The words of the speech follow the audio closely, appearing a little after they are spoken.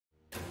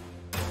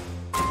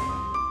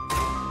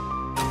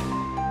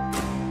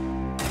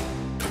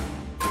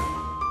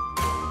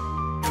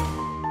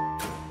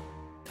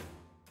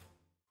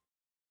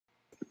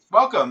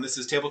Welcome, this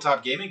is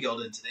Tabletop Gaming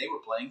Guild, and today we're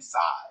playing Scythe,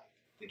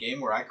 the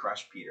game where I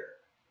crush Peter.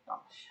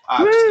 No,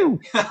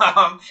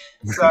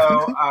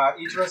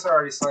 each of us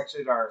already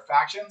selected our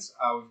factions.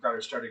 We've got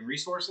our starting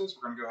resources.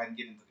 We're going to go ahead and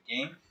get into the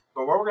game.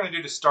 But what we're going to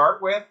do to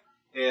start with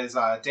is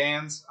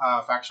Dan's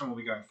faction will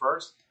be going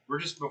first.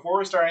 Before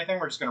we start anything,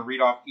 we're just going to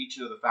read off each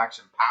of the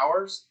faction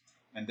powers,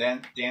 and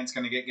then Dan's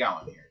going to get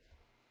going here.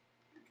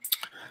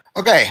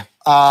 Okay,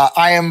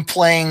 I am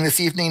playing this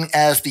evening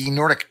as the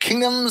Nordic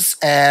Kingdoms,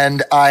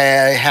 and I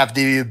have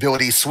the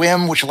ability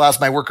Swim, which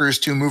allows my workers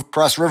to move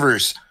across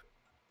rivers.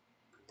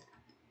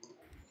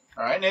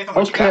 All right, Nathan.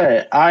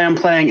 Okay, I am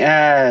playing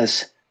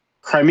as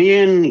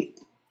Crimean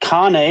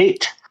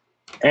Khanate,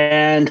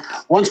 and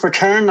once per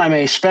turn, I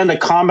may spend a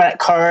combat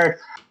card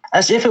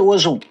as if it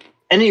was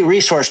any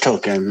resource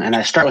token, and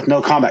I start with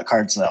no combat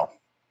cards, though.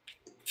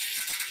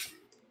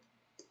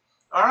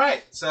 All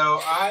right, so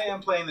I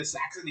am playing the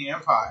Saxony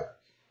Empire.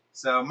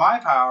 So my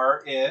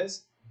power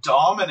is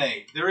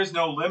Dominate. There is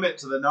no limit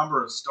to the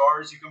number of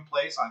stars you can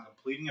place on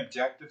completing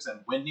objectives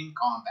and winning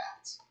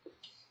combats.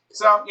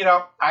 So,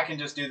 I can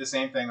just do the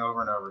same thing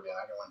over and over again.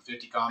 I can win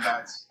 50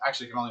 combats.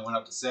 Actually, I can only win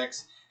up to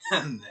 6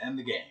 and end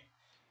the game.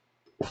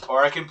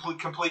 Or I can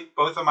complete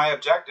both of my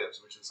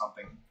objectives, which is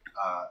something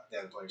the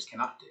other players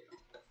cannot do.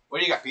 What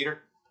do you got,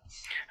 Peter?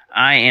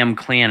 I am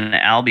Clan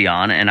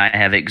Albion, and I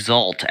have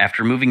Exalt.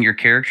 After moving your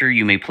character,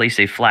 you may place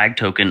a flag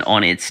token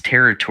on its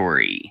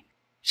territory.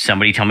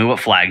 Somebody tell me what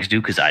flags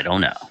do, because I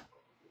don't know.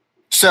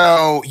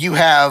 So you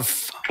have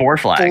 4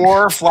 flags.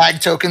 4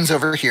 flag tokens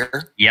over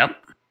here. Yep.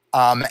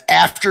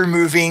 After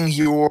moving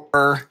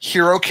your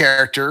hero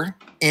character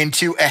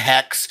into a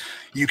hex,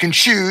 you can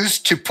choose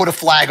to put a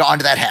flag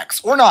onto that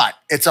hex or not.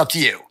 It's up to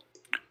you.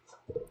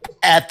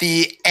 At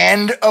the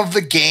end of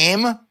the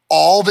game,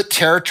 all the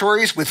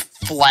territories with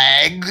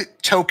flag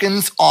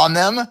tokens on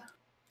them,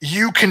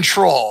 you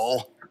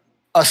control,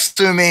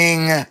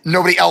 assuming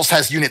nobody else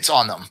has units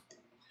on them.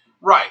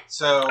 Right.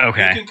 So you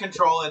can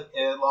control it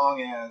as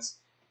long as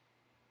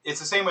it's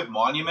the same with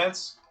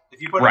monuments.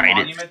 If you put a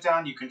monument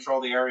down, you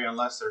control the area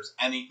unless there's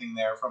anything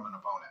there from an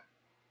opponent.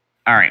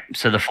 All right.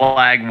 So the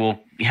flag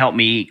will help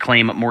me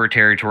claim more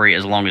territory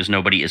as long as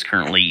nobody is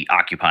currently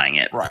occupying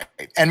it. Right.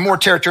 And more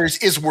territories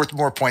is worth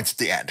more points at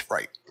the end.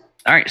 Right.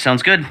 All right.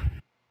 Sounds good.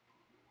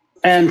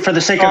 And for the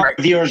sake of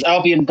viewers,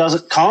 Albion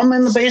doesn't come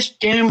in the base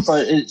game,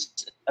 but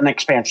it's an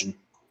expansion.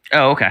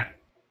 Oh, okay.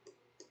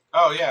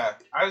 Oh, yeah.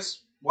 I was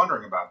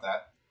wondering about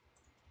that.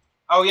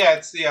 Oh, yeah.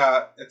 It's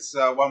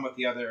the one with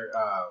the other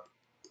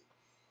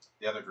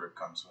group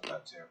comes with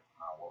that too.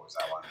 What was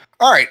that one?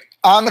 All right.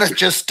 I'm going to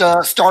just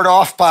start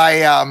off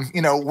by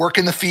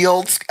working the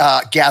fields,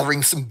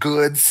 gathering some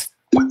goods.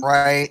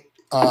 Right.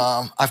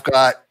 I've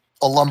got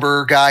a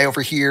lumber guy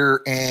over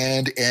here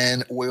and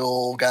an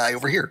oil guy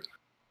over here.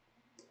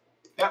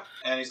 Yep,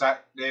 and he's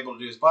not able to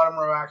do his bottom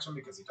row action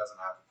because he doesn't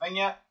have the thing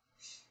yet.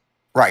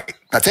 Right.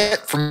 That's it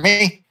for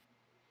me.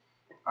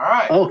 All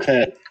right.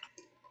 Okay.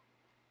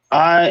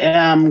 I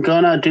am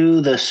going to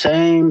do the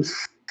same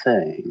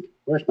thing.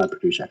 Where's my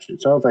produce action?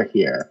 It's over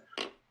here.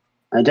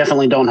 I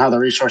definitely don't have the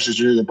resources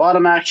to do the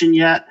bottom action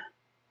yet.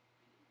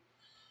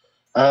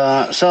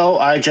 So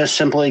I just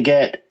simply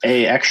get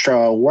a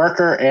extra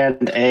worker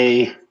and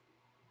a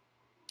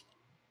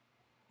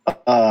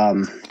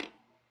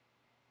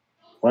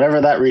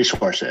whatever that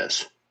resource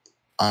is.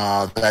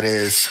 That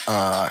is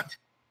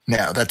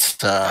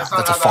that's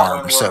a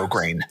farm, so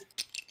grain.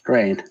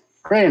 Grain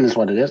is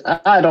what it is.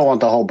 I don't want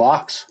the whole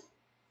box.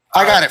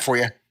 I got it for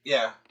you.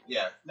 Yeah.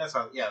 That's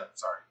how. Yeah,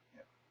 sorry.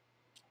 Yeah.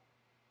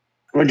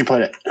 Where'd you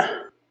put it?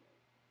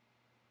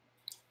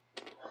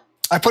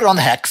 I put it on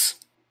the hex.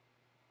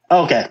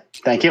 Okay,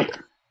 thank you.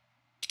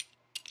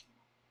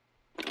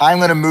 I'm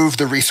going to move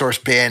the resource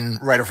bin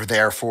right over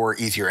there for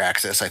easier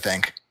access, I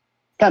think.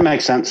 That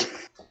makes sense.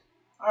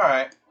 All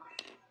right.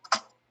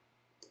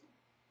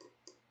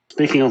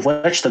 Speaking of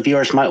which, the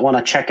viewers might want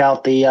to check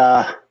out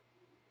the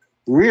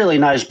really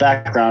nice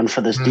background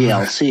for this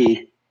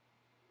DLC.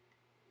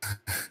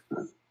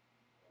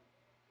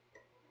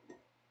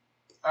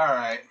 All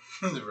right.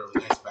 This is a really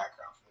nice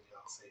background for the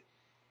DLC.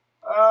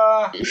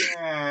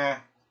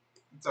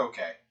 It's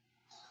okay.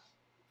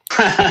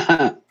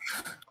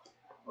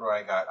 What do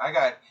I got? I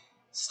got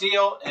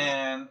steel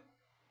and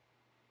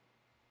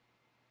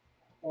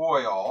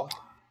oil.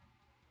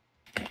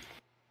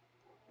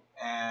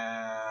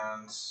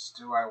 And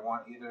do I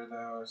want either of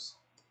those?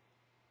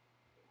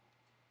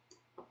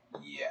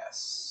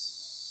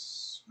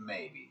 Yes.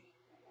 Maybe.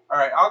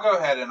 Alright, I'll go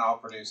ahead and I'll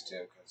produce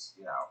 2, because,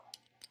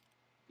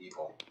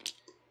 people.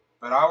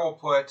 But I will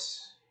put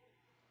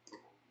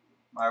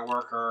my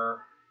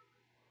worker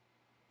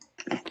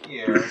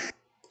here,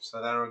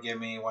 so that'll give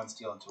me 1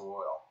 steel and 2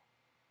 oil.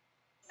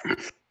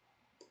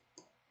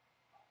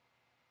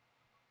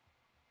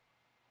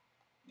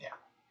 Yeah.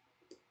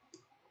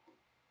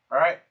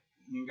 Alright.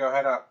 You can go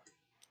ahead up.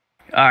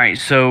 All right,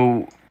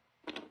 so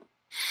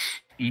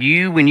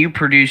when you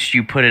produced,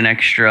 you put an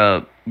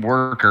extra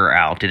worker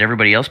out. Did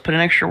everybody else put an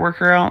extra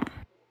worker out?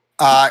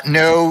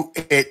 No,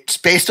 it's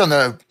based on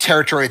the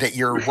territory that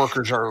your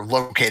workers are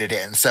located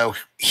in. So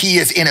he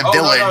is in a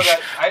village.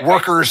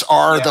 Workers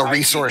are the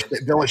resource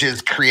that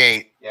villages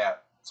create. Yeah,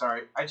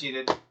 sorry, I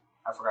cheated.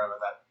 I forgot about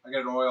that. I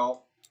got an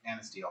oil and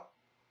a steel.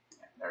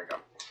 Yeah, there we go.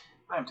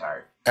 I'm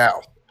tired.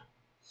 Oh.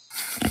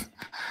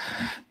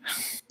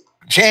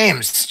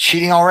 James,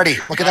 cheating already.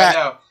 Look at that. I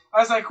know. I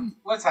was like,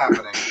 what's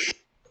happening?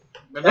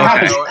 But It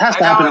has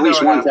to happen at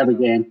least once every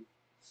game.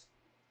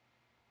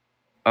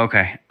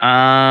 Okay.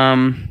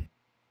 Wow,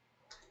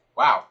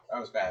 that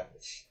was bad.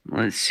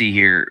 Let's see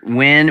here.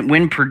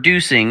 When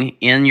producing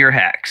in your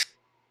hex,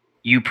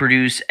 you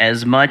produce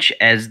as much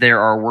as there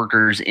are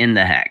workers in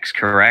the hex,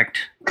 correct?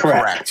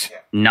 Correct. Yeah.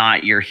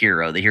 Not your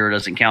hero. The hero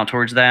doesn't count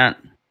towards that?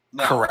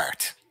 No.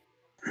 Correct.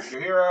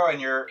 Your hero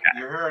and your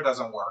hero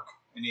doesn't work,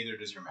 and neither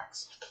does your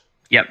mechs.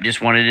 Yep,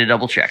 just wanted to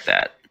double check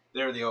that.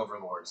 They're the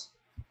overlords.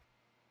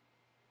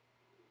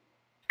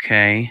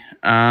 Okay.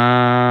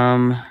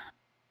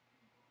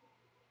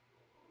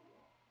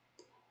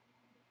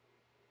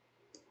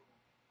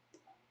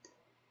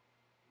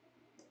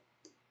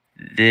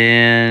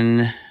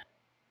 Then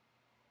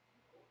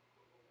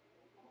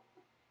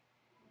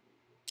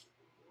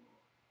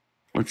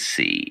let's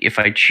see. If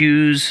I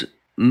choose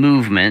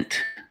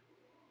movement,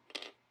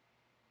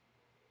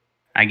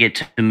 I get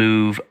to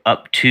move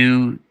up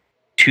to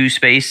 2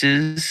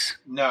 spaces.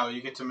 No,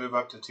 you get to move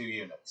up to 2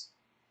 units.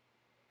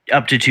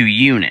 Up to 2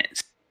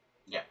 units.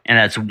 Yeah. And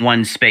that's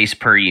 1 space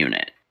per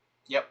unit.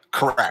 Yep.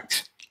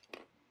 Correct.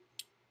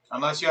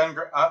 Unless you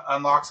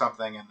unlock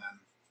something and then...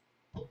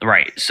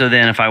 Right. So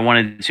then if I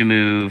wanted to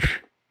move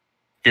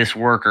this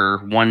worker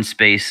 1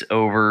 space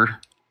over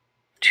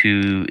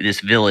to this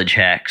village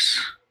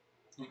hex,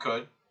 you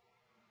could.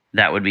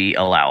 That would be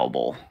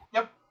allowable.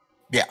 Yep.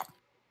 Yeah. And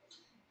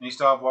you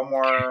still have 1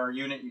 more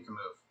unit you can move.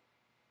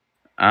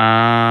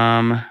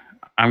 I'm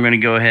going to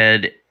go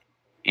ahead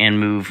and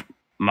move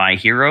my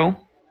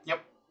hero.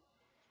 Yep.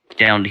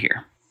 Down to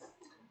here.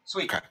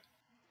 Sweet. Okay.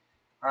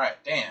 All right,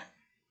 Dan.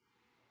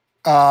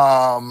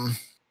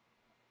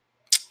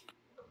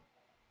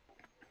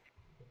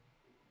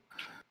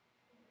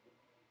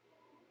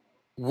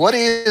 What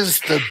is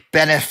the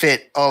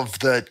benefit of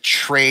the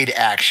trade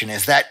action?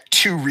 Is that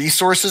 2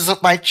 resources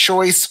of my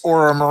choice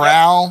or a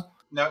morale?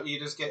 No, you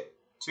just get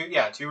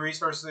 2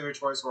 resources of your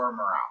choice or a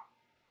morale.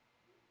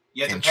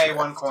 You have to pay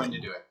 1 coin to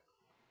do it.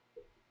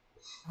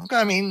 Okay,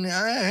 I mean,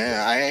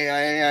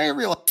 I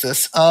realize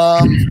this.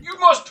 You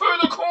must pay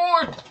the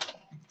coin!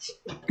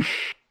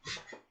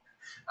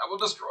 I will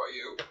destroy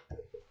you.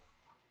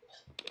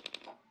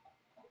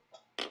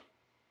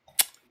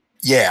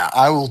 Yeah,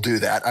 I will do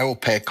that. I will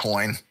pay a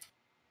coin.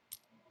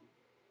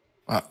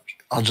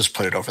 I'll just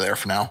put it over there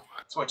for now.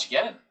 That's what you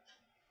get.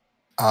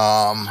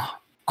 I'm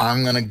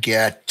gonna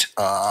get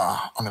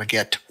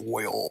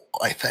oil,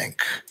 I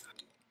think.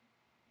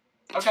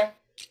 Okay.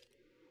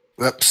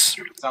 Whoops.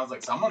 Sounds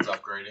like someone's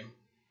upgrading.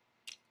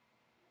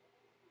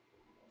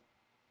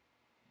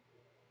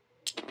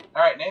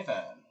 All right,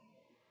 Nathan.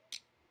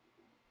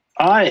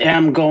 I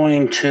am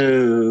going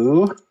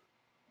to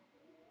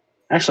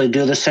actually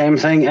do the same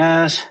thing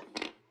as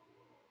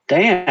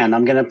Dan.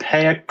 I'm going to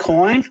pay a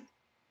coin.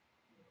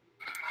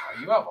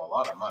 You have a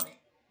lot of money.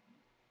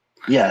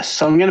 Yes,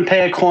 so I'm going to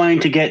pay a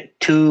coin to get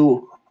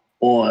 2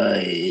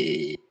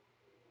 oil.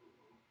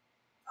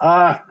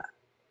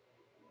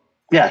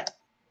 Yeah,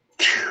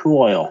 2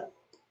 oil.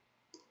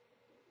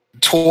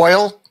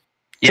 Toil?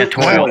 Yeah,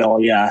 toil. Oil,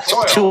 yeah.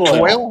 Toil. 2 oil.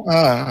 Toil?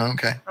 Oh,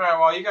 okay. All right,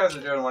 well, you guys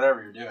are doing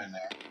whatever you're doing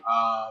there.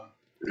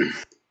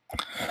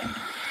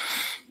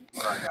 What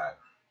do I got?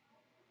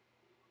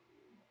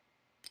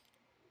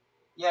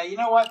 Yeah, you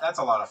know what? That's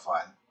a lot of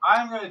fun.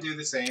 I'm going to do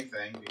the same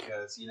thing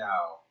because,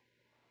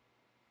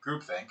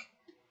 groupthink.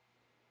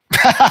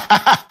 But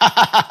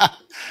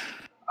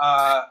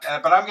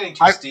I'm getting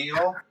 2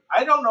 steel.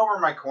 I don't know where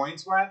my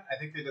coins went. I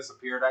think they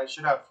disappeared. I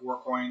should have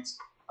 4 coins.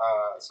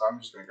 So I'm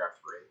just going to grab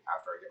 3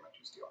 after I get my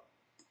 2 steel.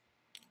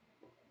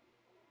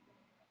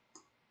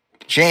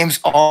 James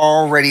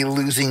already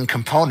losing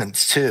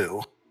components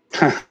too.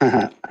 What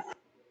do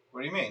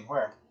you mean?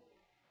 Where?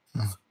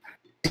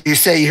 You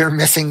say you're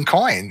missing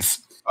coins.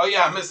 Oh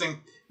yeah, I'm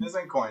missing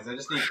coins. I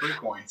just need 3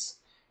 coins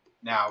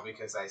now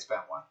because I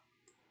spent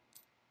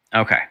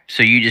 1. Okay,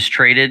 so you just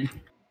traded?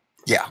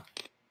 Yeah.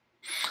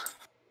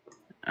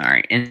 All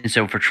right, and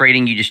so for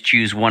trading, you just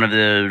choose one of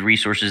the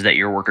resources that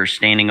your worker's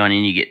standing on,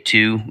 and you get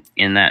 2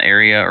 in that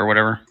area or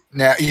whatever?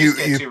 Now you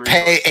pay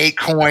resources. 8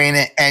 coin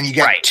and you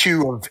get Right.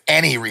 2 of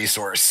any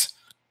resource.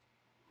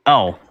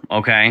 Oh,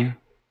 okay.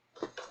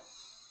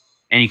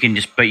 And you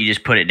just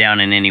put it down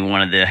in any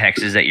one of the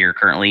hexes that you're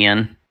currently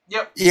in?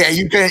 Yep. Yeah,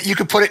 you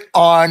can put it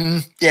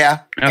on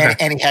Okay.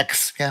 any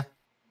hex. Yeah.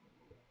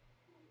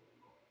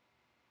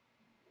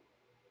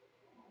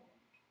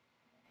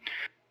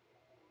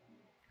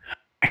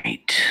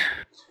 Right.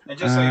 And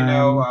just so you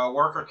know, a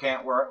worker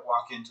can't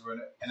walk into an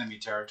enemy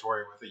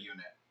territory with a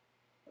unit.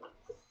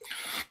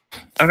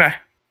 Okay.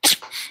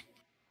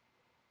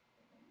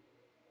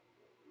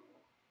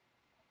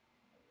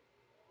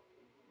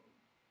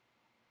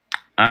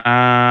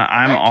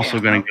 I'm also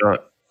going to go.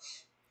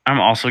 I'm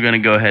also going to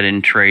go ahead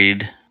and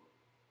trade.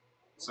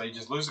 So you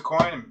just lose a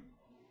coin, and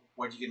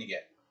what are you going to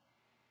get?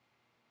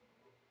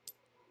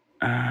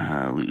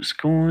 Lose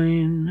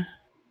coin.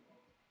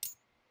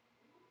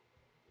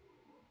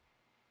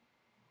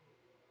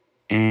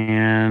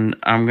 And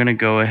I'm going to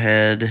go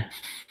ahead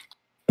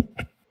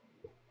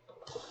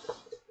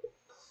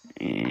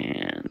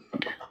and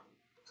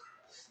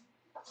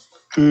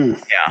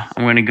yeah,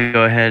 I'm going to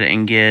go ahead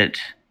and get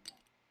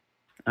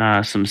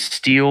some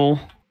steel.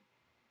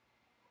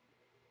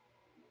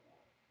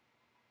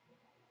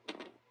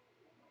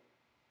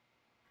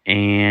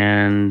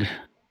 And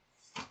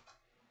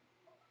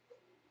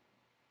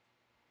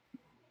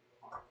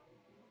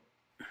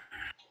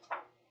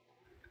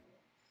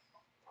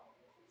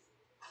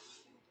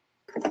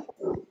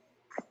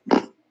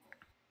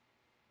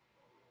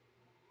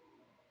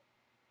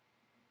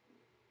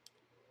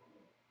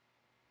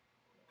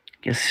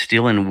guess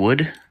steel and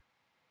wood?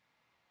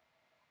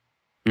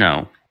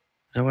 No. Is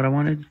that what I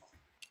wanted?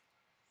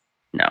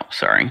 No,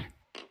 sorry.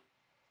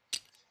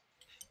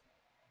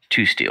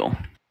 2 steel.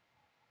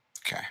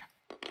 Okay.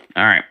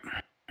 All right.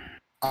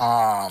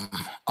 I'm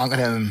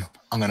gonna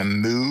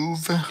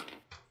move.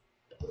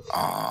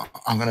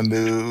 I'm gonna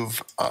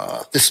move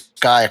this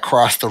guy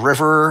across the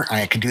river.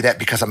 I can do that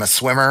because I'm a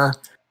swimmer.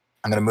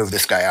 I'm gonna move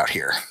this guy out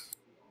here.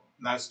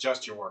 And that's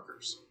just your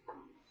workers.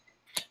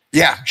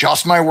 Yeah,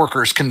 just my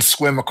workers can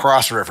swim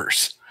across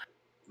rivers.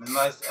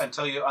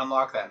 Until you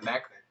unlock that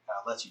mech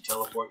that lets you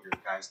teleport your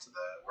guys to the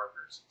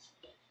workers,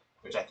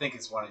 which I think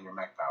is one of your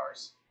mech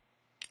powers.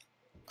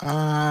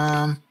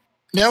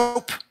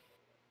 Nope.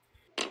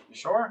 You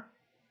sure?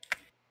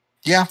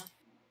 Yeah.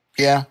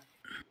 You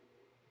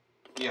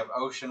have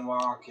ocean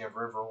walk. You have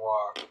river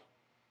walk.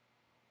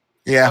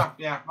 Yeah. Oh,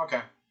 yeah.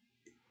 Okay.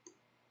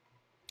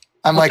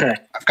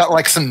 I've got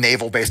like some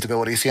naval based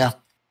abilities. Yeah.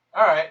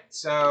 All right.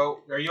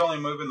 So are you only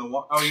moving the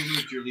one? Oh, you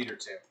moved your leader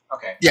too.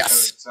 Okay. Yes.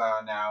 So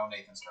it's now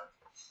Nathan's turn.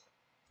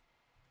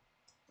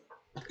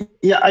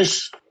 Yeah, I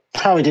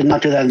probably did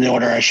not do that in the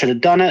order I should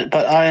have done it,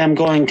 but I am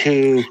going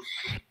to.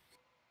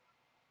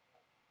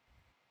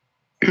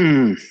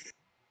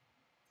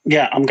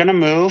 Yeah, I'm going to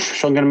move.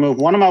 So I'm going to move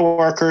one of my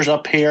workers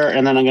up here,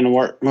 and then I'm going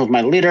to move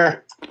my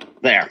leader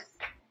there.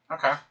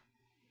 Okay.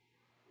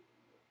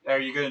 Are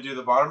you going to do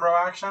the bottom row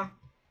action?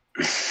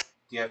 Do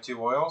you have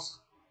 2 oils?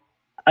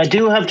 I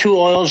do have 2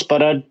 oils,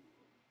 but I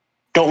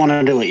don't want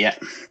to do it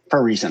yet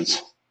for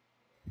reasons.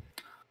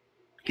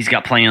 He's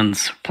got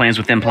plans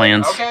within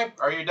plans. Okay.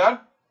 Are you done?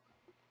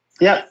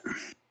 Yep.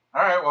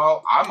 All right.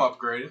 Well, I'm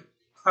upgraded.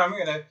 I'm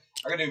gonna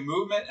do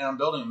movement, and I'm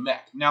building a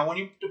mech. Now, when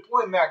you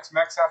deploy mechs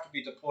have to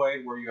be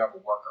deployed where you have a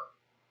worker.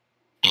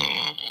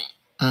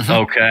 Mm-hmm.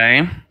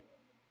 Okay.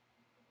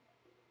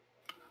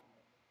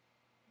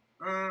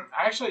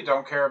 I actually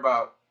don't care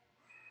about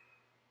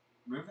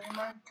moving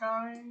my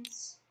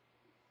guys.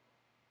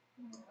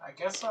 I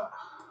guess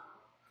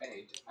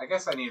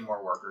I need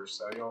more workers,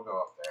 so you'll go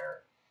up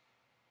there.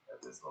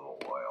 Get this little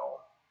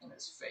oil in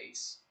his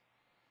face,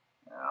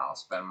 and I'll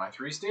spend my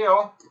 3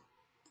 steel.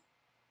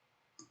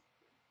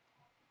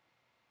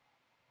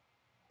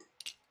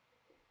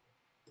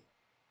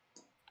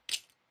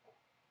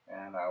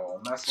 And I will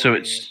mess So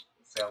with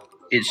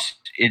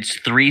it's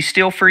 3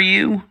 steel for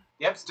you?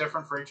 Yep, it's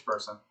different for each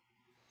person.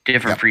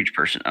 Different for each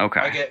person. Okay.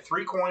 I get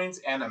 3 coins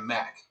and a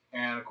mech.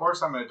 And of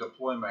course I'm going to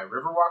deploy my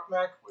Riverwalk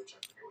mech, which I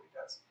forget what he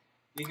does.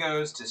 He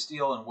goes to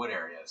steel and wood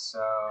areas.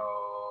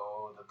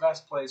 So the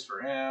best place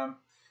for him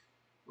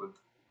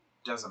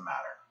doesn't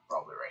matter.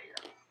 Probably right here.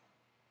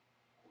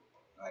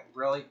 Like,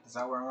 really? Is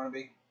that where I want to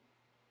be?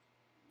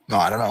 No,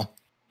 I don't know.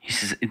 He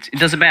says it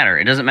doesn't matter.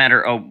 It doesn't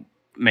matter. Oh,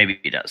 maybe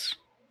it does.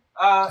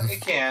 It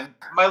can.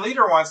 My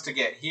leader wants to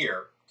get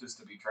here, just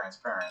to be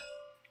transparent.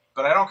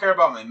 But I don't care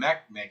about my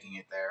mech making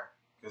it there,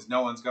 because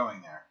no one's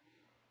going there.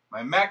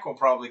 My mech will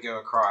probably go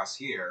across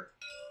here,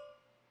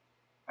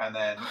 and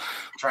then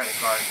try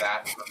to guard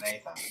that from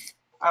Nathan.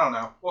 I don't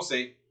know. We'll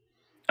see.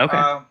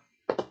 Okay.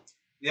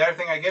 The other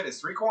thing I get is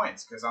 3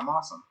 coins, because I'm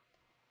awesome.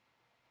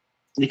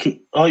 You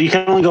can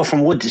only go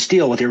from wood to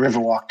steel with your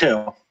Riverwalk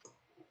too.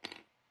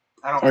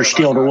 Or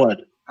steel to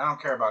wood. I don't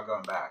care about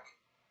going back.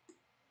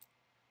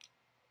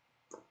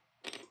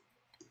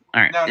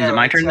 All right. Is it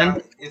my turn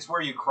then? It's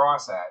where you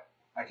cross at.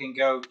 I can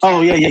go.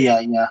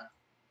 Yeah.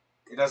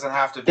 It doesn't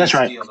have to be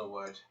steel to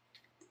wood.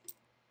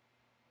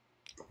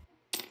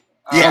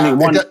 Yeah,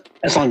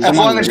 as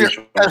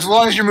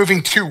long as you're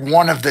moving to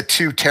one of the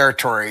 2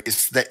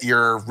 territories that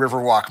your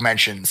Riverwalk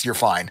mentions, you're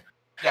fine.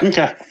 Yeah.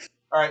 Okay.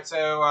 All right.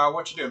 So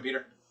what you doing,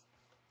 Peter?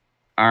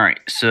 All right.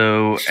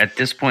 So at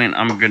this point,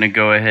 I'm going to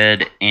go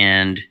ahead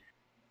and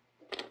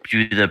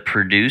do the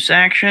produce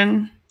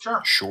action.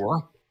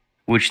 Sure.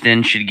 Which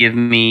then should give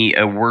me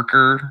a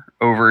worker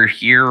over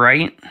here,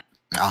 right?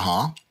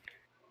 Uh-huh.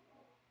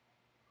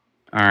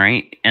 All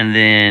right. And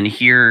then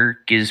here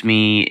gives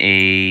me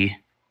a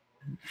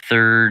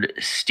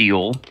 3rd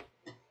steel.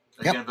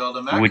 Are you going to build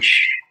a mech?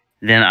 Which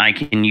then I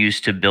can use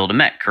to build a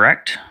mech,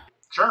 correct?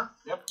 Sure.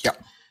 Yep.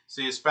 Yep.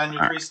 So you spend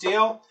your 3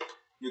 steel,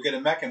 you get a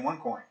mech and 1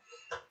 coin.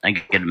 I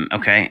get them.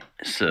 Okay,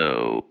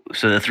 so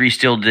the 3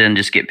 still then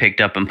just get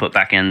picked up and put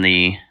back in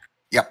the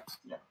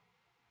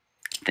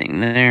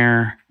thing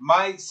there.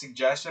 My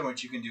suggestion,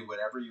 which you can do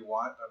whatever you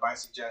want, but my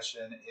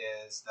suggestion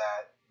is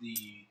that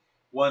the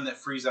one that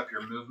frees up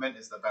your movement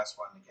is the best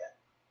one to get.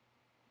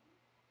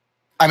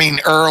 I mean,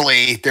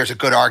 early, there's a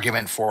good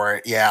argument for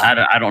it.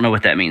 Yeah. I don't know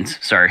what that means.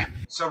 Sorry.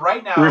 So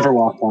right now,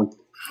 Riverwalk one.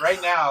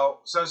 Right now,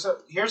 so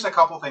here's a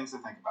couple things to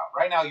think about.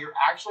 Right now, you're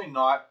actually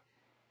not,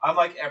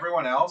 unlike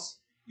everyone else,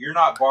 you're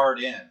not barred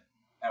in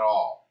at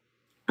all.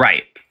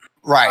 Right.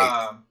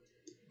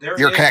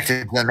 You're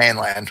connected to the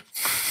mainland.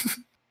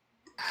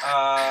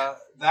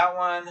 That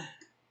one.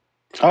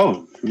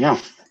 Oh, yeah.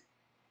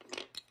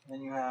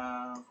 Then you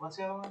have, what's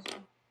the other one?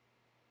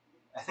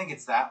 I think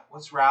it's that.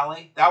 What's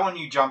rally? That one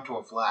you jump to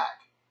a flag.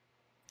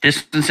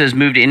 This one says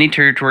move to any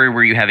territory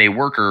where you have a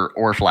worker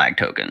or flag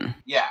token.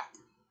 Yeah.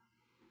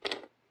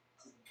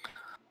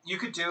 You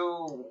could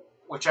do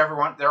whichever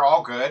one. They're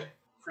all good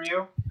for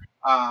you.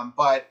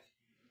 But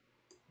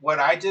what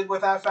I did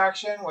with that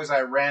faction was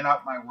I ran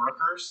up my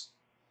workers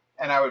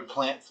and I would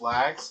plant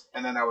flags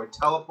and then I would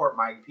teleport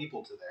my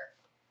people to there.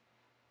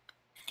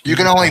 You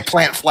can only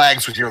plant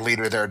flags with your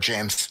leader there,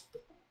 James.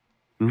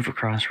 Move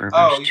across rivers.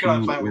 Oh, you can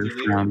only plant with your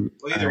leader?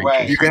 Well, either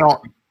way. You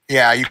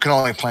can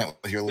only plant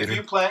with your leader. If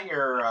you plant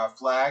your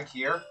flag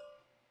here,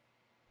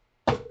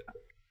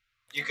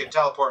 you can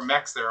teleport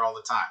mechs there all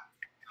the time.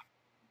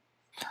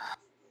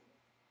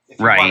 If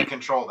you want to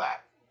control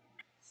that.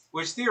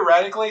 Which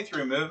theoretically,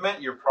 through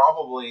movement, you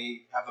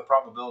probably have the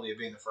probability of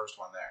being the first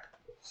one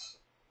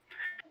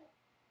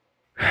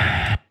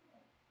there.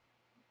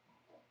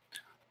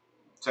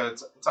 So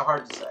it's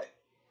hard to say.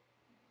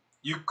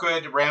 You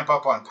could ramp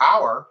up on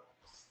power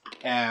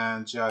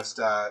and just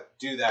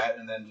do that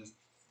and then just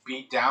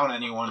beat down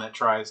anyone that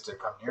tries to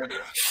come near you.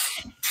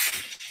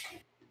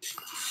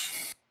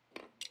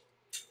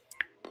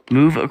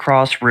 Move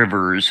across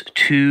rivers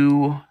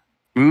to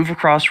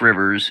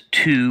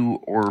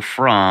or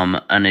from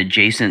an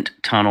adjacent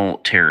tunnel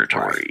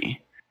territory.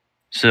 Right.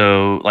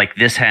 So, like,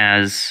 this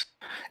has...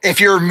 If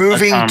you're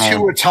moving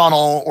to a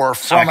tunnel or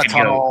from a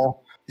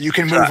tunnel, you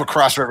can move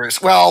across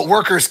rivers. Well,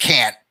 workers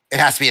can't. It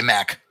has to be a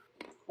mech.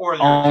 Or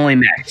only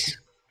mechs.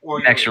 Or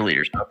mechs or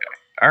leaders. Okay.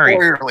 All right.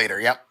 Or your leader,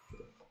 yep.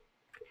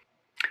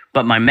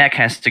 But my mech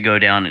has to go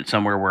down at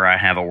somewhere where I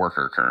have a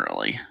worker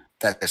currently.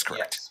 That is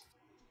correct. Yes.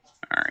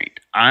 All right.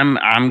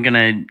 I'm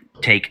gonna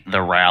take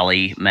the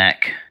rally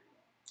mech.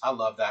 I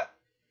love that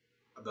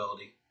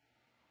ability.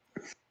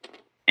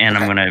 And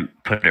I'm gonna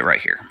put it right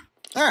here.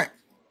 All right.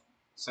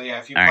 So yeah,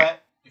 if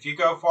you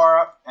go far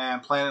up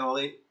and plant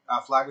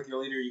a flag with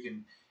your leader, you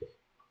can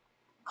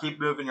keep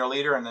moving your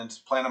leader and then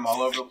just plant them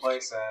all over the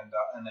place and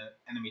in the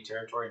enemy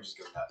territory and just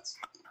go nuts.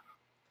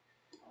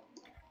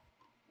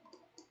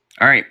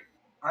 All right.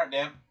 All right,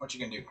 Dan. What you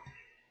gonna do?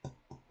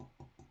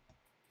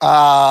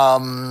 Blah,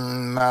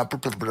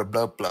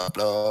 blah, blah,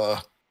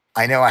 blah.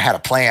 I know I had a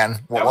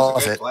plan. What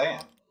was it?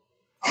 Plan.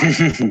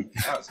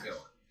 That was a good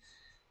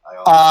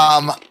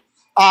one.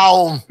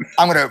 I'm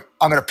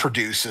gonna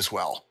produce as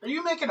well. Are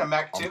you making a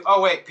mech too?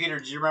 Oh wait, Peter,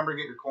 did you remember to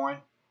get your coin?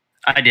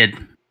 I did.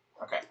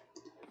 Okay.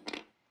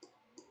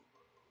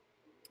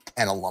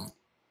 And a lump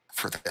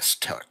for this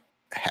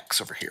hex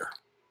over here.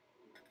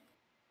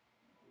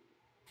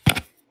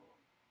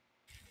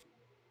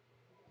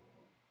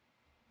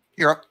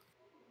 You're up.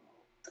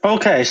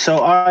 Okay, so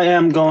I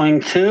am going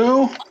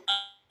to...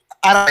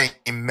 I don't have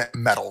any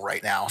metal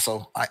right now,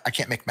 so I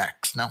can't make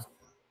mechs, no.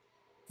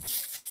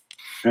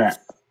 Yeah.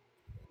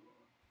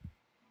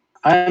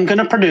 I'm going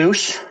to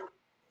produce.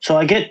 So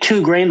I get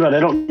 2 grain, but I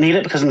don't need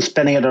it because I'm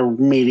spending it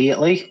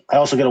immediately. I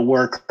also get a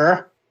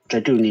worker, which I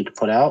do need to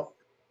put out.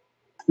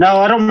 No,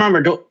 I don't remember.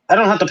 I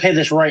don't have to pay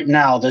this right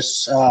now.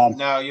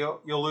 No,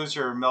 you'll lose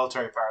your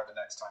military power the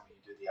next time you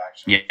do the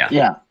action.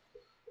 Yeah.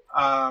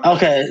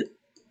 Okay.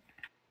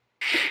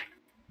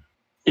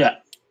 Yeah.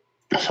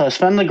 So I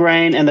spend the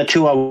grain and the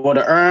 2 I would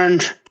have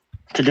earned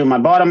to do my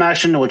bottom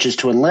action, which is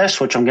to enlist,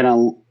 which I'm going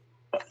to...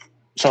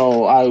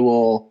 So I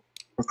will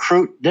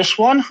recruit this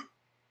one.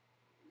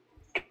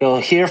 Go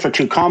here for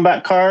 2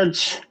 combat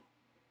cards.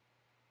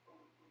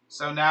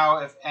 So now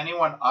if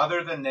anyone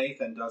other than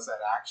Nathan does that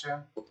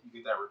action,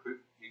 you get a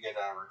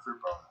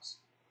recruit bonus.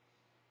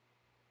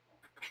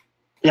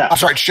 Yeah. I'm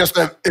sorry, it's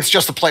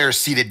just the players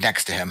seated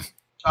next to him.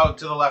 Oh,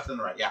 to the left and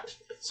the right, yeah.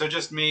 So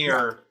just me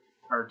or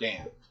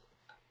Dan.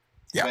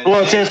 Yeah.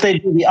 Well, it's if they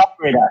do the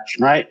upgrade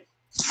action, right?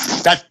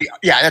 That's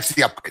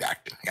the upgrade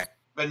action. Yeah.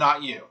 But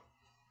not you.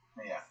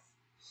 Yeah.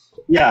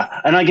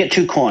 Yeah, and I get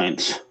 2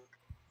 coins.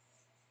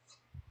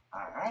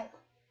 All right.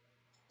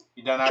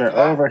 You done after that?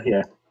 Over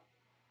here.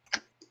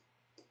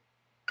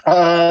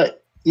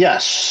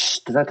 Yes.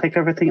 Did I take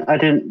everything? I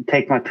didn't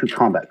take my 2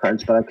 combat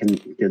cards, but I can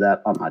do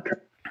that on my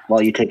turn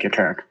while you take your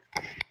turn.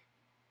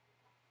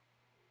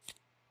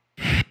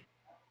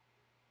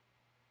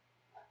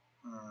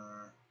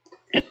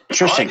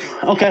 Interesting.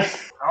 Okay.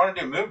 I want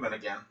to do movement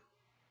again.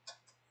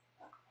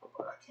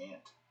 But I can't.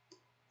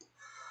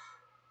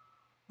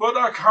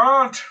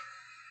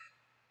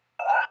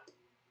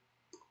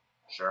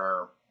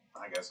 Sure.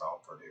 I guess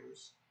I'll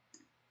produce.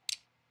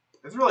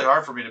 It's really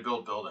hard for me to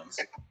build buildings.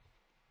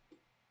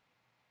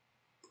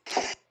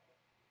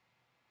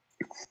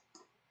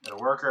 A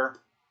worker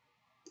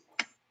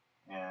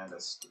and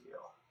a steel.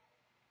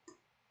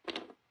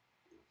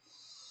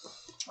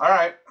 All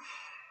right,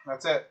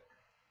 that's it.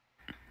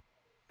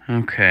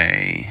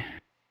 Okay.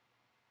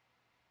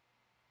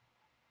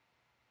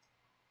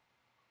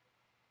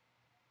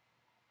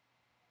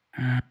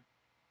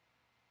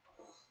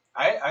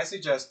 I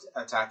suggest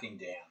attacking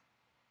Dan.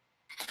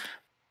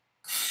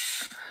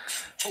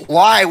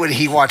 Why would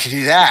he want to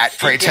do that?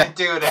 He can't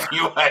do it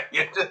anyway.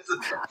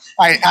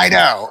 I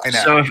know.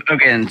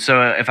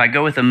 So if I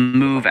go with a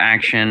move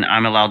action,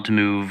 I'm allowed to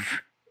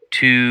move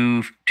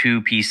two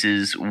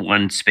pieces,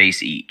 one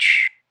space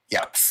each.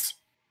 Yes.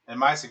 And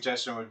my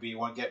suggestion would be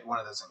get one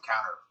of those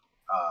encounter.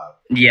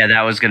 Yeah,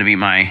 that was gonna be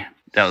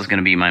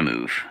my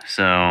move.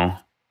 So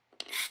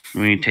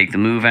we take the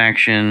move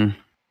action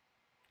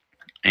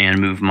and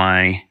move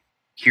my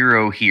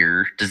hero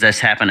here. Does this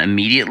happen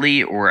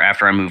immediately or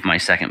after I move my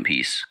second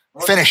piece?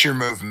 Finish your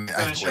movement.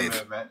 Finish your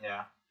movement.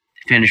 Yeah.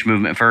 Finish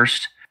movement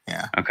first.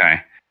 Yeah.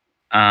 Okay.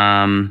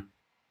 Then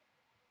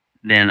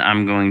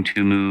I'm going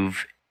to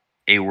move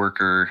a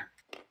worker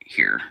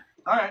here.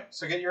 All right.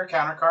 So get your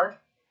encounter card.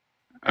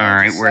 All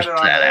right. Where's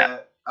that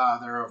at?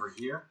 They're over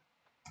here.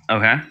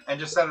 Okay. And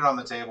just set it on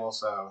the table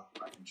so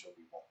I can show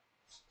people.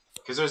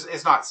 Because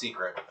it's not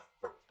secret.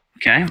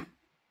 Okay.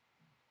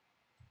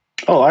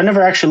 Oh, I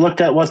never actually looked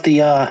at what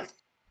the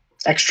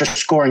extra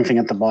scoring thing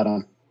at the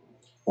bottom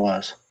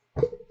was.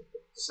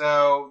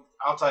 So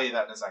I'll tell you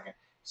that in a second.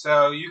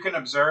 So you can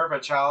observe a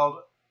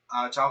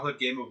childhood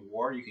game of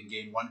war. You can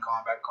gain 1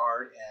 combat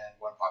card and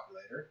 1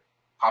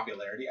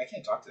 popularity. I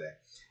can't talk today.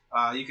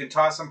 You can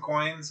toss some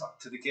coins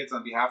to the kids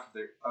on behalf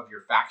of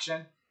your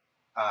faction.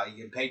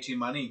 You can pay 2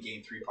 money and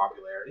gain 3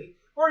 popularity.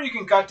 Or you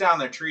can cut down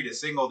their tree to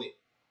signal the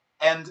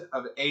end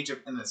of Age of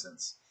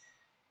Innocence.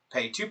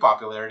 Pay 2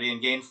 popularity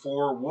and gain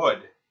 4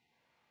 wood.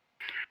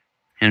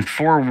 And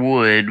 4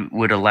 wood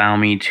would allow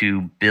me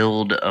to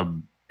build a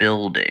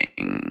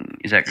building.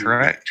 Is that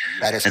correct?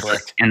 That is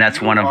correct. And that's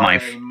one of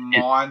my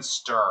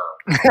monster.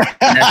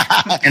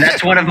 and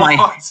that's one of my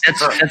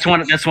that's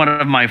one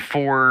of my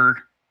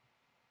four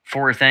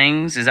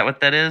things. Is that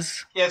what that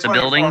is? Yeah, it's the one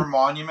building? of 4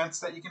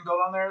 monuments that you can build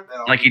on there.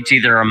 Like it's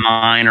either a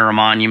mine or a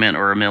monument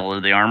or a middle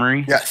of the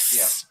armory. Yes.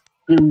 Yeah.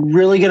 You're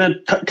really gonna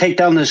take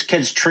down this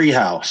kid's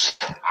treehouse?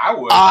 I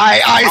would.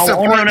 I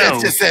support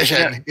this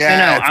decision.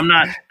 No, I'm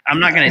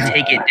not going to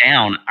take it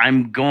down.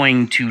 I'm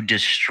going to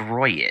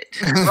destroy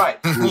it. Right.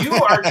 You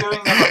are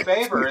doing them a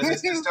favor. In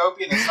this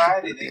dystopian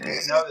society, they need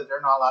to know that they're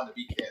not allowed to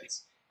be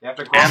kids. They have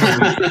to grow up.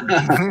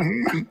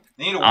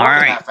 They need to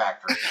work in that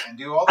factory and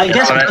do all that. I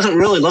guess it doesn't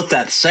really look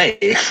that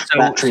safe.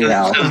 That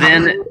treehouse.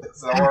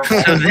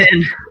 So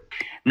then,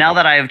 now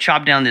that I have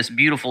chopped down this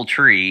beautiful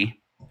tree,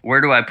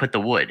 where do I put the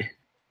wood?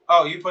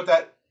 Oh, you put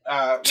that.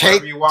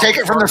 Take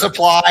it from the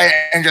supply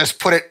and just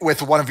put it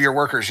with one of your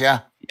workers. Yeah.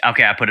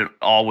 Okay, I put it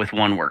all with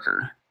 1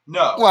 worker.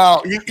 No.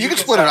 Well, you can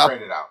split it up.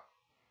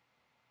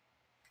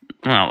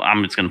 Well,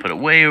 I'm just going to put it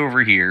way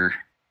over here,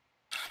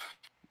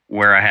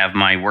 where I have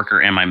my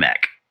worker and my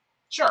mech.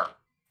 Sure.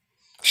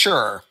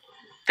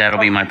 That'll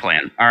be my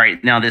plan. All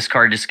right, now this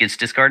card just gets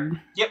discarded.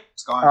 Yep,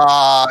 it's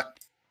gone.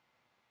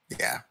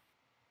 Yeah.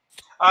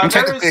 I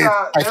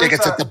think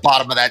it's at the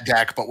bottom of that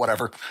deck, but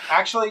whatever.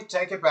 Actually,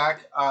 take it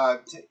back.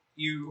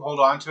 You hold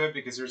on to it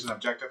because there's an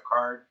objective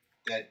card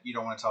that you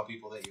don't want to tell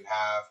people that you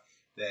have,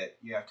 that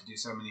you have to do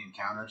so many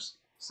encounters.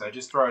 So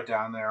just throw it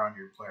down there on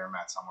your player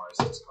mat somewhere as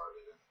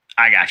discarded.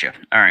 I got you.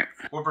 All right.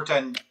 We'll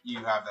pretend you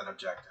have that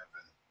objective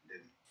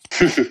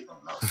and didn't.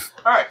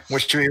 All right.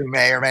 Which you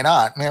may or may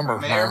not remember.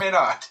 May or may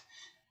not.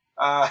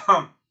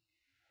 All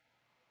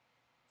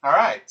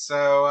right.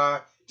 So,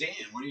 Dan,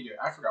 what do you do?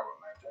 I forgot what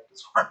my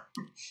objectives were.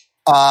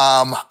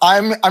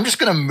 I'm just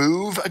gonna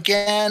move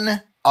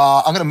again.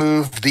 I'm gonna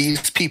move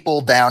these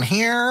people down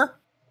here,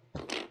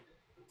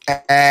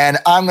 and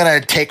I'm gonna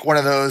take one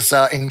of those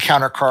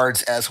encounter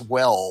cards as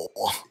well.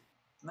 All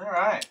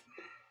right.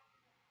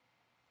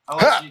 I'll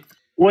let you.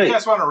 Wait. You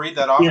guys want to read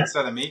that off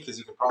instead of me because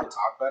you could probably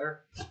talk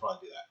better? I'll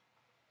probably do that.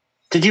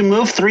 Did you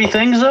move 3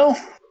 things though?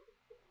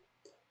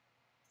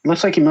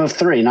 Looks like you moved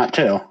 3, not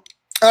 2.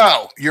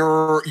 Oh,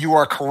 you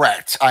are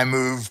correct. I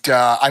moved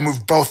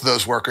both of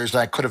those workers,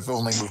 and I could have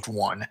only moved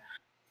 1.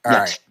 All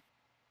right.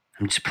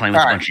 I'm just playing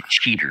with a bunch of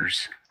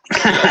cheaters.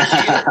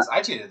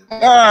 I cheated.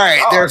 All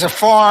right. There's a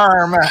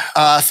farm.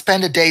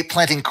 Spend a day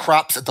planting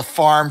crops at the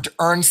farm to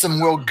earn some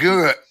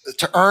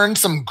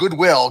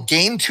goodwill,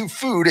 gain 2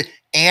 food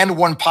and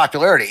 1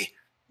 popularity.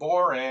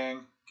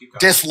 Boring.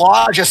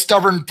 Dislodge a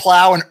stubborn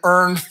plow and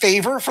earn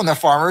favor from the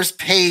farmers.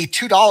 Pay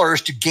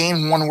 $2 to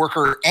gain 1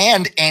 worker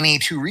and any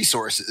 2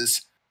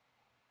 resources.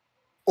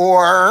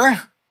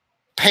 Or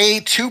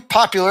pay 2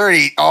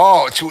 popularity.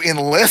 To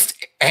enlist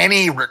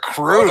any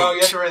recruit. Oh, no,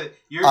 you have to read it.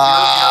 You're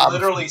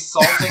literally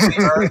salting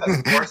the earth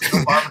and forcing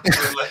the farmer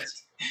to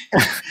enlist.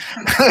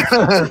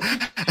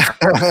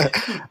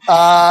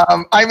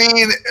 I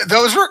mean,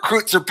 those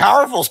recruits are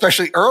powerful,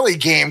 especially early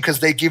game, because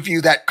they give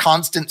you that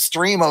constant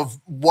stream of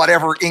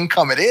whatever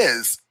income it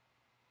is.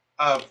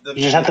 You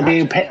just have to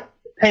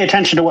pay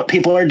attention to what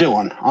people are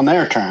doing on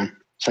their turn,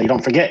 so you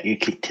don't forget. You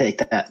take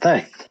that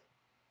thing.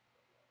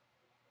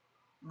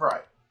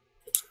 Right.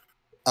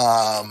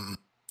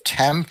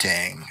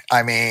 Tempting.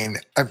 I mean,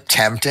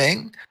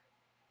 tempting.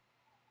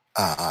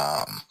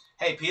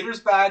 Hey, Peter's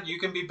bad. You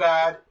can be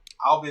bad.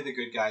 I'll be the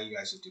good guy. You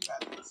guys should do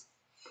bad things.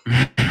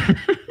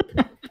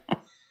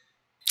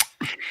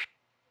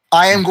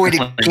 I am going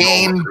to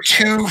gain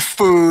 2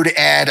 food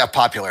and a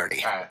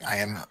popularity.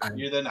 Right.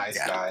 You're the nice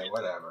guy.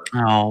 Whatever.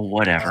 Oh,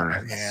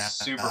 whatever. Yeah.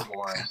 Super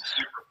boring.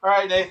 All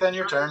right, Nathan,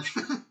 your turn.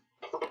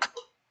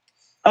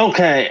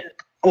 Okay.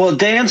 Well,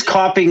 Dan's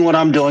copying what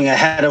I'm doing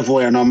ahead of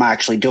when I'm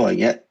actually doing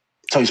it.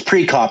 So he's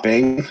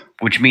pre-copying.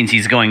 Which means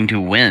he's going to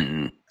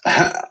win.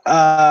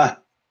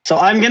 So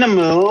I'm going to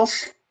move.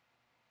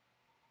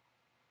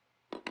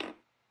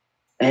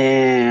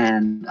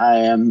 And I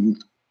am...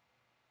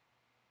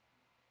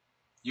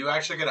 You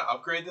actually going to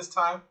upgrade this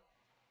time?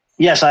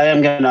 Yes, I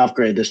am going to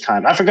upgrade this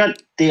time. I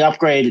forgot the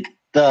upgrade,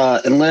 the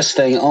enlist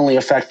thing only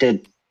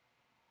affected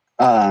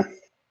the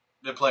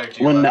player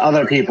 2 when the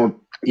other people...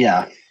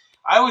 Yeah.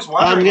 I was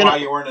wondering why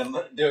you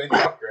weren't doing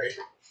the upgrade.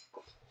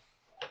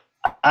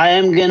 I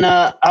am going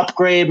to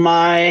upgrade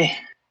my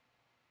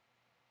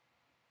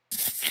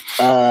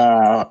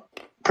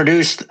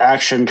produced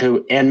action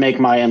and make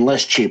my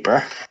enlist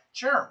cheaper.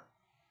 Sure.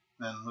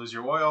 Then lose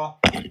your oil.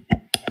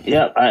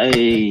 Yep,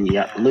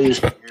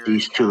 lose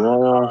these 2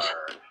 oils.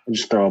 And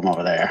just throw them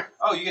over there.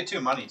 Oh, you get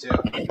 2 money too.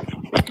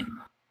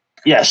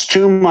 Yes,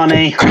 2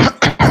 money.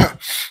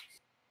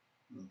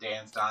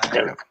 Dan's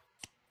dying.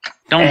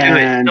 Don't do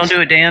it. Don't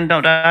do it, Dan.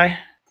 Don't die.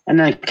 And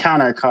then a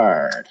counter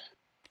card,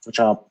 which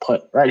I'll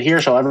put right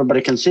here so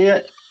everybody can see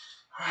it.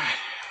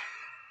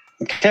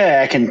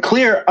 Okay, I can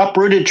clear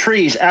uprooted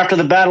trees after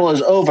the battle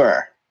is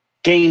over.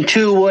 Gain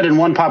 2 wood and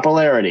 1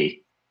 popularity.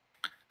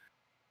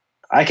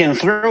 I can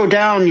throw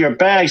down your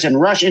bags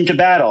and rush into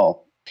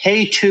battle.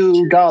 Pay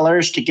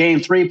 $2 to gain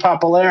 3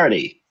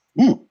 popularity.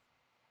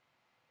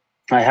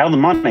 I have the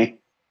money.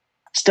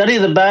 Study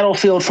the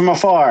battlefield from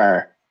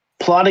afar.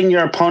 Plotting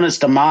your opponent's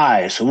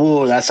demise.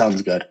 Ooh, that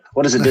sounds good.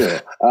 What does it do?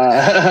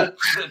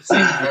 It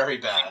seems very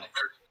bad.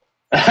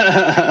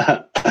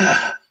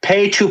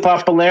 Pay 2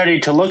 popularity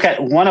to look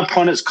at one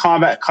opponent's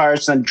combat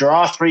cards and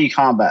draw 3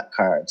 combat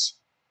cards.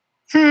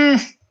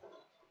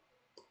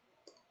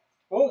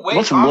 Oh, wait,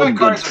 What's combat wood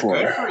cards good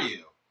are good for? for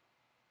you.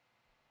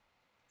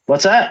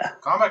 What's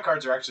that? Combat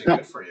cards are actually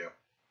good for you.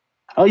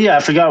 Oh, yeah, I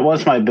forgot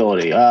what's my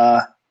ability.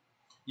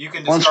 You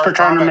can once per discard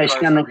turn, combat may cards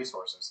spend for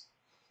resources.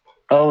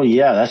 Oh,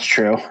 yeah, that's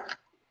true.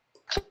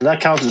 So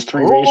that counts as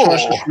 3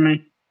 resources for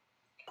me.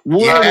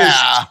 Wood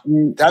Yeah,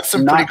 that's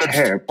some pretty not good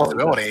terrible.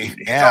 possibility.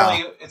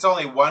 Yeah. It's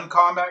only 1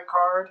 combat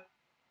card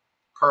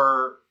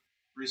per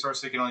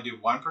resource, so you can only do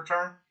 1 per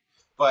turn.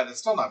 But it's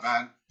still not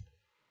bad.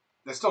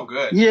 It's still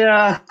good.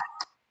 Yeah,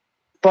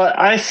 but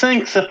I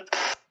think that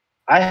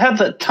I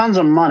have tons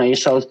of money,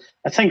 so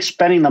I think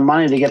spending the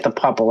money to get the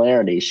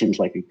popularity seems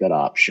like a good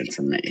option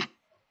for me.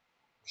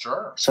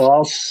 Sure. So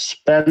I'll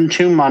spend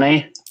 2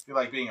 money. I feel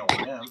like being a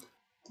wimp.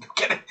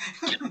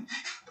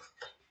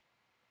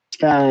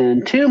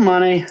 Spend 2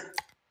 money,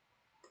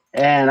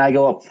 and I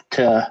go up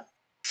to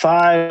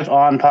 5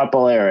 on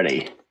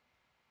popularity.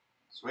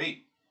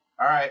 Sweet.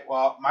 All right.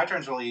 Well, my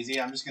turn's really easy.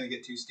 I'm just going to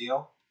get 2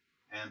 steel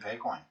and pay a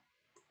coin.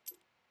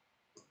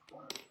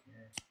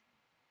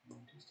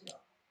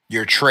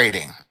 You're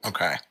trading.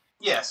 Okay.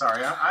 Yeah,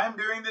 sorry. I'm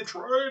doing the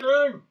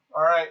trading.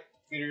 All right.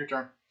 Peter, your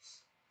turn.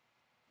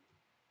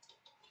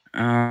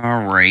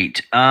 All right.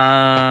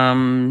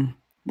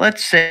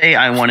 Let's say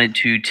I wanted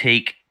to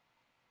take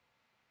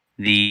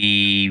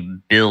the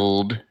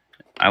build.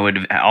 I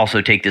would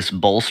also take this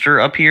bolster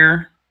up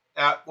here.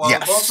 The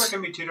bolster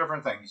can be 2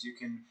 different things. You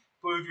can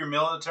move your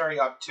military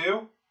up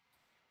 2,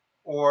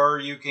 or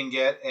you can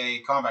get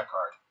a combat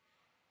card.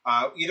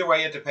 Either way,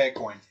 you have to pay a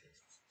coin.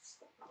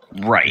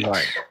 Right.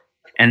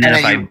 And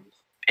then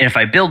if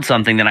I build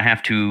something, then I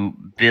have to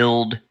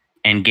build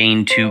and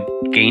gain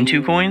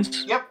 2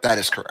 coins. Yep, that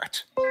is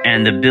correct.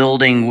 And the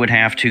building would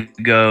have to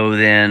go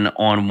then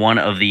on one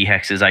of the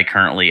hexes I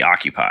currently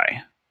occupy.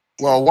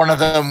 Well, one of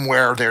them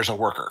where there's a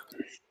worker.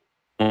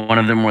 One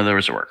of them where there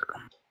was a worker.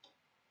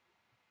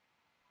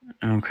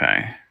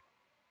 Okay.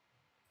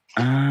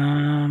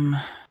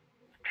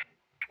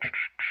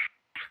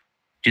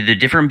 Do the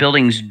different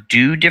buildings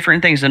do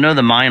different things? I know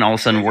the mine all of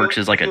a sudden works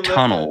as like a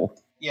tunnel.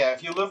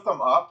 If you lift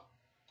them up,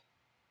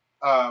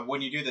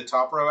 when you do the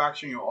top row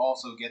action, you'll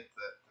also get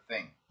the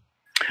thing.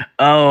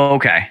 Oh,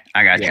 okay.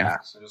 I got you.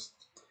 So just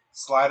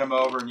slide them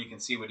over, and you can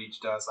see what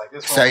each does. Like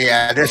this. So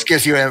this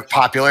gives you a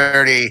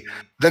popularity.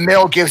 The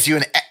mill gives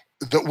you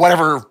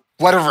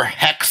whatever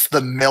hex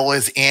the mill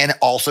is in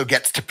also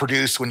gets to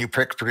produce when you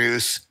pick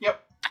produce.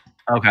 Yep.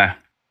 Okay.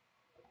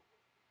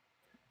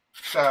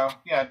 So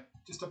yeah,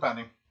 just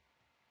depending.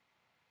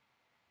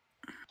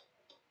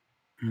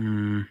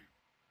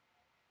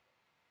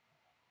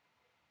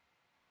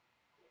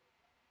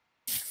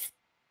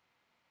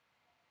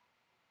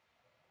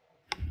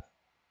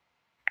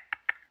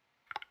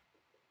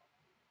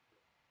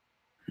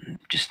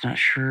 just not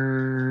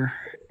sure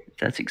if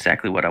that's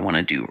exactly what I want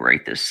to do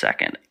right this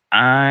second.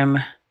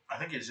 I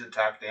think you should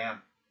attack Dan.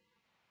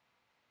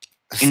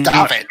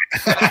 Stop it.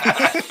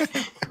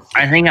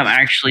 I think I'm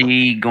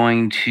actually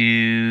going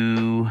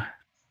to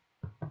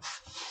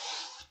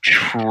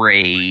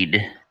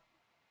trade.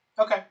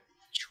 Okay.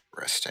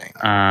 Interesting.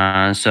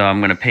 So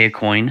I'm going to pay a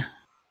coin.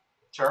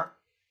 Sure.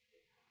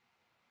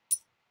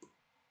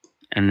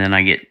 And then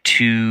I get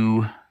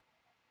 2.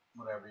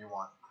 Whatever you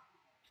want.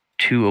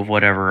 2 of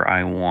whatever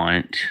I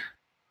want.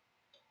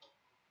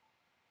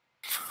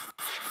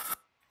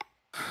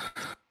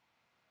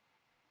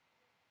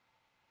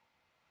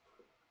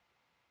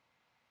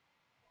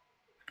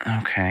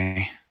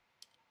 Okay.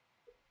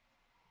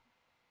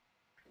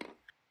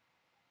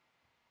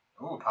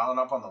 Ooh, piling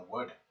up on the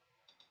wood.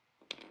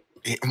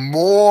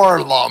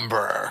 More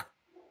lumber.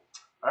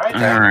 All right.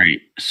 All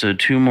right. So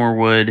 2 more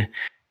wood.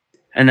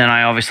 And then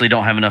I obviously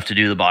don't have enough to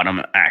do the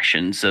bottom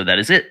action. So that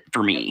is it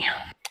for me.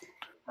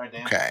 All right,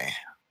 Dan. Okay.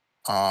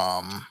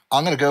 I'm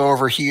going to go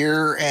over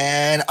here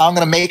and I'm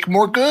going to make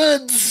more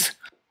goods.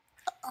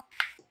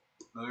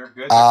 More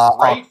goods are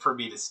great for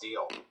me to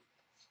steal.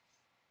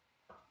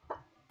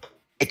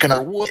 Take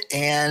another wood,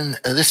 and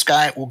this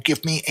guy will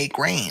give me a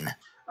grain.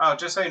 Oh,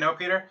 just so you know,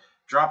 Peter,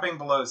 dropping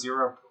below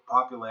 0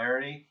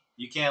 popularity,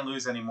 you can't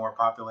lose any more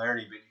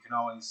popularity, but you can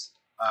always,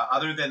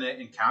 other than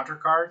encounter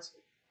cards,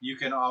 you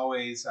can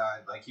always,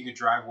 like, you could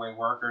drive away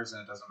workers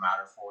and it doesn't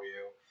matter for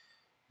you,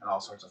 and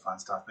all sorts of fun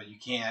stuff, but you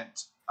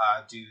can't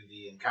do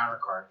the encounter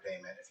card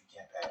payment if you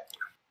can't pay it.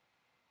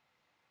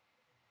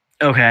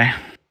 Okay.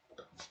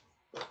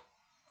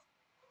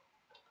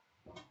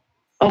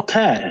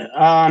 Okay.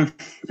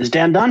 Is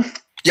Dan done?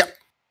 Yep.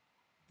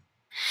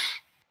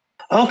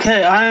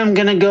 Okay, I am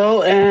going to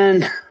go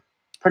and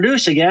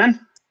produce again.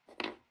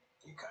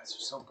 You guys are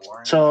so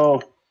boring.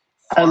 So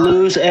I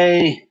lose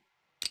a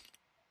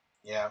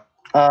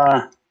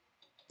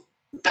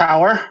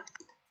power,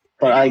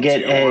 but I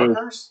get a...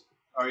 Workers?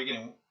 Or are you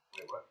getting...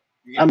 Wait, what?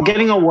 I'm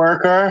getting a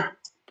worker.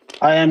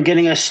 I am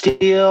getting a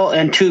steel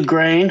and 2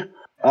 grain.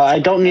 I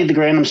don't need the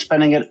grain. I'm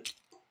spending it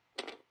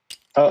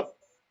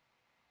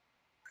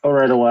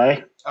right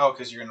away. Oh,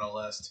 because you're going to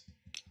list.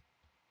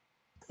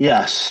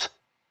 Yes.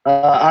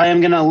 I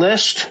am going to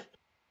list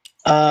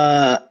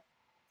that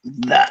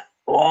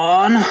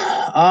one.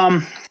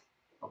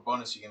 What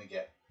bonus are you going to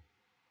get?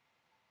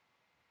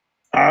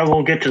 I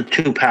will get to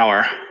 2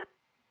 power.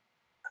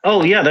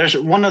 Oh, yeah, there's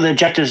one of the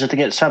objectives is to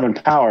get 7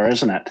 power,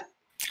 isn't it?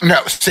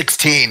 No,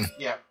 16.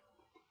 Yeah.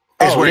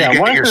 Is where you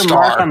get what your is the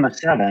star. mark on the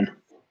 7?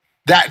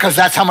 Because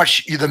that's how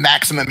much the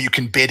maximum you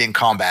can bid in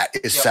combat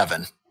is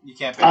 7. You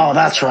can't pay. Oh,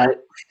 that's right.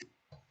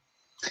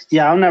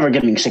 Yeah, I'm never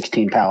getting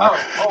 16 power.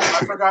 Oh,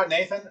 I forgot,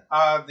 Nathan.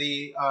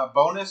 The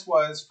bonus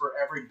was for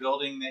every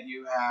building that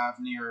you have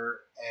near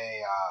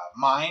a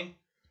mine.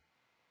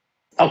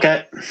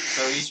 Okay.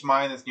 So each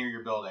mine that's near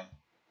your building.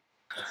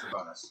 That's the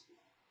bonus.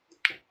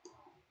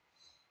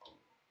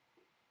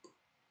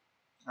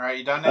 All right,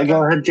 you done, Nathan?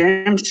 Go ahead,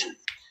 James.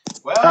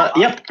 Well,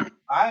 yep.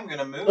 I'm going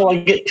to move. Oh, I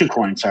get 2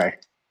 coins, sorry.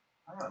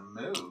 I'm going to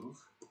move.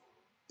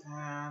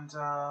 And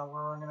where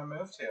am I going to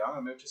move to? I'm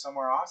going to move to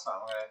somewhere awesome.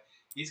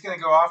 He's going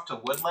to go off to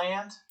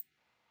Woodland.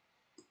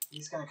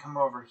 He's going to come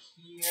over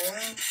here.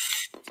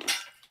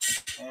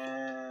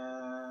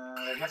 And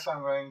I guess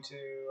I'm going to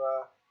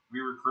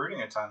be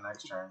recruiting a ton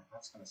next turn.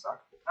 That's going to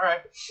suck. All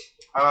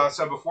right.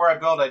 So before I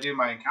build, I do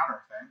my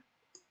encounter thing.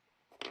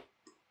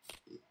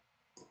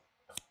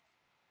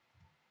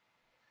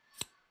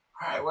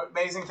 All right, what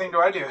amazing thing do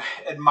I do?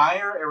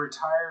 Admire a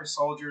retired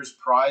soldier's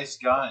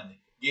prized gun.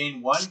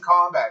 Gain 1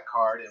 combat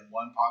card and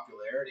 1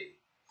 popularity.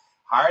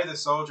 Hire the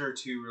soldier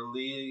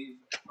to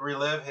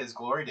relive his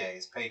glory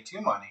days. Pay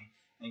 2 money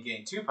and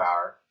gain 2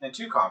 power and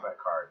 2 combat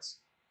cards.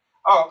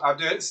 Oh, I'll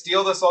do it.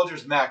 Steal the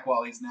soldier's mech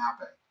while he's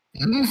napping.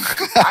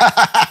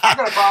 I'm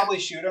gonna probably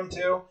shoot him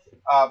too,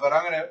 but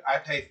I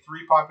pay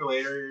 3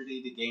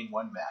 popularity to gain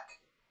 1 mech.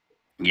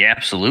 Yeah,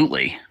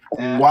 absolutely.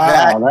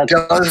 Wow, that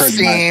does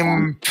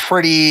seem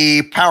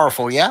pretty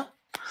powerful, yeah?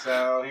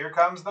 So here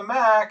comes the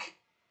mech.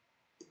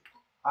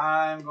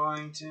 I'm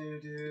going to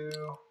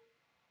do...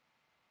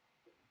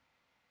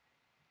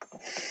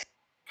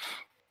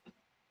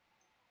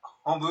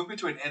 I'll move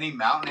between any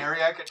mountain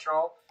area I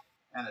control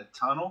and a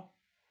tunnel.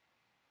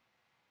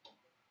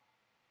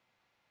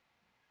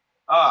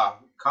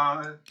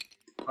 Comet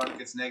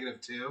gets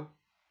 -2.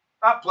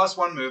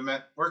 +1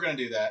 movement. We're going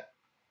to do that.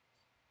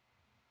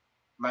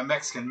 My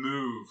mechs can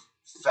move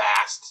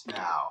fast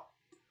now.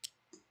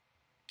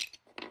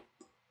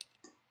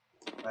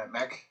 My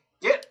mech,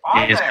 get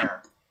on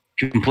there!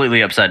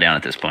 Completely upside down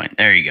at this point.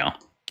 There you go.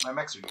 My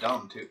mechs are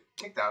dumb, too.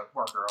 Kick that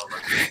worker over.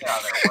 Get out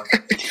of there,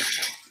 worker.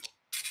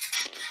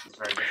 It's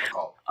very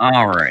difficult.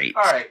 All right.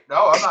 All right.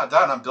 No, I'm not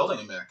done. I'm building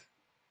a mech.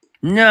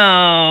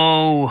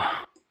 No.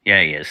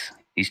 Yeah, he is.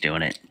 He's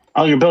doing it.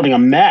 Oh, you're building a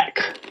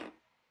mech.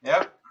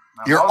 Yep.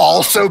 You're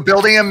also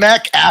building a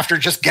mech after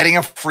just getting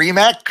a free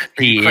mech?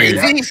 Are you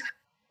crazy?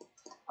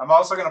 I'm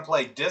also going to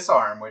play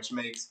Disarm, which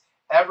makes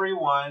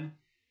everyone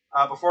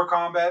Before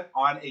combat,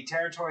 on a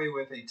territory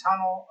with a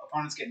tunnel,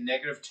 opponents get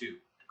 -2 to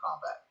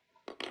combat.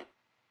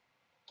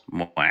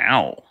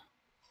 Wow.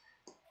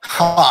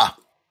 Huh.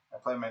 I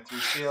play my 3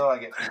 steel, I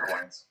get 3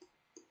 coins.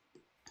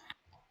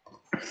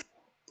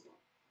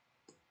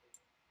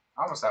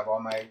 I almost have all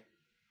my...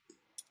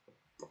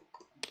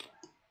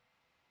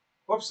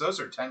 Whoops, those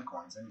are 10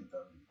 coins. I need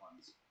those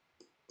ones.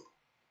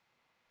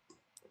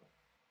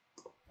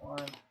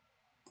 1.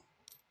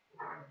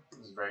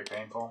 This is very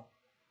painful.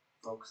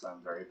 Folks,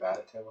 I'm very bad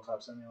at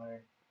Tabletop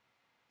Simulator.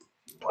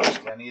 If you've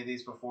watched any of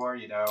these before,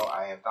 you know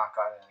I have not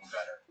gotten any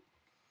better.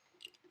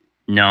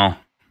 No.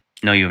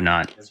 No, you have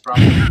not. It's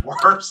probably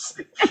worse.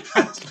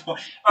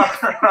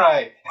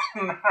 Alright.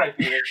 Alright,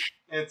 Peter.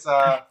 It's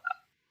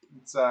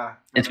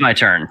my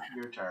turn.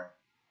 Your turn.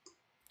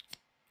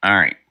 All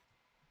right.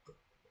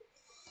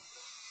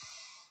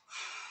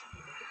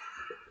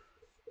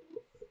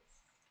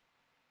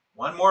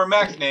 One more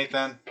mech,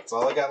 Nathan. That's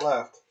all I got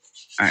left.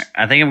 All right.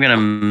 I think I'm gonna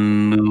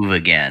move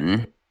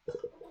again.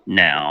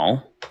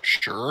 Now.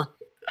 Sure.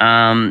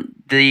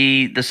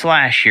 The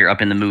slash here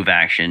up in the move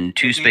action,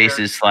 2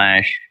 spaces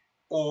slash.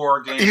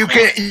 Or gain You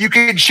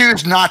can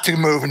choose not to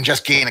move and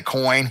just gain a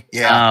coin.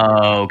 Yeah.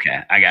 Oh,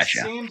 okay. I got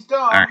you. Seems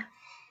dumb. All right.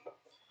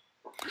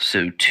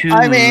 So 2.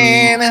 I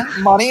mean,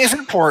 money is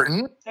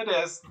important. It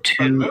is.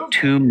 Two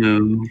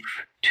move.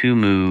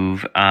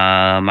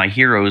 My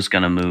hero is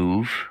gonna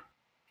move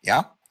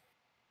Yeah.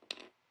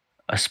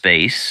 a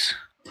space.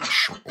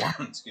 Sure.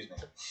 Excuse me.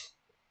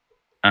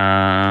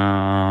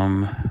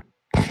 And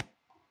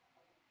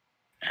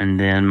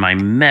then my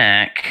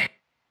mech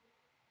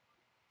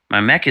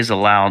is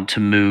allowed to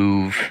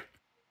move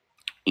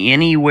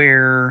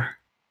anywhere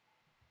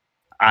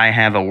I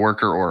have a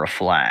worker or a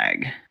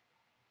flag.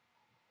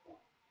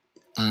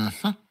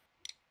 Mm-hmm.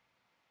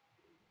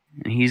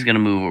 And he's going to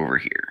move over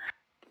here.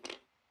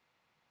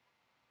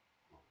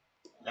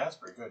 Yeah, that's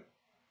pretty good.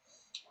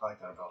 I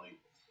like that ability.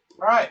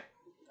 All right.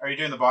 Are you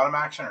doing the bottom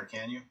action, or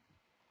can you?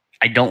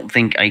 I don't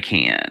think I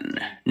can.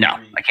 No,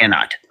 I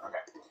cannot. Okay.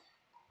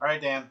 All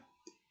right, Dan.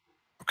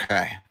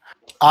 Okay.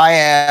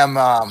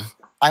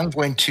 I'm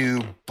going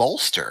to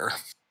bolster.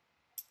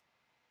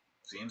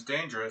 Seems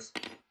dangerous.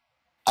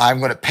 I'm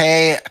going to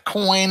pay a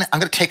coin. I'm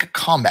going to take a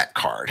combat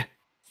card.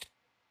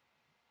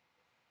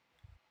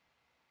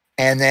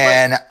 And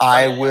then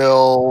I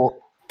will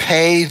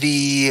pay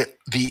the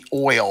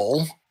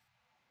oil.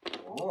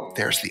 Ooh.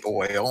 There's the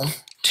oil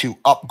to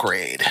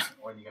upgrade.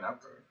 What are you going to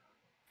upgrade?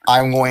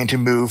 I'm going to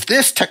move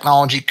this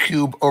technology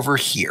cube over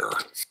here.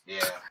 Yeah,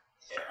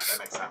 that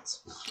makes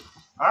sense.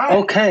 All right.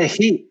 Okay,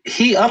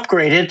 he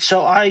upgraded,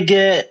 so I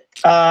get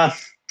to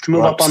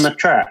move up on the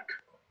track,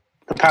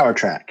 the power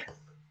track.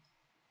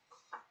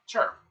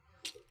 Sure.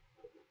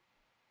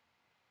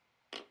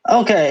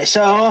 Okay,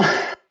 so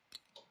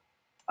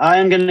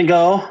I'm going to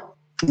go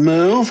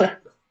move.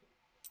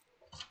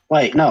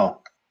 Wait,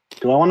 no.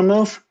 Do I want to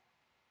move?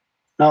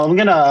 No, I'm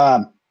going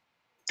to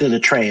do the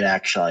trade,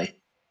 actually.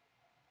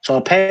 So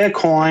I'll pay a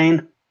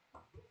coin.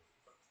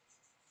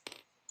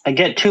 I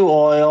get 2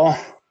 oil.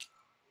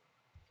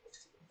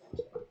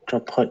 To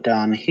put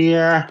down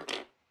here.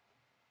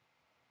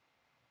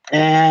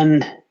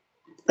 And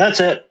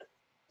that's it.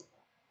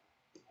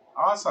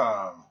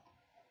 Awesome.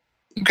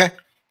 Okay.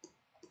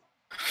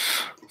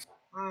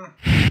 I'm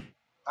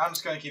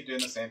just going to keep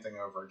doing the same thing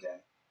over again.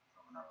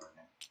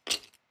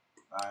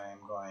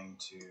 I'm going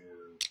to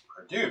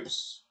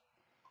produce,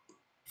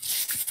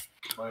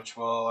 which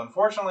will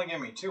unfortunately give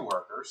me 2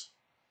 workers,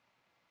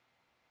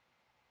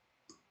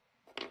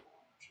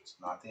 which is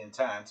not the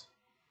intent.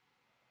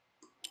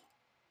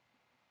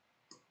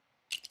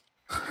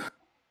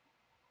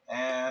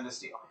 And a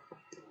steel.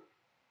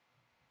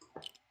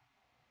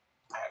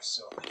 I have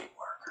so many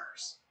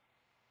workers.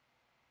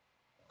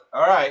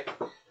 All right.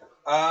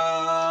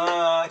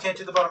 I can't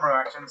do the bottom row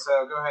action,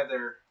 so go ahead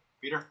there,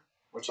 Peter.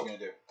 What you gonna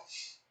do?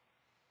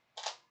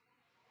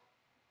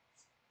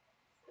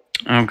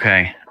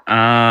 Okay.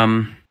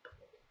 I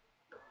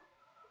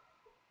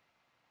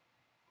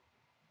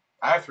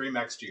have 3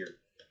 mechs tier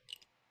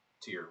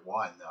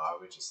 1, though. I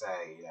would just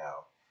say,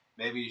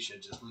 maybe you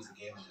should just lose the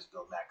game and just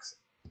build mechs.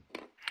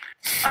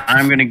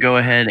 I'm going to go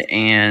ahead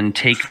and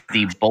take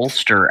the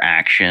bolster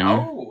action.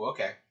 Oh,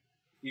 okay.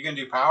 You can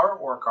do power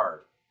or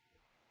card?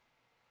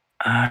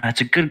 That's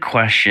a good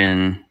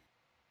question.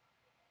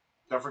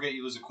 Don't forget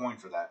you lose a coin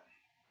for that.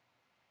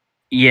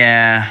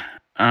 Yeah.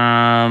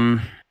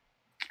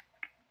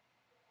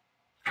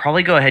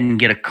 Probably go ahead and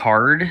get a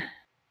card.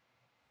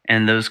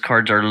 And those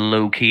cards are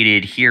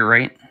located here,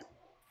 right?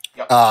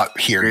 Yep.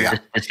 Here, yeah.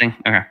 This thing?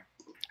 Okay. All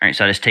right,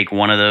 so I just take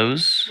one of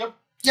those.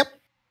 Yep.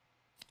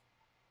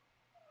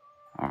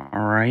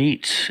 All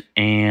right,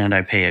 and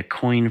I pay a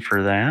coin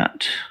for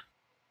that.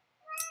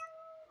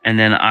 And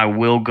then I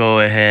will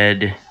go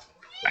ahead,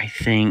 I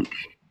think.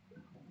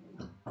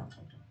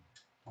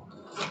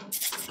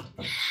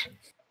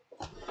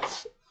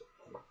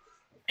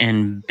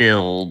 And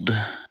build.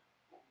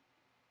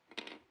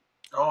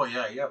 Oh,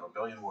 yeah, you have a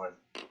billion wood.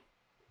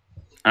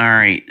 All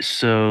right,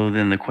 so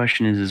then the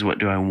question is what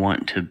do I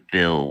want to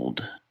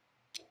build?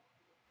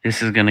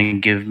 This is going to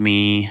give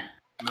me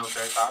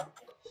Military power.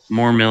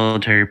 more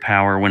military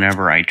power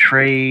whenever I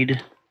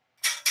trade.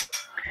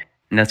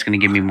 And that's going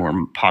to give me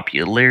more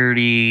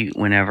popularity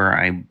whenever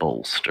I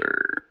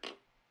bolster.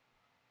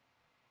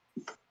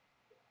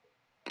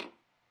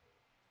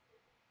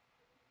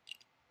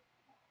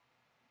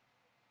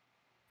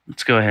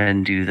 Let's go ahead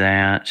and do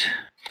that.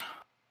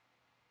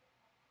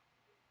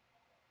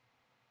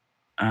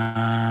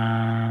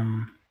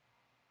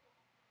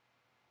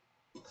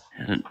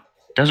 It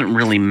doesn't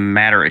really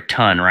matter a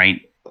ton,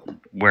 right?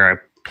 Where I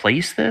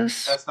place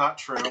this? That's not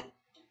true.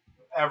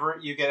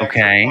 You get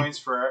extra points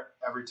for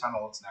every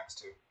tunnel it's next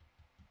to.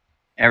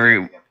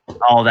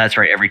 Oh, that's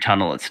right. Every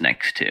tunnel it's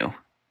next to.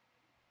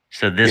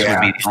 So this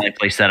would be the only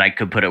place that I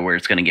could put it where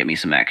it's going to get me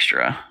some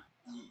extra.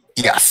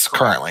 Yes,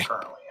 currently.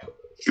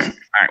 Yeah. All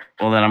right.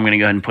 Well, then I'm going to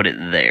go ahead and put it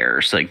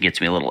there so it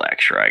gets me a little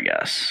extra, I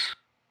guess.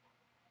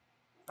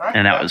 All right,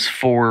 and that was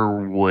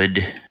 4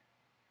 wood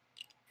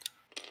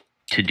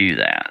to do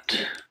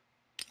that.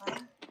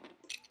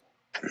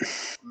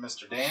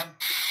 Mr. Dan?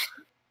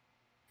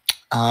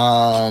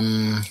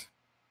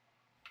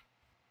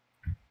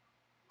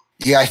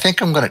 Yeah, I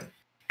think I'm going to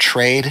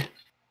trade.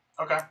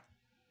 Okay.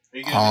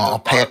 I'll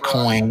pay a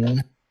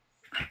coin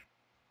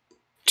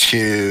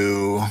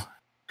to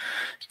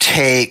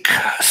take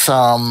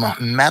some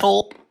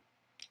metal.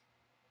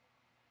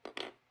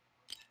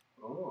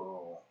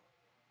 Ooh.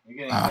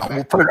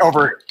 We'll put it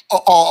over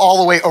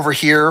all the way over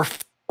here,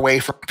 away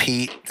from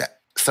Pete,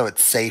 so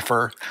it's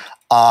safer.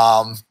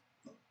 And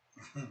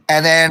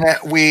then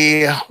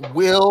we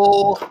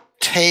will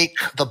take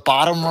the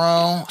bottom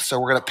row. So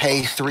we're going to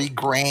pay 3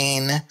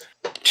 grain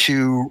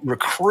to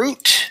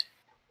recruit.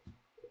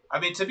 I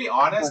mean, to be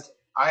honest,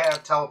 I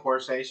have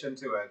teleportation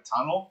to a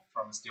tunnel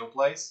from a steel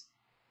place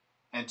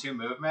and 2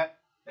 movement.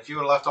 If you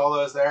would have left all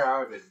those there, I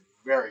would have been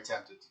very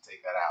tempted to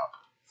take that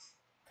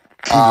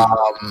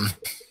out.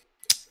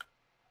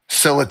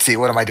 So let's see.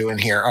 What am I doing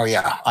here? Oh,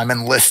 yeah. I'm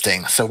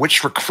enlisting. So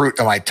which recruit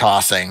am I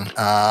tossing?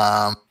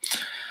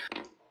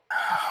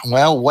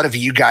 Well, what have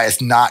you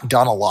guys not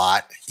done a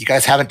lot? You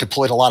guys haven't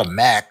deployed a lot of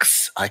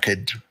mechs.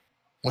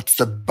 What's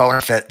the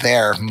benefit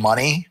there?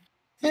 Money?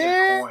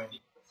 Coin.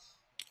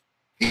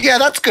 Yeah,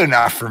 that's good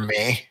enough for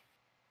me.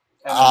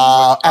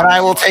 And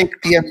I will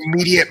take the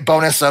immediate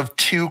bonus of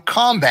 2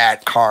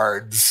 combat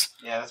cards.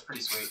 Yeah, that's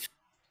pretty sweet.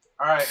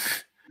 All right,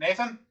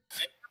 Nathan?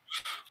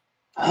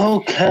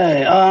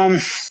 Okay.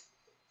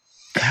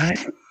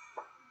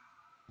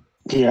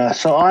 Yeah,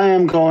 so I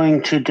am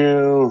going to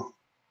do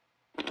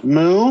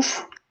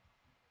move.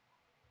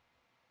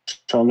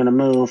 So I'm going to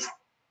move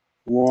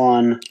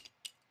 1,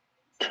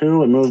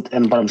 2,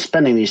 and but I'm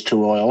spending these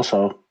 2 oil,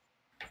 so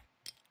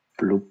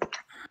bloop,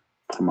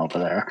 put them over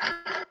there.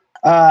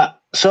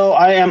 So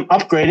I am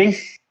upgrading,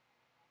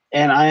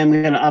 and I am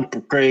going to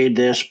upgrade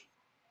this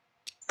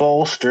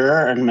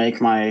bolster and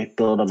make my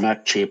build a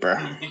mech cheaper.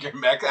 Make your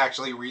mech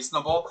actually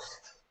reasonable?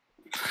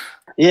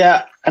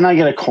 Yeah, and I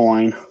get a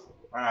coin. All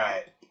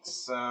right,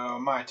 so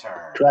my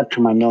turn. To add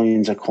to my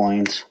millions of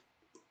coins.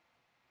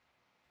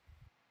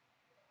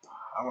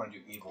 I want to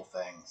do evil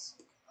things.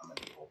 I'm an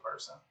evil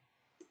person.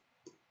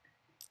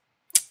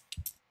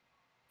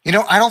 You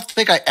know, I don't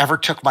think I ever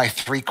took my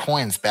 3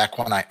 coins back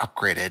when I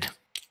upgraded.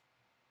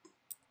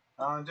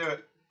 I'm going to do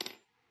it.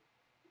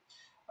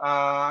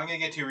 I'm going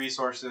to get 2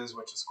 resources,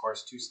 which is, of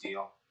course, 2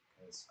 steel,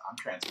 because I'm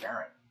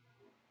transparent.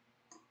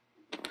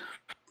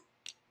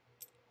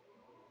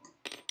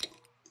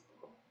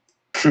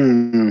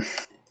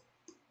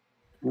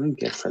 What do you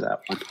get for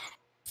that one?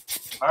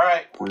 All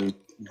right.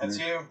 That's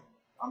you.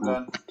 I'm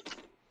done.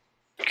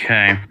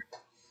 Okay.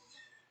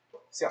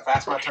 See how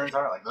fast my turns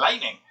are? Like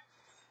lightning.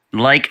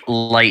 Like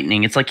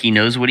lightning. It's like he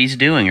knows what he's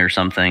doing or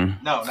something.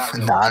 No,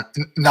 not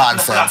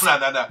nonsense.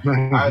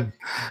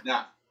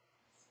 No.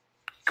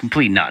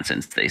 Complete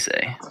nonsense, they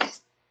say.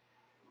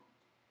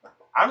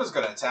 I'm just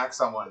going to attack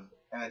someone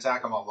and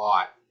attack them a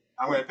lot.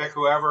 I'm going to pick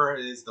whoever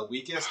is the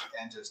weakest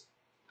and just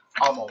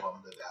pummel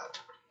them to death.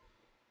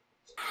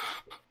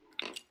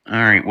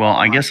 All right. Well,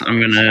 I guess I'm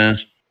going to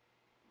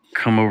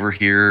come over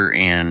here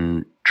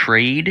and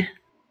trade.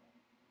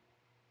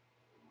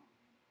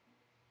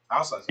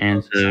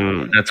 And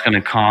so that's going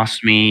to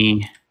cost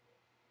me,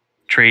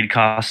 trade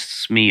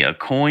costs me a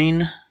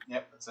coin.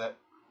 Yep, that's it.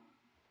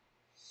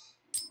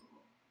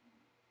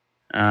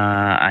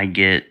 I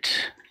get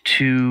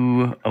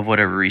 2 of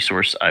whatever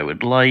resource I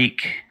would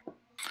like.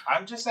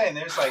 I'm just saying,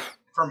 there's like,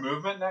 for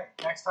movement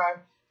next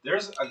time,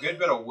 there's a good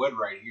bit of wood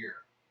right here.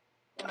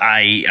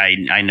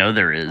 I know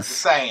there is. Just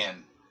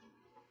saying.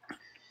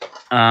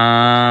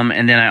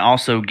 And then I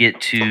also get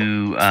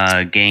to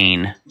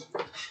gain.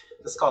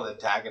 This is called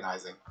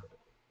antagonizing.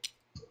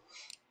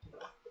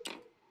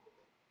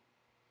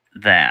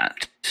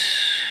 That.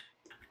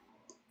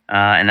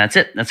 And that's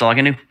it. That's all I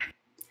can do.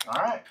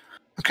 All right.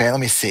 Okay, let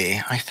me see.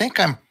 I think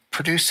I'm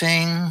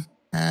producing.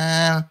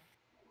 I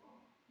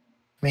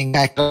can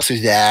go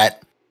through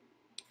that.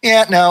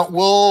 Yeah, no,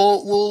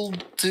 we'll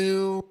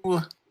do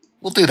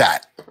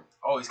that.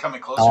 Oh, he's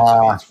coming closer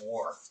to me. It's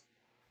war.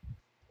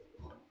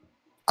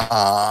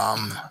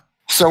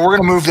 So we're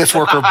going to move this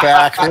worker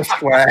back this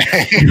way.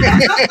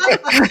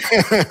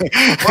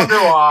 Wonder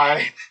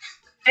why.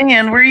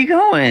 Dan, where are you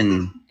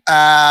going?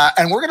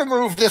 And we're going to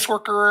move this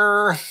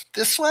worker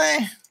this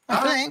way,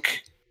 I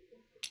think.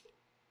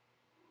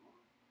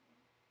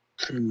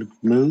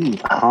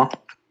 Move, huh?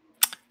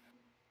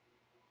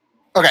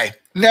 Okay.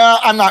 No,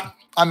 I'm not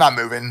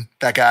moving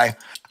that guy.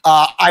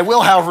 I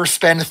will, however,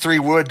 spend 3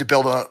 wood to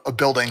build a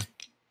building.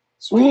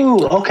 Sweet.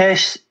 Ooh, okay.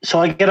 So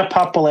I get a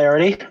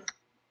popularity.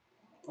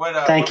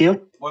 Thank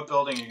you. What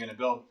building are you going to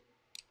build?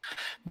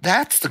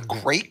 That's the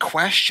great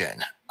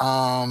question.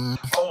 Oh,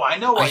 I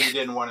know why you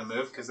didn't want to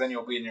move, because then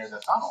you'll be near the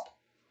tunnel.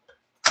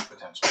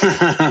 Potentially.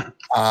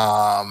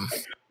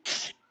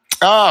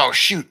 Oh,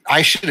 shoot.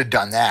 I should have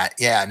done that.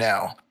 Yeah,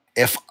 no.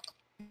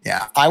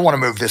 I want to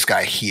move this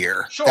guy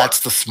here. Sure.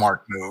 That's the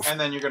smart move. And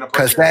then you're going to put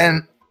because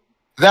then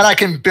I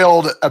can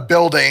build a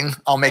building.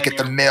 I'll make it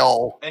the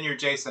mill. And you're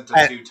adjacent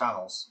to 2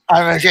 tunnels.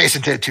 I'm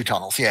adjacent to 2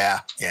 tunnels. Yeah.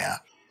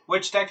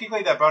 Which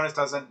technically that bonus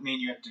doesn't mean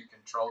you have to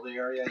control the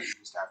area. You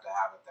just have to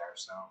have it there.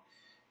 So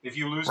if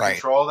you lose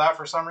control of that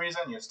for some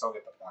reason, you still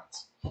get the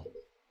points.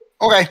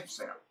 Okay.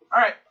 So,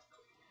 all right.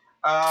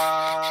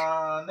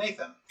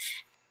 Nathan.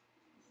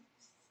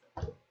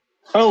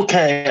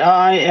 Okay,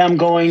 I am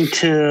going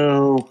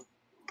to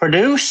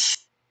produce.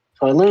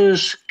 So I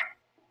lose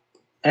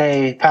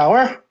a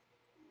power.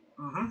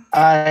 Mm-hmm.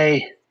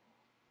 I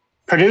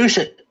produce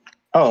it.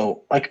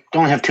 Oh, I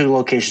only have 2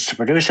 locations to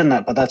produce in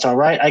that, but that's all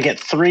right. I get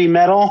 3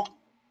 metal,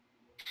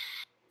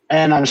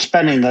 and I'm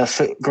spending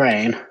the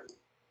grain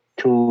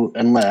to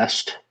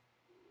enlist.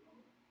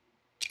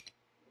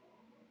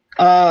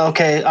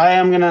 Okay, I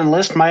am going to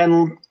enlist my.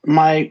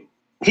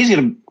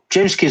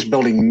 James keeps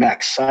building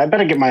mechs, so I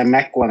better get my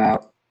mech one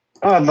out.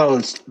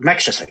 Although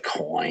mech's just a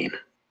coin.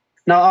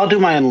 No, I'll do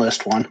my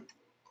enlist one,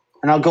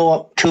 and I'll go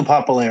up 2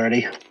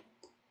 popularity.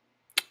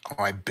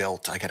 Oh, I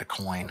got a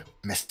coin.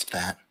 Missed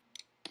that.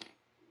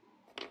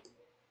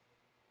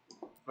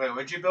 Wait,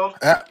 what'd you build?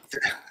 I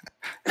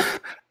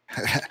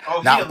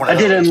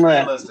did enlist.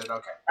 Enlisted,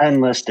 okay. I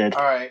enlisted.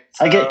 All right.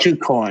 So I get 2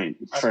 coins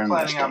for I was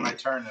planning out my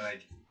enlisting. turn, and I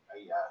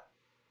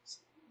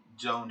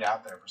zoned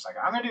out there for a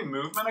second. I'm going to do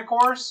movement, of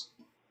course.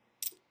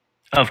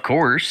 Of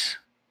course.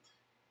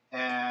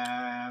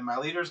 And my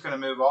leader's going to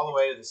move all the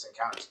way to this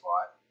encounter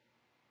spot.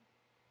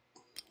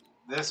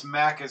 This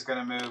mech is going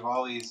to move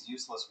all these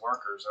useless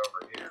workers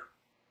over here.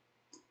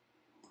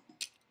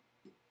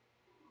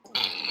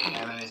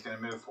 And then he's going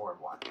to move forward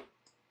 1.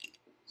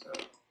 So,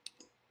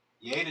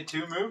 yay to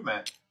 2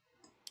 movement.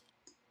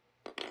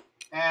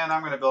 And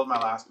I'm going to build my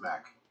last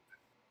mech.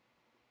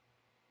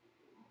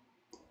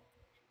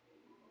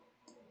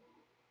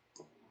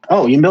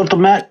 Oh, you built a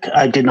mech?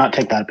 I did not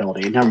take that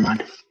ability. Never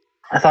mind.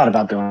 I thought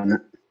about doing it.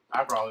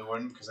 I probably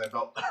wouldn't, because I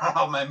built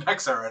all my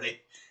mechs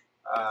already.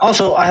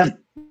 Also, I have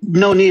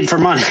no need for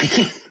money.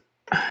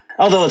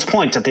 Although it's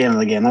points at the end of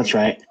the game, that's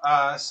right.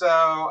 So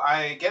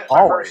I get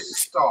my first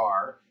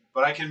star,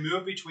 but I can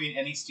move between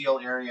any steel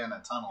area and a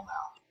tunnel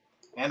now.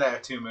 And I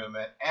have 2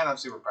 movement, and I'm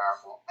super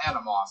powerful, and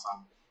I'm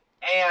awesome,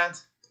 and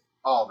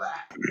all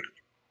that.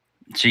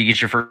 So you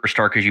get your first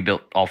star because you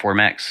built all 4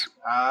 mechs?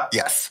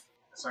 Yes.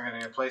 So I'm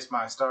going to place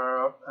my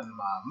star up in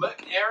my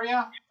mech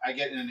area. I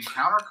get an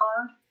encounter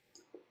card.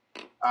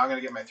 I'm going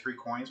to get my 3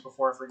 coins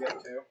before I forget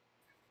to.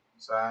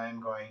 So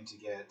I'm going to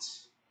get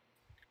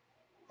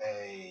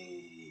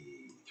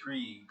a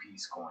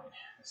 3-piece coin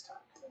this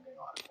time, because I'm getting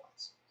a lot of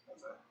points. So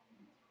that's a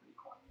 3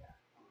 coin,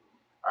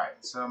 yeah.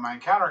 Alright, so my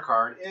encounter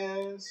card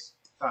is...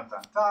 Dun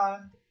dun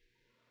dun.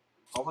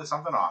 Hopefully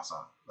something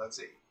awesome. Let's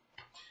see.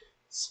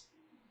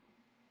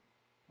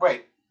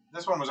 Wait,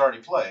 this one was already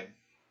played.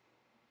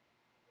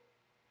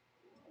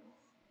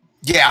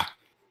 Yeah.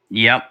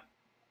 Yep.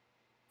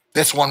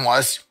 This one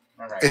was.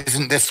 Okay.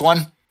 Isn't this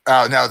one?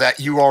 Oh, no,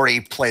 that you already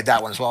played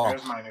that one as well.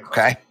 Here's my new card.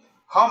 Okay.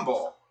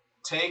 Humble.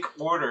 Take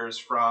orders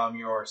from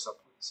your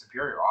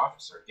superior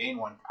officer. Gain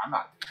 1. I'm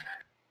not doing that.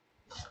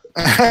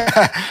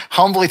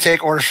 Humbly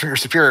take orders from your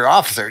superior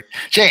officer.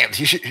 James,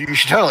 you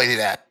should totally do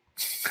that.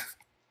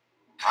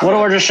 What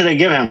order should I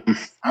give him?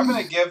 I'm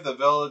going to give the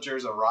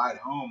villagers a ride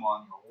home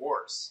on your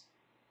horse.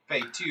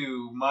 Pay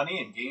 2 money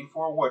and gain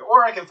 4 wood.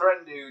 Or I can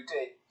threaten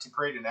to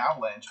create an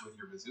avalanche with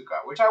your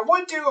bazooka, which I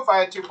would do if I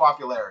had 2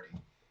 popularity.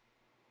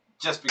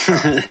 Just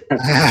because.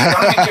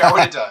 I don't care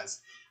what it does.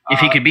 If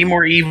he could be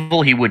more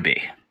evil, he would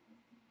be.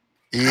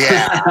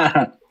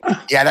 Yeah.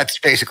 Yeah, that's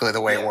basically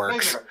the way it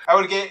works. Basically. I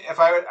would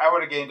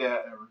have gained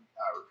a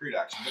recruit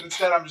action, but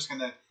instead I'm just going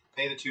to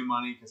pay the 2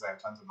 money because I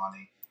have tons of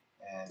money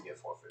and get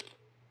 4 food.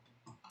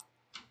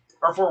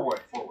 Or 4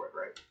 wood. 4 wood,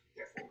 right?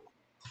 Yeah, 4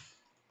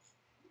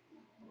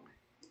 wood.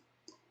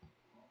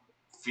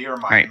 Fear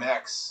my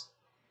mechs.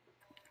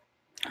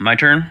 My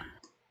turn?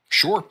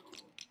 Sure.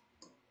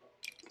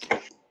 All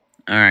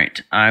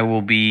right. I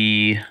will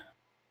be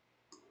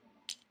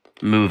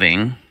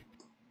moving.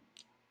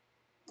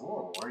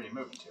 Oh, where are you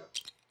moving to?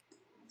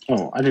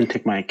 Oh, I didn't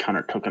take my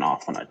counter token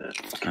off when I did.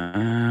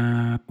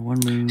 One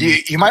move.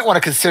 You might want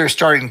to consider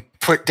starting to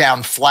put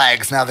down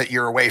flags now that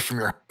you're away from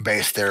your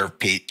base there,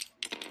 Pete.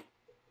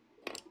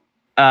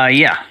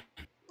 Yeah.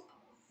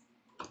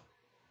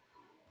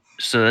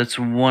 So that's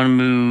one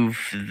move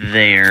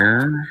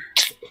there.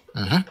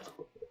 Mhm.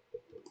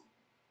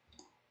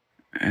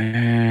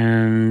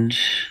 And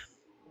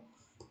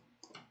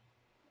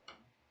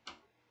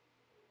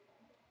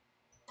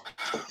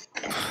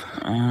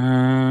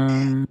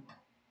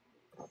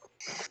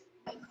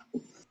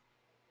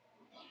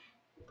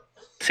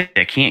see,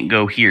 I can't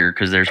go here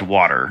because there's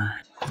water.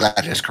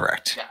 That is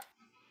correct. Yeah.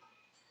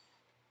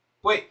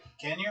 Wait,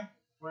 can you?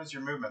 What is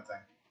your movement thing?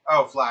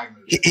 Oh, flag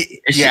movement.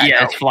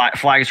 It's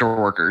flags or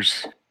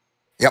workers.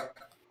 Yep.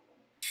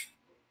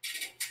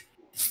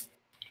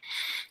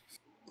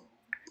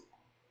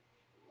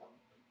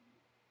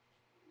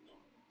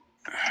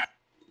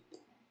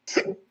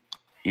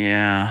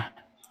 Yeah.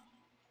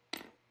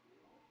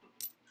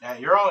 Yeah,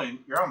 you're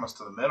almost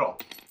to the middle.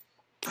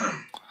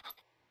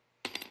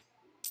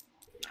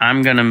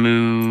 I'm gonna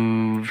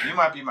move. You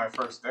might be my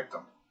first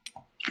victim.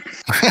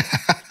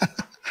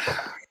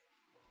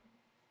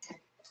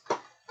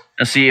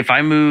 Now, see, if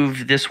I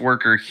move this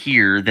worker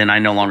here, then I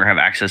no longer have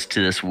access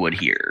to this wood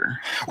here.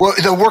 Well,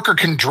 the worker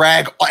can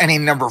drag any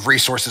number of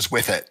resources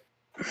with it.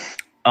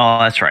 Oh,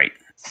 that's right.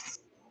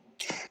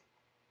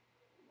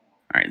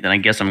 All right, then I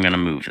guess I'm gonna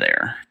move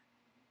there.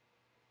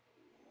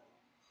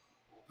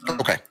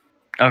 Okay.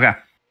 Okay.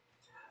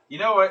 You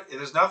know what?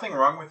 There's nothing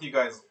wrong with you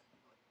guys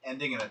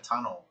ending in a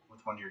tunnel with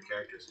one of your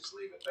characters. Just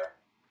leave it there.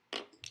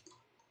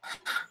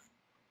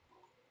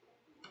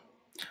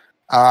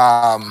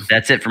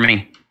 That's it for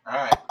me.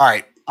 All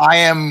right. I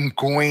am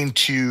going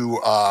to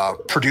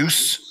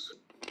produce.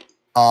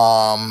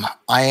 I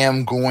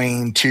am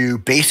going to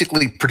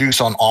basically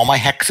produce on all my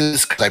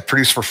hexes because I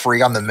produce for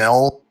free on the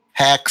mill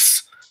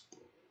hex.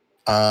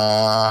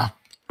 Well,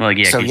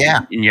 yeah. So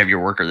yeah, and you have your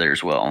worker there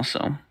as well.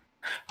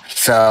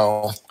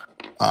 So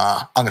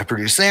I'm going to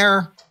produce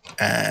there.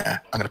 I'm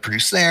going to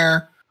produce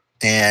there,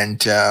 and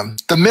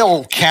the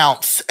mill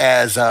counts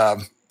as a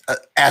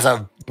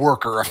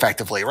worker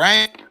effectively,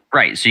 right?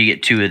 Right. So you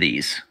get 2 of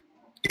these.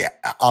 Yeah,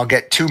 I'll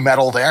get 2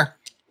 metal there,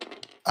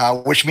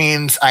 which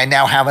means I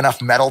now have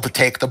enough metal to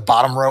take the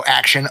bottom row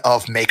action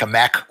of make a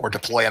mech or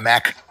deploy a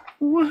mech.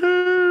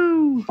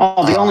 Woohoo!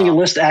 Oh, the only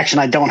list action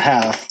I don't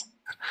have.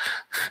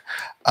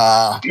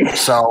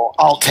 So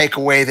I'll take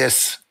away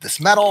this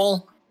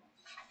metal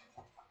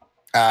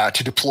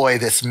to deploy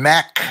this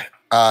mech.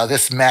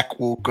 This mech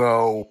will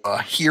go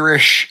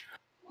here-ish.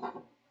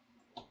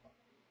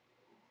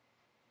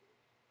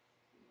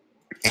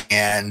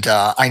 And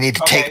I need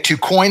to take 2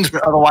 coins,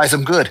 but otherwise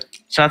I'm good.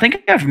 So I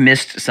think I've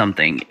missed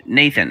something,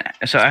 Nathan.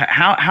 So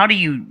how do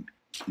you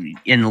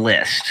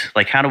enlist?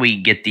 Like, how do we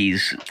get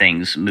these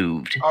things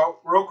moved? Oh,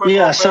 real quick.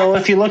 Yeah. So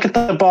if you look at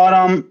the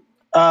bottom,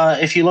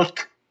 if you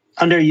look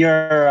under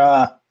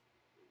your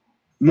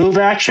move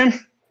action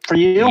for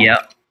you.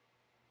 Yep.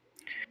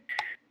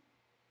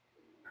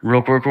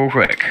 Real quick.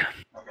 Okay.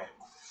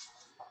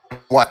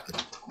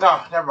 What?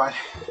 No, never mind.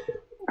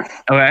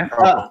 Okay.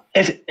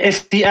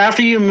 If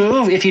after you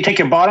move, if you take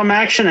your bottom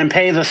action and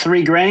pay the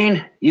 3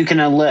 grain, you can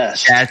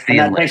enlist. That's the and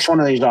that enlist. takes one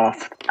of these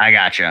off. I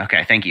gotcha.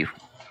 Okay, thank you.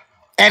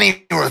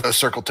 Any of those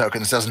circle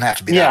tokens doesn't have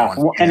to be that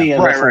one. Any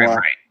of the 4.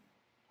 Right.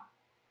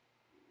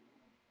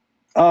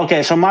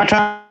 Okay, so my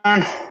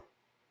turn.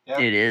 Yep.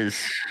 It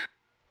is.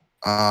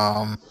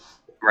 Right,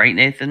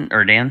 Nathan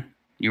or Dan?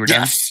 You were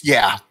done? Yes.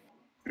 Yeah.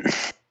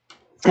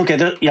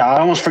 Okay, I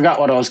almost forgot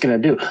what I was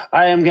going to do.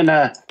 I am going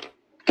to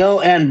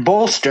go and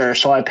bolster.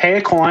 So I pay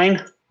a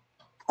coin.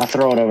 I'll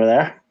throw it over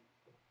there.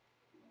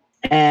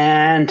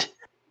 And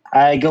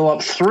I go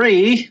up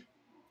 3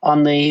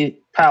 on the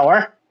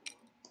power.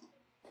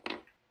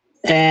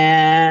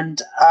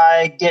 And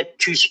I get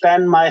to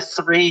spend my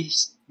 3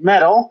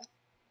 metal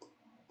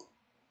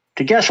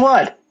to guess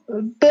what?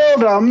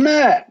 Build a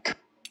mech.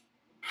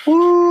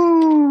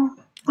 Woo!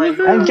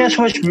 And guess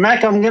which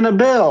mech I'm going to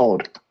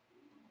build?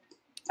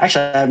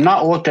 Actually, I have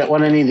not looked at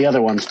what any of the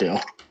other ones do.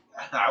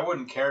 I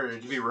wouldn't care.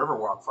 It'd be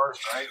Riverwalk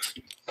first, right?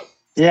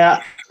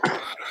 Yeah.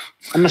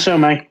 I'm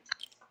assuming.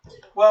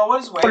 Well, what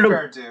does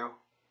Wayfarer do?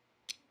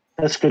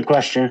 That's a good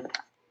question.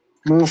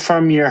 Move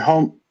from your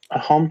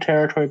home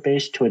territory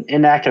base to an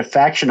inactive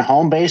faction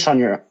home base on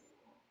your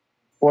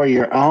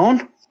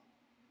own.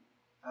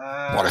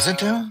 What does it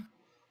do?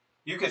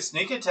 You could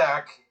sneak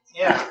attack.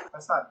 Yeah,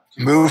 that's not.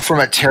 Move from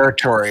a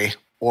territory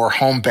or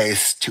home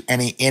base to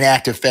any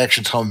inactive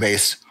faction's home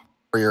base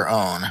or your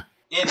own.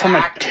 From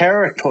a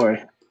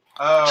territory.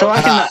 Oh, so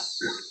I can.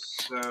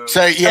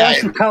 So yeah, I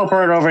can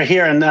teleport over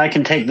here, and I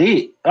can take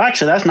the.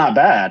 Actually, that's not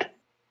bad.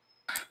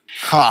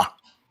 Huh.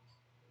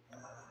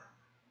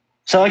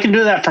 So I can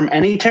do that from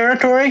any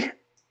territory.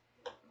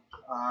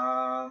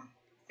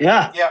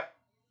 Yeah. Yep.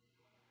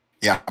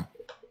 Yeah.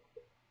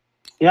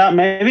 Yeah,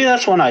 maybe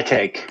that's one I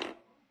take.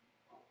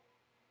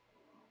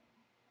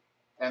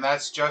 And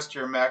that's just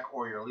your mech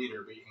or your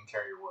leader, but you can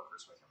carry your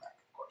workers with your mech,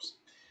 of course.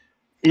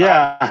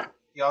 Yeah.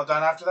 Y'all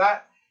done after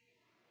that?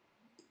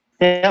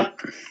 Yep.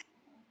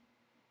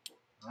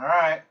 All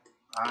right.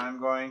 I'm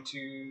going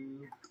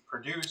to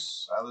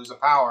produce. I lose a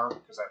power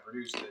because I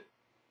produced it.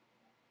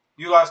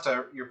 You lost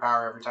your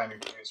power every time you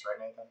produce, right,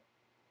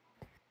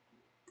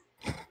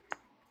 Nathan?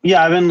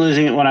 Yeah, I've been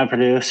losing it when I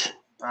produce.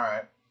 All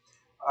right.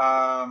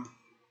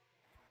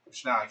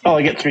 Which now I can't. Oh,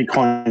 I get 3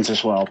 coins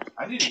as well.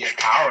 I need to get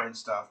power and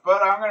stuff,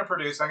 but I'm going to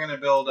produce. I'm going to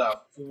build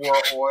 4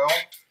 oil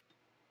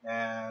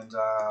and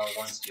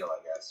 1 steel, I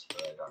guess,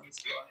 but I don't need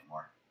steel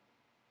anymore.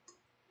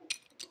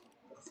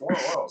 4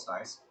 oil is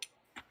nice.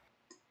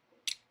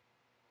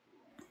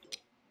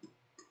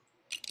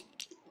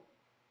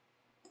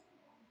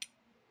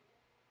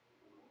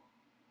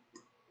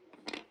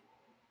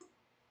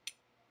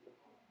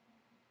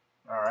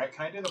 All right,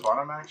 can I do the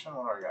bottom action?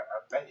 What do I got?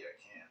 I bet you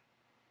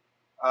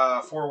I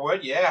can. 4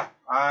 wood, yeah.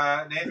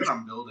 Nathan,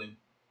 I'm building.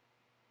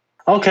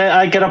 Okay,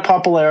 I get a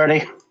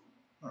popularity.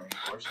 Oh, of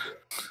course you do.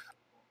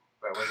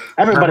 Wait, was it?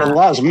 Everybody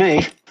loves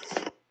me.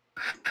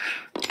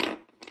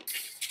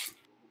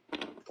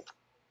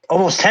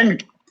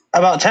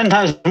 About 10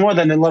 times more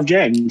than they love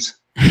James.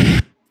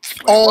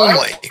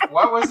 Only.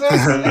 What was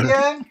this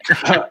again?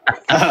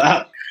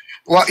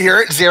 Well,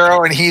 you're at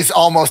 0 and he's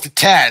almost at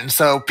 10,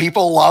 so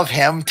people love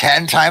him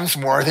 10 times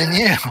more than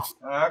you.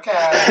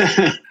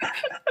 Okay.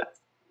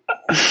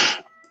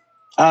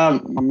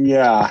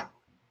 Yeah.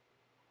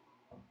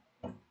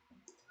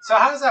 So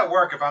how does that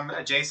work if I'm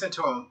adjacent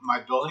to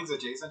my building's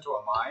adjacent to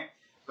a mine,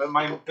 but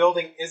my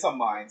building is a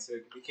mine, so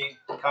it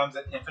becomes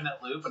an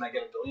infinite loop and I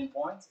get 1 billion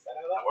points? Is that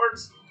how that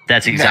works?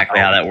 That's exactly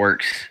how that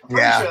works. I'm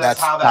pretty sure that's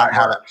how that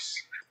works.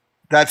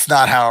 That's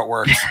not how it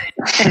works.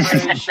 I'm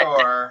pretty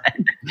sure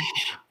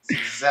it's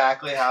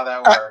exactly how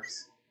that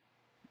works.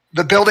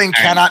 The building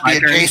All cannot right,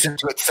 be adjacent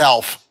to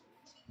itself.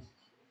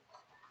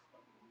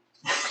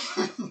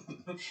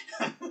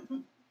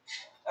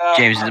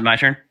 James, is it my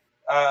turn?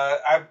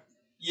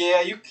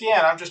 Yeah, you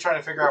can. I'm just trying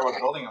to figure out what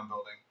building I'm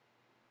building.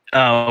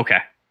 Oh, okay.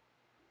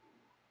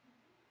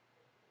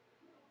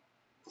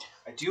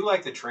 I do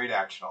like the trade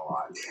action a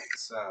lot.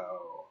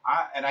 So,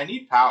 I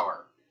need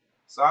power.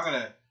 So I'm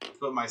going to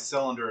put my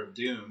Cylinder of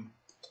Doom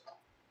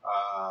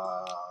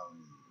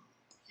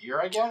here,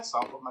 I guess.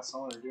 I'll put my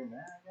Cylinder of Doom there,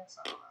 I guess.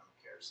 I don't know.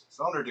 Who cares?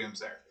 Cylinder of Doom's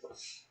there.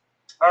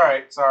 All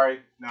right. Sorry.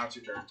 Now it's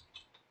your turn.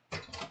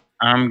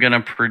 I'm going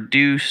to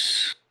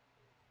produce...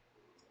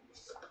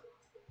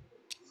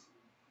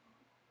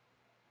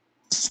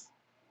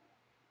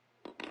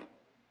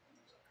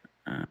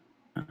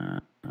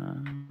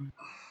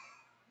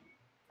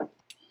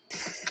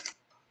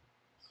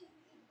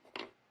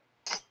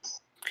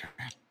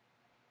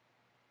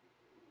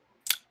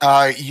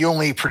 You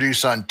only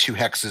produce on 2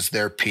 hexes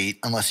there, Pete,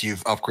 unless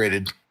you've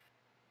upgraded.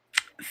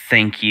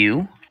 Thank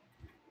you.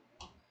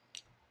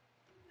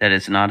 That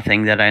is not a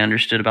thing that I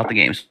understood about the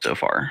game so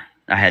far.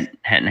 I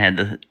hadn't had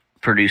the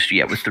produced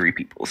yet with 3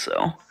 people,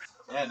 so.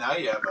 Yeah, now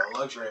you have the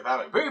luxury of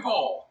having people.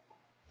 All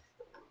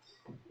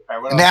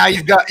right, what Now else?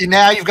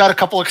 you've got a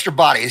couple extra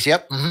bodies.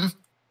 Yep. Mm-hmm.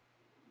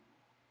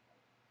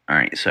 All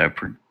right, so I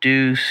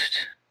produced,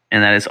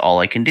 and that is all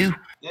I can do.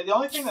 Yeah, the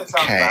only thing that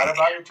sounds Okay. bad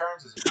about your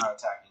turns is you're not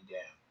attacking Dan.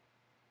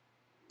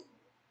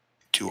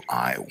 Do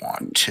I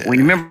want to? Well,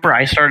 remember,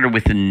 I started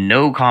with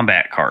no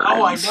combat cards.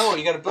 Oh, I know.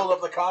 You got to build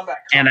up the combat.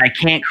 And I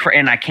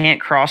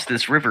can't cross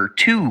this river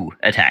to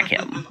attack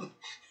him.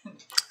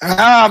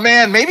 Oh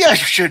man, maybe I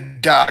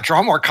should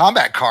draw more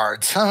combat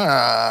cards.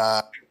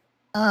 Oh,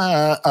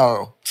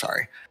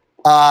 sorry.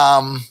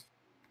 Am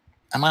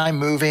I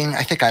moving?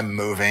 I think I'm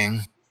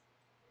moving.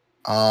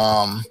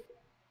 I'm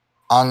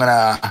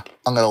gonna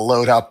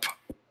load up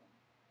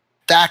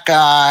that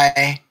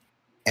guy,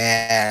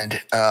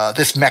 and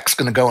this mech's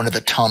gonna go into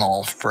the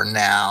tunnel for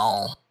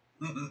now.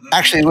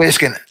 Actually, wait a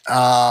second.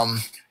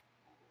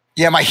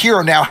 Yeah, my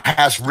hero now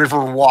has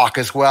River Walk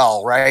as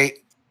well, right?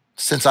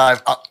 Since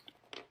I've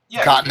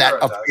gotten that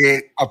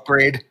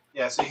upgrade.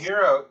 Yeah, so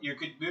hero, you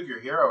could move your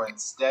hero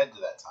instead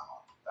to that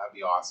tunnel. That'd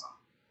be awesome.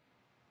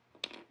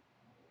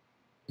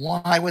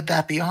 Why would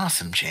that be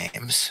awesome,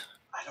 James?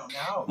 I don't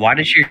know. Why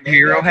does your Maybe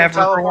hero I can have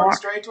River teleport Walk?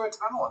 straight to a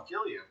tunnel and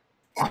kill you.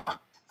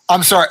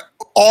 I'm sorry.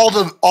 All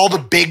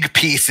the big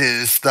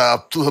pieces,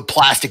 the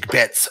plastic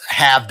bits,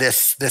 have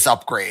this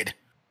upgrade.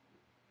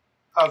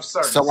 Of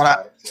certain So when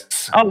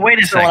size, Oh, wait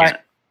a So when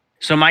second.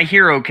 So my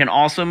hero can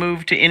also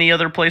move to any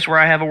other place where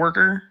I have a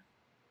worker?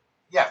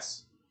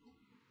 yes.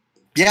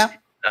 Yeah.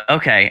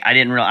 Okay, I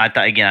didn't realize.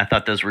 I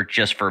thought those were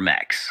just for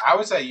mechs. I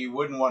would say you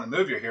wouldn't want to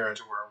move your hero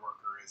to where a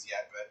worker is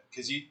yet, but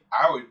because if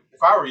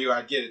I were you,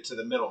 I'd get it to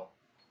the middle.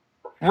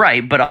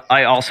 Right, but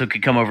I also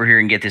could come over here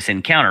and get this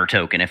encounter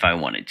token if I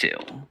wanted to.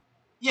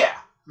 Yeah,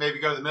 maybe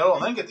go to the middle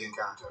and then get the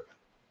encounter token.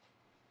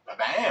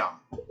 Bam.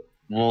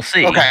 We'll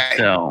see. Okay.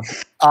 So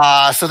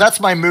So that's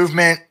my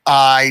movement.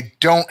 I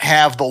don't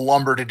have the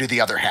lumber to do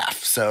the other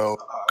half. So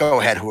go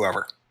ahead,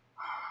 whoever.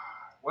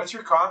 What's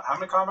your how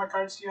many combat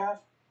cards do you have?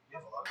 You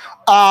have a lot of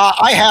combat cards.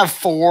 I have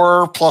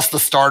 4 plus the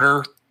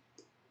starter,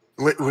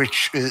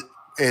 which is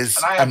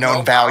And I a have known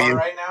no value. power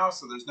right now,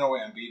 so there's no way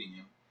I'm beating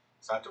you.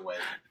 So I have to wait.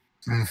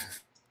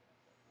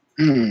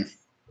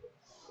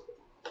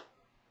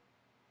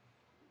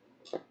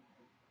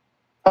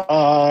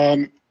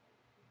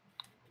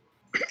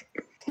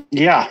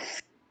 Yeah.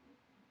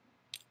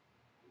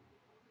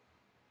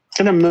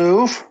 gonna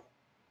move.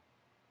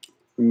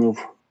 Move.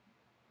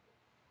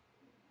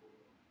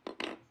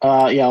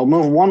 Yeah, I'll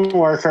move one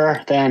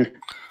worker, then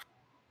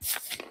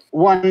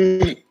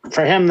one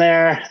for him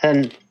there,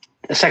 then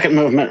a second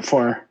movement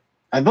for.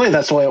 I believe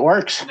that's the way it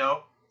works.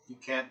 No, you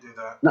can't do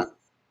that. No.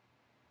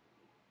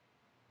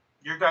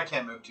 Your guy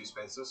can't move 2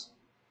 spaces.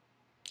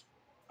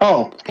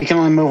 Oh, he can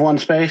only move one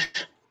space?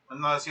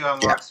 Unless you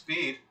unlock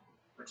speed,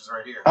 which is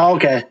right here. Oh,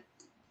 okay.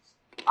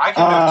 I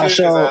can move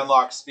 2 because I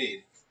unlocked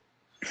speed.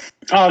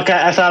 Oh,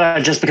 okay. I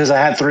thought just because I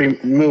had 3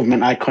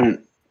 movement, I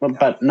couldn't.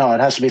 But no,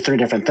 it has to be 3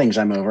 different things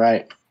I move,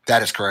 right?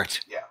 That is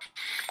correct. Yeah.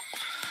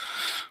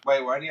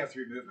 Wait, why do you have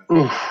 3 movement?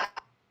 Oof.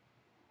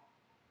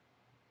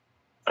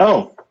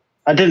 Oh,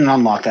 I didn't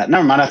unlock that.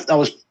 Never mind. I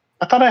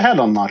thought I had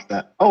unlocked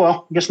that. Oh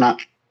well, I guess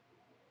not.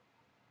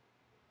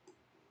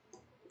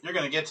 You're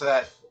going to get to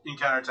that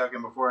encounter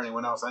token before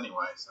anyone else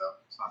anyway, so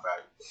it's not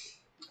bad.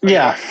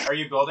 Yeah. Are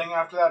you building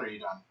after that, or are you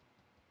done?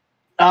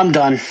 I'm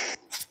done.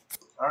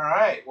 All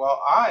right.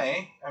 Well,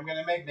 I am going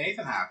to make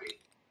Nathan happy.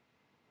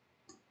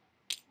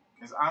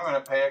 Because I'm going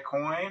to pay a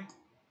coin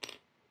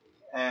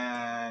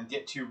and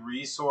get 2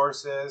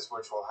 resources,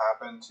 which will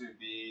happen to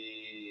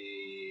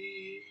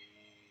be...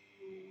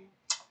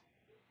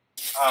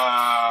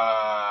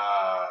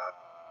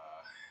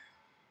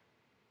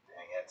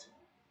 dang it.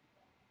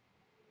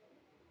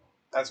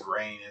 That's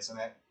grain, isn't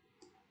it?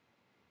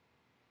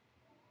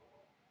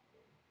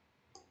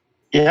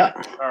 Yeah.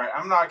 All right,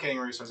 I'm not getting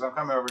resources. I'm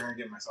coming over here and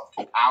giving myself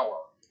 2 power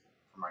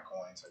for my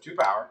coin. So 2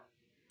 power.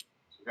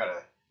 So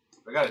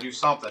we gotta do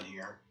something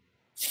here.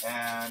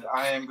 And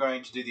I am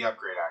going to do the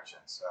upgrade action.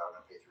 So I'm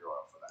gonna pay 3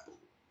 oil for that.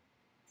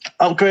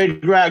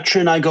 Upgrade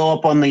action. I go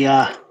up on the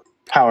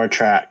power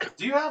track.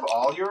 Do you have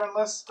all your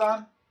enlists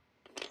done?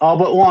 All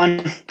but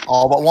one.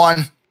 All but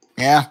one.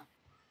 Yeah.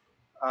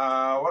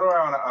 What do I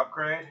want to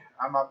upgrade?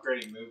 I'm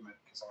upgrading movement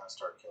because I'm going to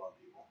start killing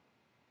people.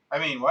 I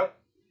mean, what?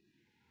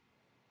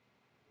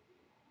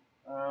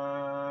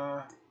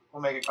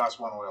 We'll make it cost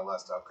 1 oil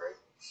less to upgrade.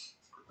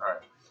 All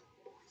right.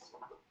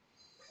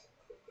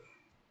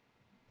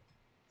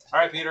 All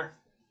right, Peter.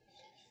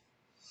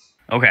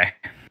 Okay.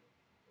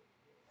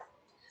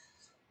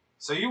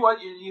 So you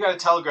got to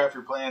telegraph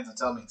your plans and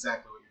tell me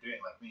exactly what you're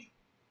doing, like me.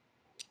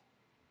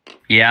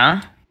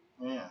 Yeah?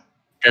 Yeah.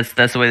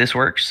 That's the way this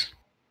works?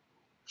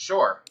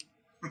 Sure.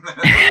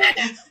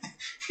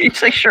 You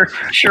say sure,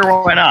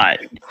 why not?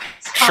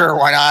 Sure,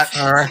 why not?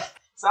 All right.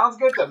 Sounds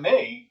good to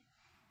me.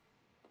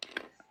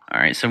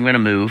 Alright, so I'm going to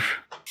move.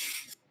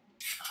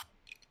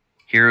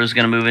 Hero's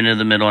going to move into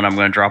the middle, and I'm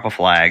going to drop a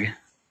flag.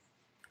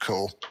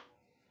 Cool.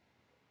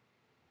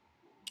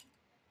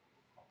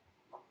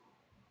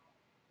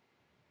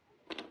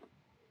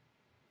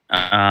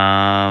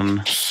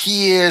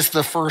 He is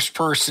the first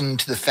person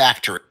to the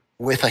factory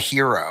with a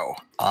hero.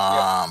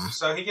 Yep.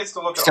 So he gets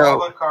to look at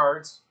all the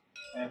cards.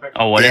 And pick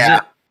what is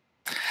it?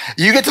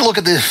 You get to look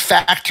at the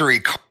factory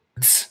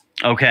cards.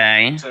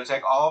 Okay. So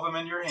take all of them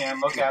into your hand,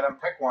 look at them,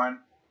 pick one,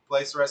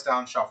 place the rest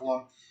down, shuffle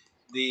them.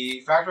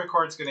 The factory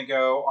card's going to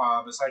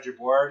go beside your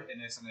board,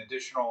 and it's an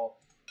additional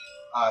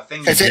thing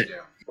you can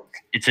do.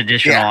 It's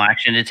additional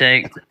action to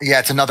take? Yeah,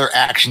 it's another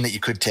action that you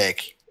could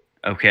take.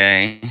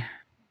 Okay.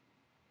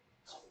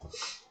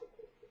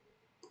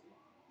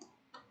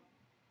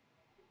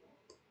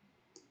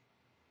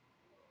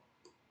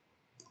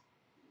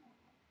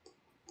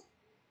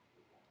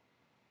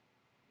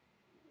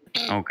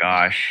 Oh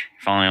gosh,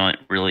 if I only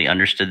really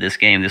understood this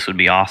game, this would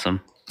be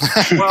awesome.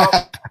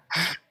 Well,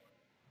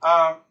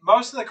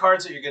 most of the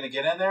cards that you're going to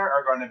get in there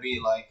are going to be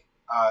like,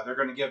 they're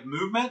going to give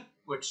movement,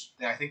 which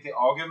I think they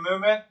all give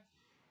movement,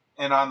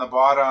 and on the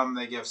bottom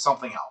they give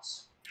something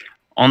else.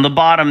 On the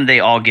bottom, they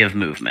all give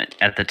movement.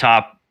 At the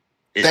top,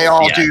 they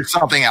all do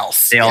something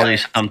else. They all do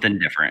something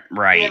different,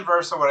 right? The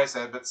inverse of what I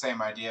said, but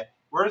same idea.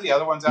 Where are the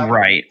other ones out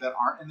right. that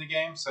aren't in the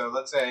game? So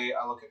let's say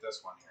I look at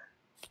this one here.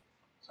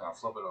 So I'll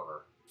flip it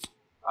over.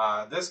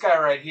 This guy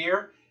right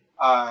here,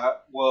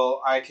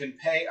 I can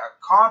pay a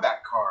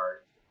combat card,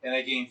 and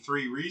I gain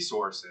 3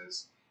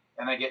 resources,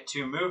 and I get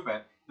 2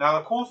 movement. Now,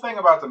 the cool thing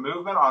about the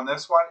movement on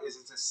this one is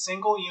it's a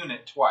single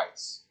unit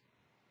twice.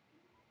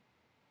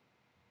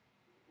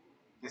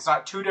 It's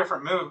not 2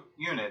 different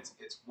units.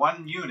 It's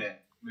 1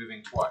 unit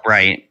moving twice.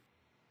 Right.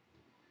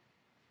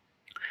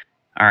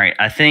 All right.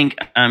 I think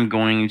I'm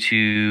going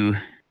to...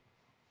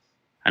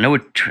 I know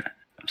what...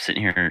 I'm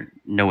sitting here,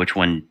 know which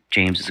one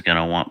James is going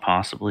to want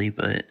possibly,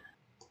 but...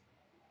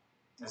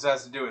 This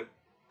has to do with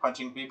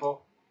punching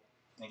people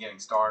and getting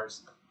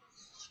stars.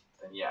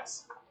 Then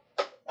yes.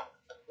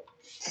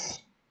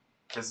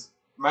 Because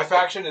my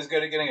faction is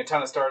good at getting a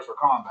ton of stars for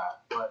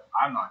combat, but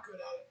I'm not good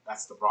at it.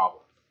 That's the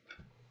problem.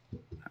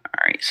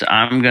 All right, so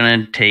I'm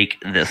going to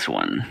take this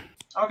one.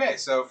 Okay,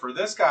 so for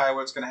this guy,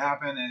 what's going to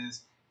happen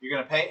is you're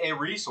going to pay a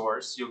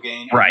resource. You'll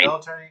gain a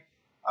military,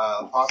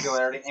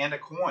 popularity, and a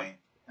coin.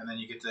 And then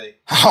you get to...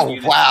 Oh,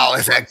 wow,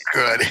 is that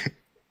good?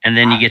 And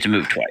then you get to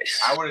move twice.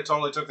 I would have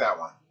totally took that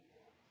one.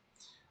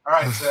 All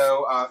right,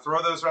 so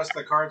throw those rest of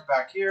the cards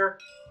back here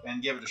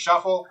and give it a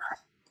shuffle.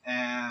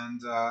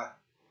 And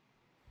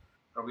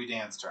it'll be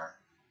Dan's turn.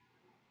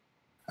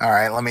 All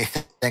right, let me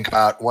think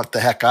about what the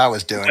heck I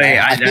was doing. Wait,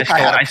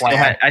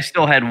 I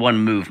still had one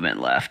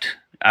movement left.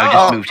 I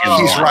just moved him.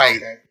 He's one. right.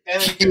 Okay.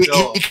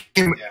 And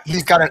then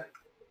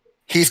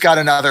He's got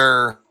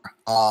another.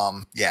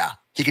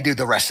 He could do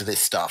the rest of this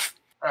stuff.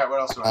 All right,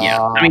 what else do I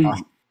Yeah, have? I mean,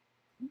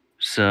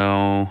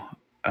 so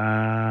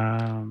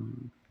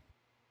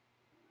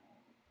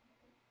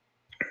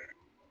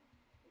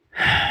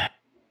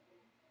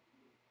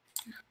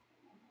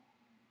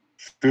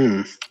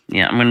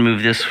yeah, I'm gonna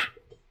move this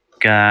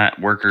guy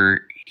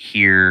worker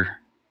here,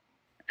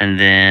 and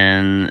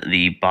then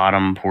the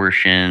bottom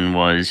portion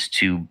was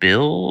to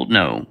build.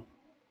 No,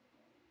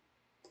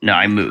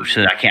 I moved,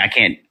 so I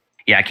can't.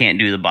 Yeah, I can't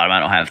do the bottom. I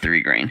don't have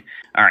 3 grain.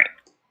 All right.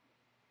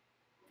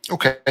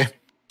 Okay.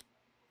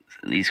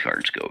 So these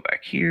cards go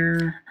back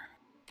here.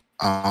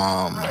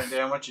 All right,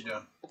 Dan, what you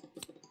doing?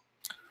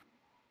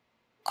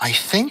 I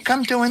think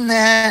I'm doing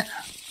that.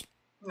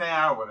 Nah,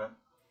 I wouldn't.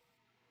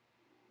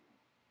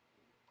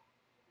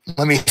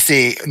 Let me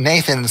see.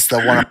 Nathan's the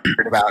one I'm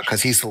worried about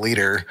because he's the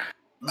leader.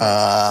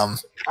 I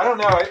don't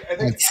know. I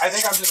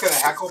think I'm just gonna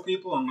heckle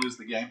people and lose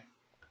the game.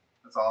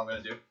 That's all I'm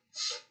gonna do.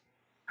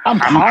 I'm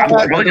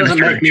really going to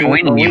start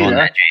joining you on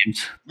that,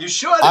 James. You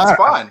should. It's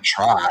fun.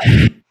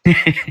 Try.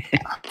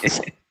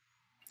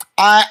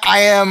 I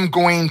am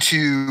going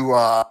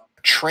to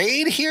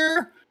trade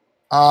here.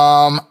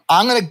 I'm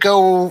going to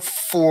go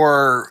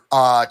for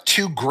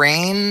 2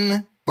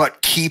 grain, but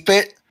keep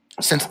it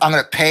since I'm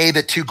going to pay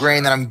the 2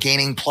 grain that I'm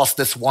gaining plus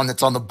this one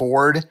that's on the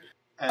board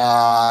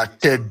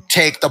to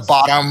take the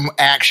bottom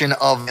action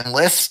of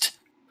enlist.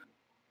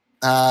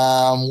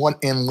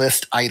 What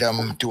enlist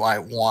item do I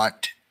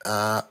want?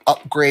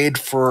 Upgrade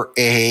for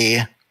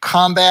a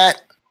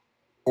combat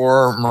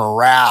or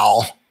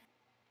morale.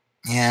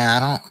 Yeah,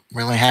 I don't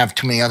really have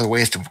too many other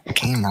ways to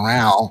gain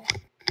morale.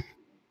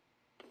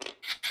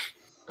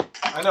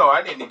 I know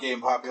I need to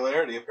gain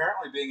popularity.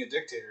 Apparently being a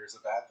dictator is a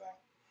bad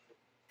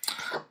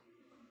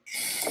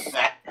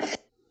thing.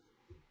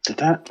 Did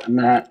that and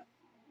that.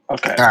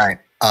 Okay. All right.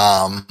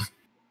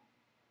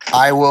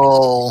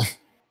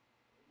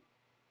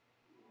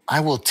 I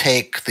will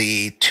take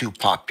the 2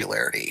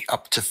 popularity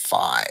up to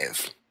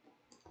 5.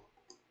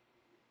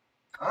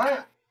 All right.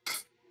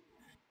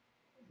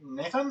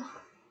 Nathan?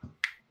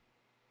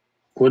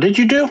 What did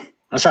you do?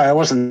 I'm sorry, I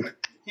wasn't.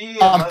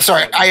 I'm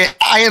sorry,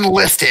 I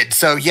enlisted.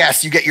 So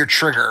yes, you get your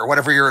trigger,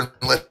 whatever your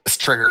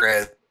enlist trigger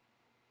is.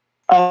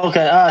 Oh,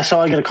 okay. So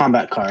I get a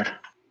combat card.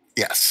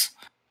 Yes.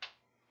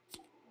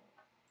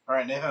 All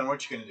right, Nathan,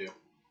 what you gonna do?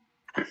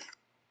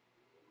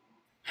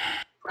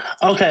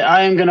 Okay,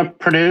 I am gonna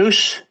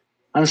produce.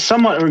 I'm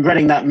somewhat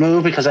regretting that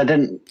move because I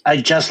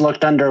just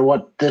looked under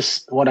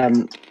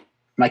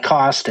my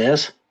cost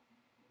is.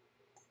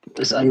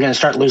 I'm gonna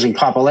start losing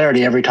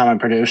popularity every time I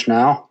produce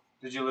now.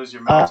 Did you lose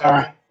your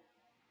military?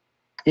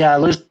 Yeah, I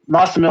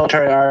lost the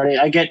military already.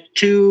 I get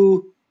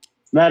 2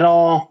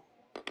 metal.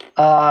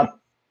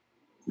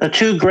 The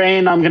 2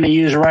 grain I'm going to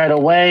use right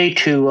away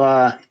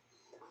to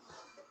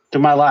do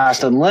my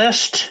last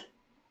enlist,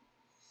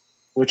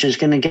 which is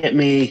going to get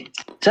me.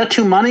 Is that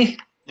 2 money?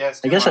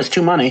 Yes. I guess that's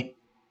 2 money.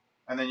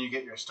 And then you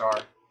get your star.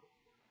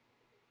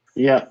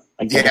 Yep.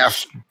 Yeah,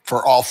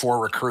 for all 4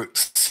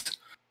 recruits.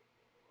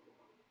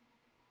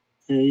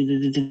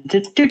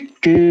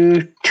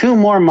 2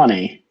 more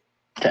money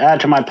to add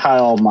to my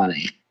pile of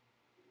money.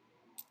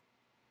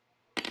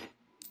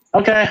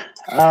 Okay.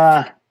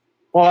 Well,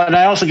 and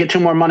I also get 2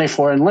 more money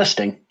for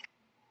enlisting.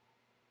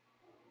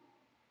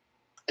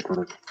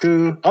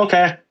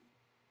 Okay.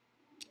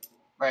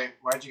 Wait,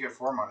 why'd you get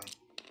 4 money?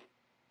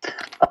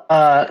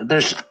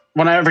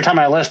 Every time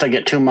I enlist, I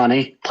get 2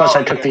 money. Plus,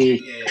 I took the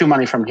 2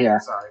 money from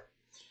here. Sorry.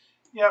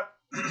 Yep.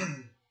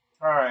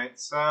 All right.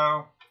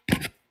 So.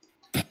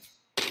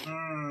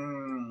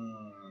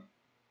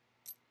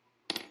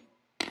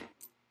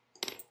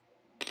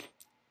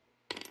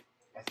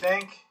 I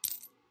think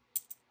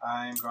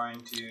I'm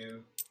going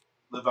to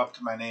live up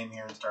to my name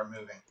here and start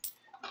moving.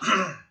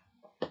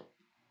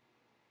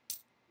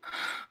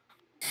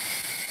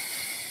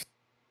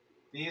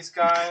 These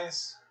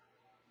guys.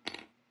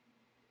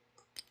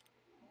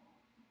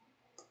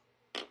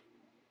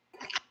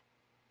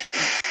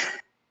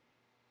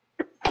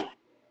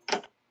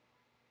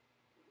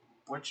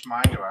 Which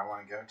mine do I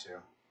want to go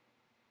to?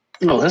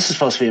 No, this is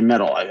supposed to be a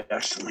metal. I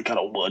accidentally got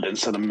a wood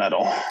instead of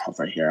metal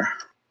over here.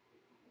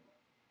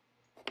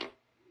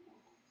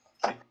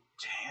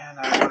 Dan,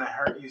 I want to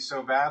hurt you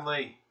so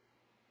badly.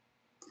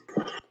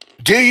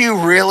 Do you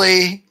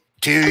really?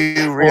 Do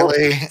you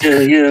really?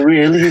 Do you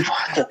really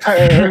want to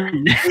hurt?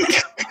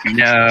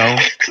 No.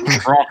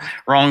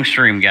 Wrong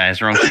stream,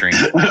 guys. Wrong stream.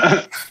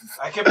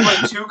 I can play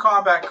 2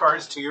 combat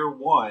cards to your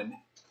 1.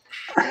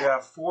 You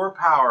have 4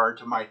 power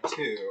to my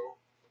 2.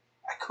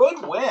 I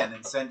could win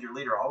and send your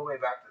leader all the way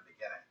back to the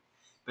beginning.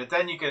 But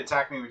then you could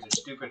attack me with your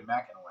stupid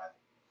mech and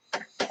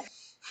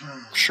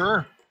win.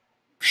 Sure.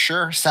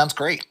 Sounds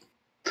great.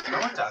 No,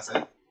 it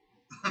doesn't.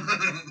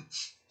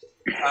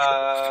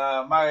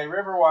 My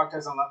Riverwalk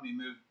doesn't let me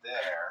move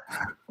there.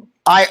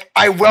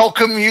 I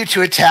welcome you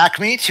to attack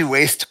me to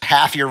waste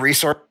half your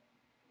resource.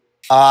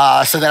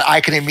 so that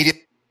I can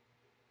immediately.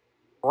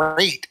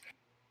 Great.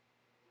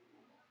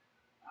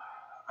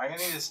 I'm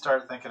gonna need to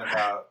start thinking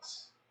about.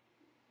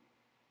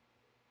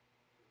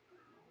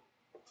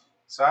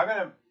 So I'm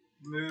gonna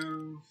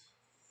move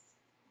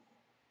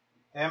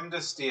him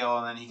to steal,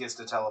 and then he gets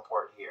to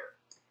teleport here.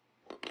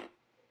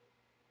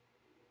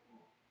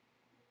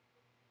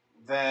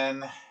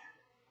 Then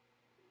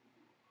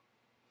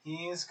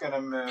he's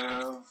gonna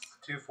move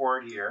 2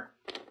 forward here.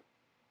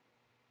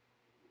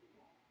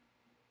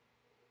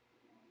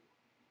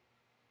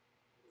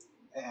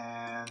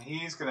 And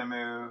he's gonna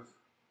move.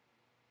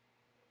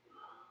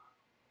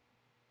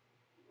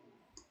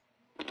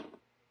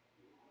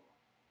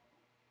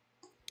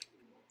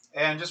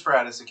 And just for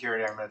added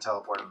security, I'm going to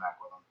teleport him back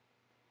with him.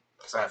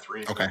 Because I have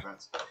 3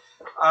 movements.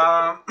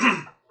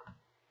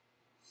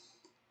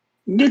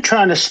 You're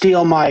trying to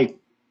steal my...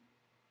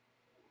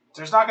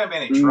 There's not going to be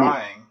any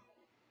trying.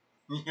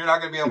 You're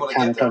not going to be able to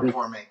get there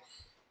before me.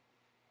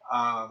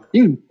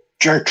 You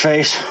jerk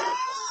face.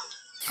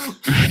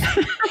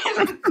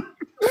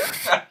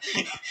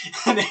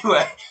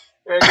 Anyway,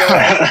 go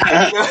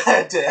ahead. Go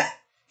ahead,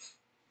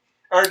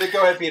 or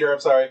go ahead, Peter. I'm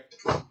sorry.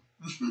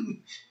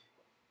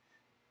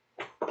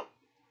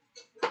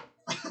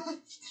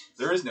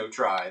 There is no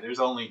try. There's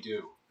only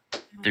do.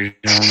 There's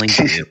only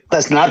do.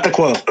 That's not the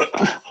quote.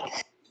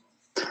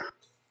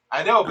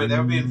 I know, but that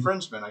would be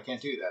infringement. I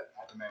can't do that.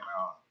 I have to make my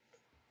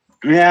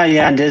own.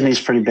 Yeah. Disney's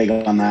pretty big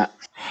on that.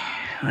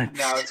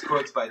 Now it's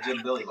quotes by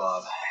Jim Billy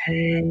Bob.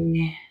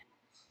 Pay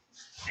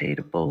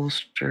to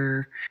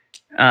bolster.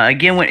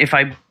 Again, if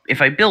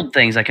I build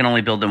things, I can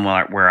only build them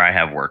where I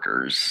have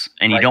workers,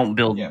 and right.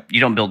 you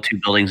don't build 2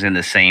 buildings in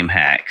the same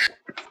hex.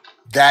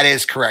 That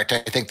is correct. I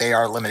think they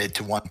are limited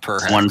to 1 per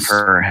hex. 1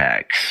 per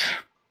hex.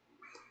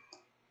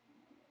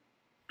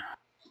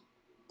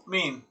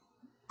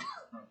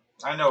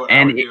 I know what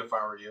I would do if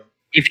I were you.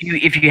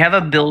 If you have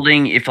a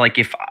building, if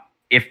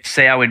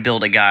say I would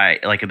build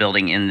a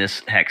building in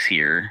this hex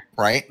here,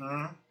 right?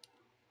 Mm-hmm.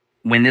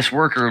 When this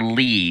worker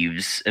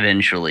leaves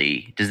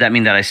eventually, does that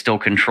mean that I still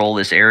control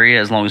this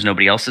area as long as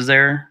nobody else is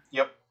there?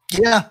 Yep.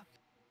 Yeah.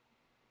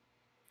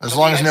 As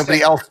long as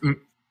nobody else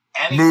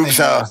moves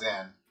a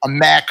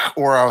mech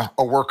or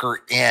a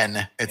worker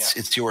in,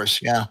 it's yours.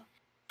 Yeah.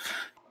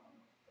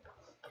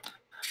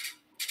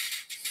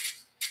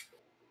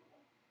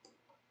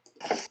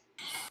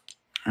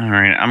 All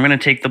right, I'm going to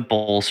take the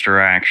bolster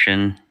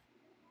action.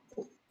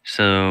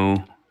 So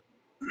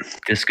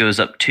this goes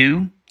up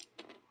 2.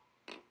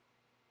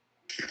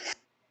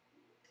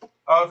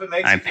 Oh, if it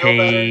makes you feel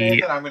better,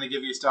 Nathan, I'm going to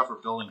give you stuff for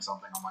building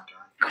something on my turn.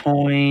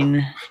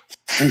 Coin.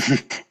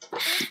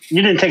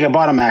 You didn't take a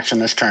bottom action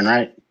this turn,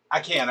 right? I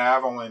can't. I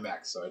have only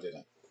mechs, so I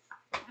didn't.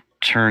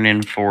 Turn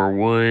in 4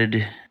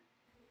 wood.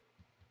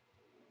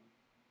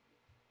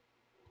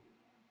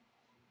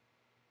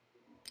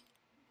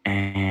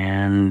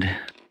 And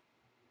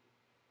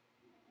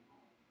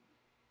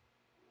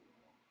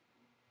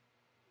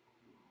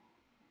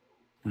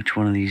which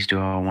one of these do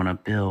I want to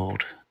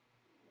build?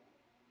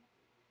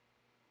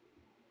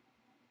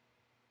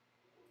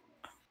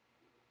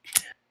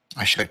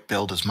 I should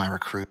build as my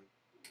recruit.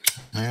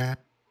 Yeah.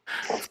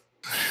 I'm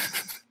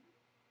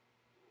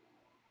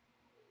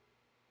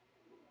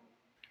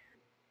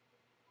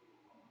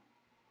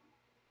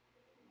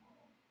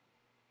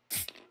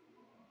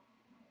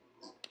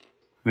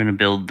going to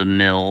build the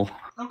mill.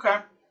 Okay.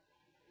 All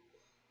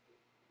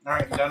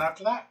right, done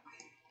after that?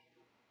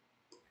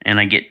 And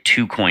I get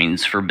 2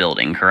 coins for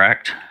building,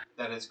 correct?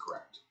 That is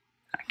correct.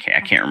 Okay,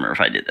 I can't remember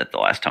if I did that the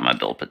last time I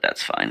built, but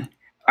that's fine.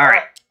 All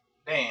right.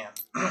 Damn.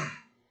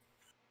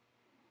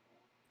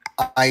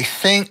 I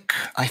think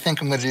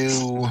I'm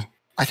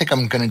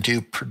gonna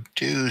do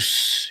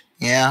produce.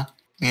 Yeah.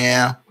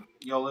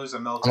 You'll lose a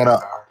military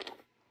power.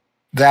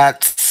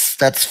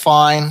 That's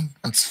fine.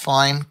 That's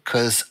fine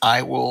because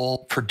I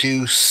will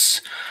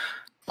produce.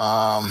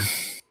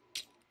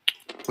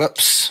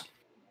 Whoops.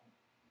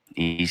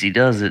 Easy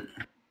does it.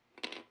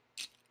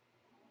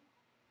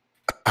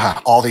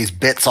 All these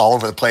bits all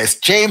over the place.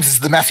 James is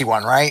the messy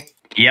one, right?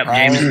 Yep,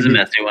 right? James is the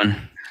messy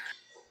one.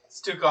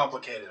 It's too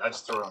complicated. I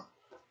just threw them.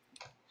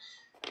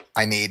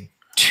 I need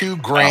 2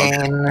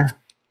 grain.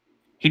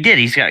 He did.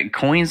 He's got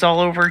coins all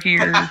over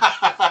here.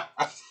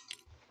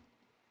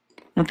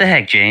 What the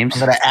heck, James? I'm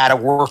going to add a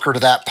worker to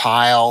that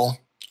pile.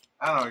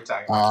 I don't know what you're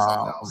talking about.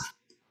 Something else.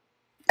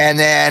 And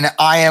then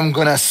I am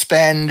going to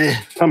spend...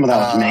 Some of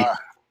that was me. I'm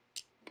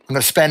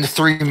going to spend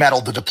 3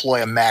 metal to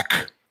deploy a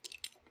mech.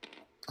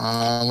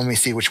 Let me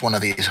see which one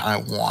of these I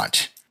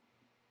want.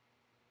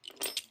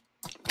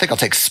 I think I'll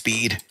take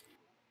speed.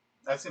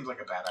 That seems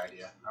like a bad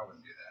idea. I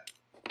wouldn't do that.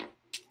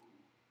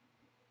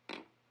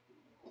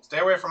 Stay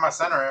away from my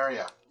center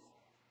area.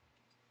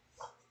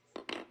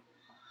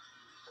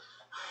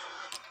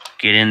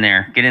 Get in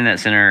there. Get in that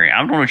center area. I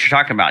don't know what you're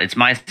talking about. It's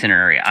my center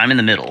area. I'm in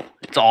the middle.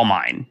 It's all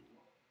mine.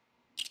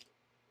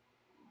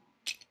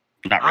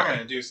 Not really. I'm going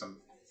to do some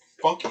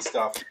funky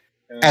stuff.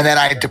 And then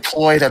I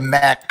deployed a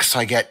mech, so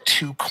I get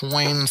 2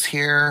 coins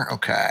here.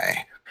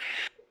 Okay.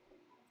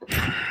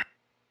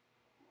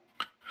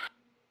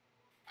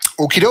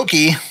 Okie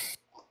dokie.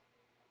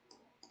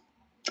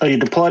 Oh, you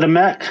deployed a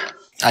mech?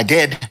 I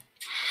did.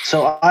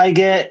 So I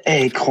get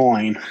a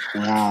coin.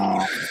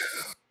 Wow.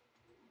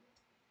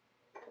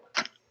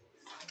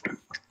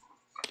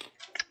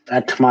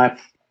 That's my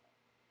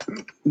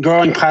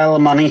growing pile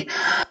of money.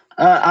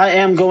 I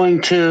am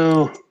going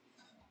to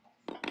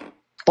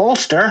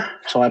bolster,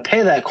 so I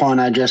pay that coin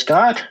I just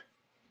got.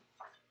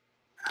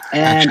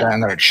 And actually, I'm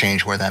going to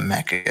change where that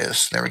mech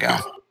is. There we go.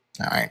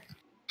 All right.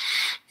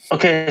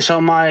 okay, so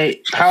my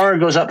power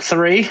goes up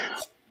 3.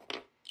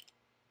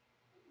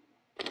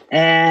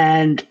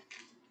 And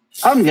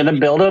I'm going to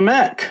build a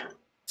mech.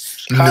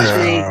 Cost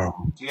me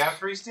Do you have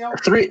 3 steel?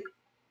 3.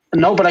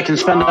 No, but I can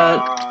spend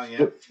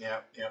a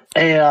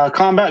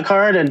combat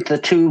card and the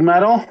 2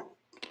 metal.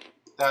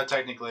 That would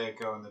technically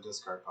go in the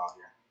discard pile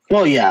here.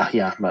 Well,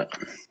 yeah, but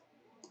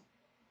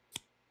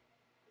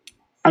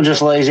I'm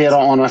just lazy. I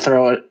don't want to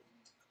throw it.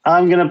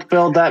 I'm going to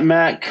build that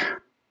mech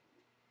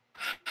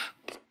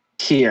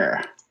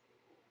here.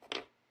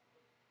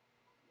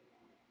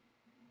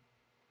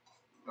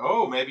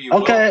 Oh, maybe you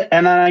will. Okay,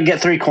 and then I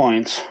get 3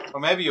 coins.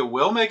 Well, maybe you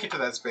will make it to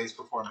that space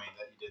before me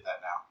that you did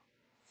that now.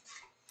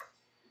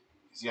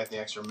 Because you got the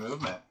extra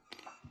movement.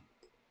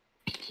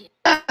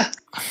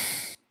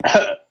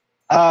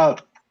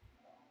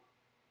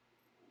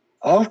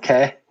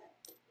 Okay.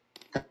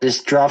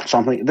 Just dropped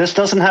something. This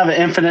doesn't have an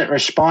infinite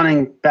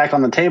respawning back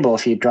on the table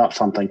if you drop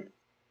something.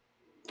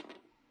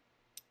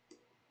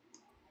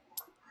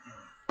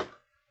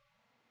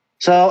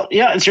 So,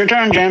 yeah, it's your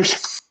turn,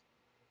 James.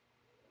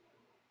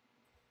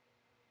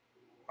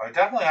 I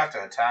definitely have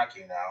to attack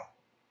you now.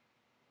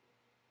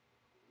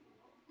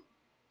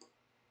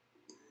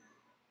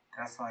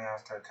 Definitely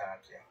have to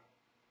attack you.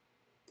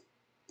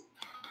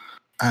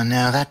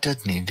 Now that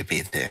does need to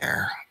be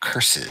there.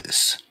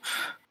 Curses.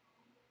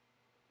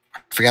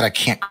 I forgot I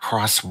can't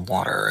cross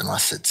water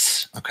unless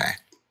it's... Okay.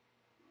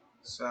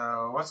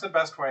 So, what's the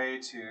best way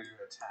to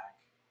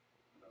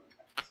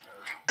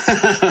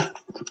attack?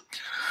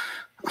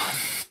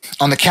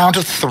 On the count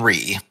of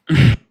 3,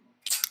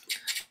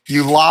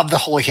 you lob the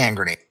holy hand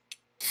grenade.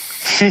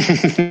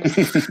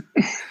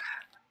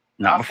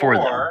 Not before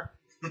that.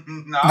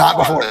 Not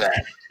before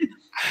that.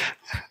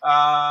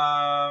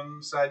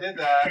 So I did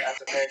that. I have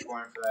to pay a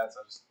coin for that, so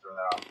I'll just throw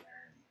that out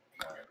there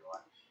and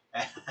everyone.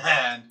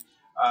 And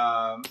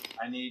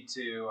I need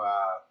to.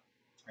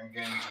 I'm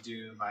going to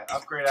do my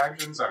upgrade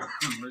action, so I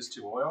lose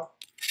 2 oil.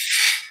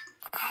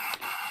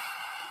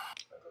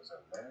 That goes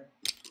over there.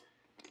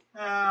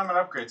 And I'm going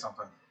to upgrade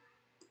something.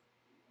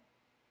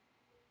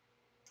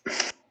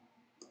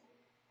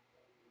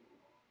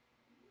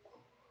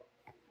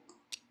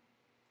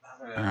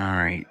 All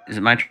right. Is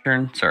it my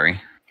turn?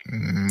 Sorry.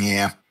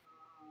 Yeah.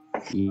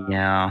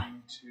 Yeah.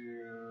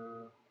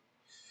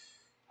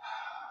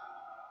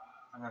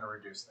 I'm going to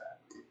reduce that.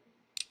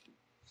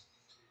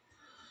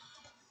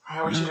 All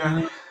right, what you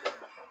doing?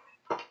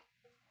 I'm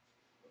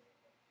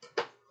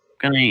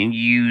going to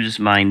use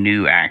my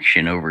new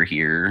action over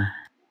here.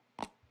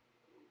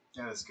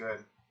 Yeah, that's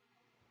good.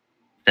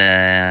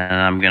 Then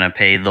I'm going to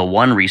pay the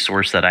 1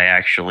 resource that I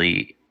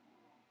actually...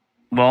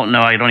 Well,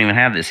 no, I don't even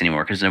have this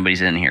anymore because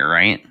nobody's in here,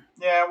 right?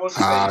 Yeah, we'll just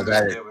say you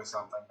moved it with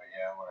something, but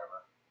yeah,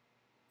 whatever.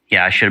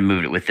 Yeah, I should have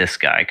moved it with this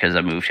guy because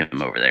I moved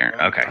him over there.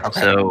 Okay.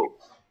 So...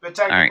 But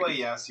technically,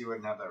 yes, you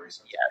wouldn't have that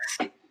resource.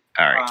 Yes.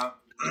 All right.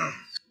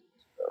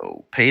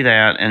 So pay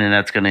that, and then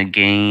that's going to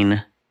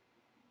gain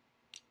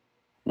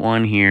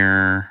 1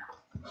 here,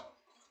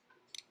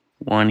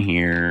 1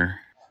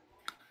 here,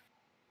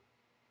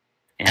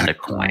 and a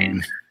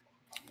coin.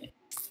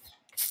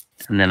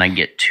 And then I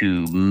get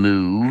to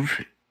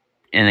move.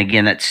 And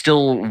again, that's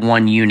still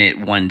 1 unit,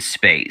 1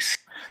 space.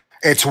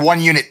 It's 1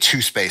 unit,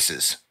 2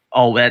 spaces.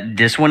 Oh,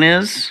 this one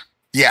is?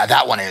 Yeah,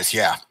 that one is,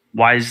 yeah.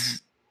 Why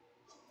is...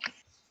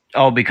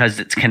 Oh, because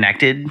it's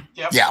connected?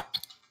 Yep. Yeah.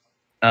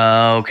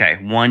 Okay.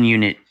 1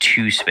 unit,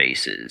 2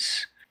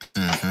 spaces.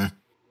 Mm-hmm.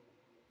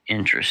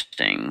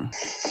 Interesting.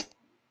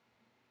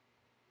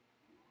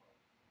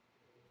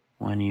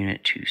 1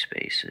 unit, 2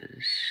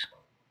 spaces.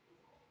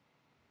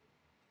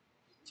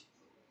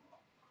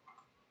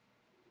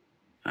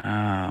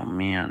 Oh,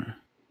 man.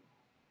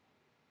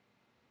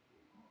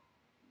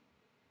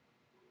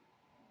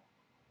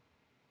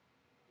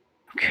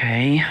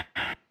 Okay.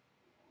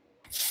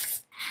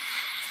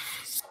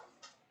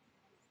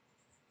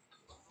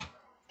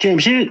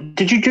 James,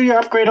 did you do your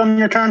upgrade on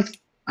your turn?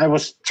 I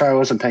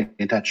wasn't paying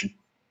attention.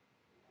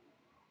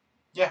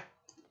 Yeah.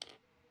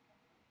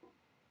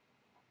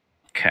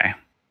 Okay.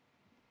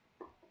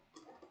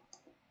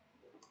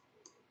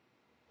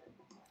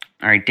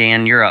 All right,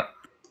 Dan, you're up.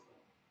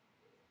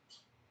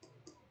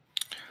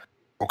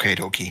 Okay,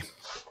 dokie.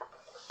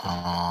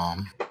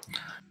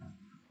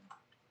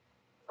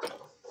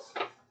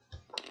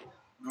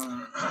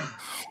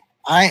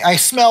 I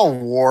smell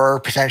war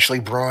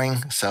potentially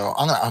brewing, so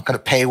I'm gonna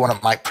pay one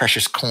of my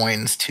precious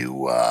coins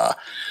to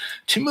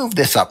move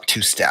this up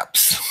 2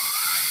 steps.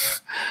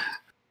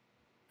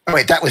 Oh,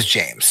 wait, that was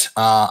James.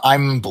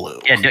 I'm blue.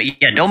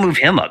 Yeah, don't move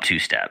him up 2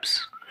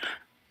 steps.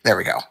 There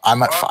we go.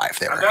 I'm at 5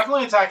 there. I'm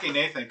definitely attacking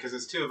Nathan because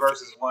it's 2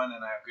 versus 1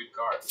 and I have good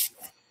cards.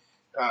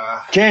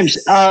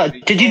 James,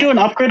 did you do an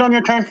upgrade on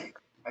your turn?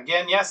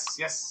 Again, yes.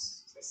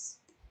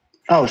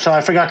 Oh, so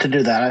I forgot to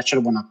do that. I should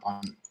have went up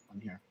on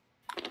here.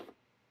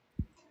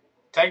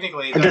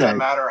 Technically, it doesn't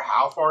matter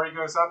how far he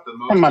goes up.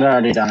 I might have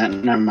already done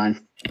it. Never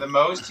mind. The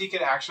most he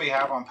could actually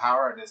have on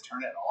power at his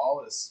turn at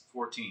all is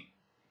 14.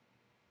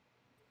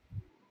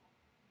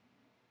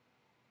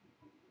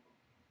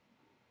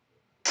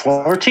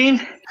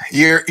 14?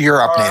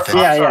 You're up, Nathan.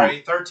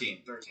 Sorry,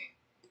 13.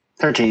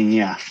 13,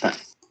 yeah.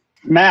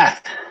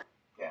 Math.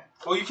 Yeah.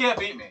 Well, you can't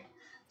beat me.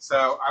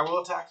 So I will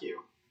attack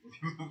you.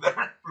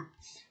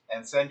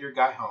 And send your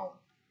guy home.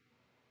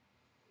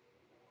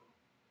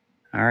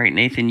 All right,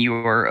 Nathan, you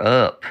are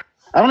up.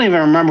 I don't even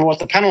remember what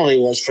the penalty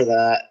was for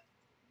that.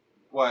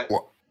 What?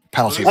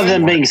 Penalty. Other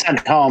than being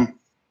sent home.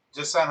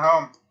 Just sent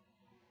home.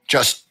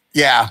 Just,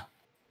 yeah.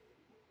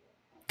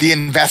 The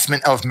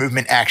investment of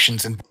movement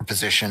actions in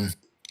position.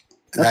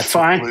 That's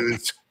fine.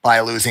 By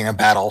losing a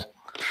battle.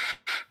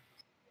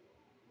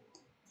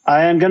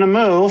 I am going to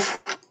move.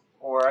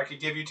 Or I could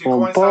give you 2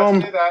 coins not to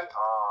do that.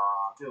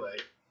 Aw, too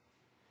late.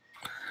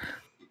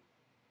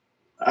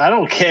 I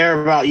don't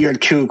care about your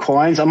 2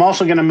 coins. I'm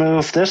also going to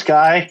move this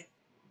guy.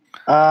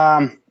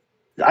 I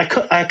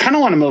kind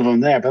of want to move him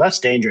there, but that's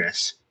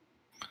dangerous.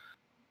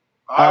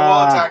 I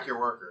will attack your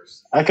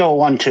workers. I go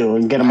 1-2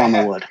 and get him on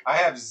the wood. I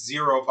have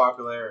 0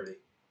 popularity.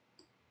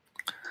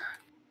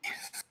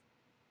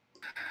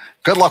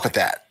 Good luck with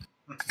that.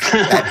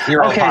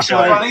 Okay,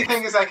 so the funny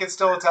thing is I can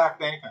still attack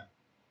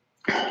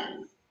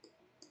Nathan.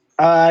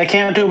 I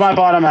can't do my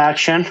bottom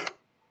action,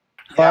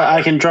 but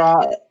I can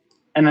draw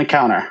an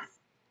encounter.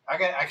 I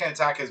can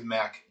attack his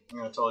mech. I'm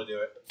going to totally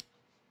do it.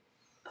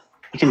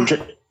 You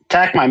can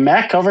attack my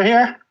mech over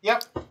here?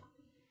 Yep.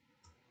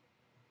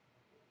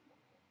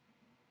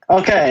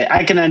 Okay,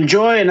 I can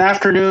enjoy an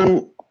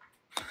afternoon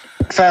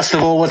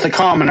festival with the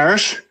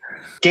commoners.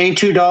 Gain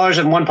 $2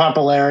 and 1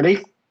 popularity.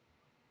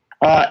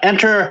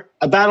 Enter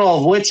a battle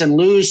of wits and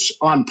lose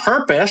on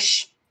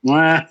purpose.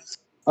 I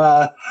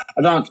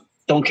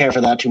don't care for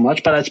that too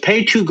much, but it's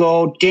pay 2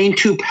 gold, gain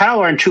 2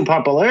 power and 2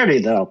 popularity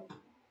though.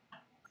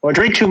 Or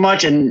drink too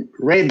much and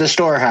raid the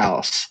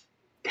storehouse.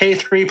 Pay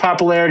 3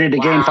 popularity to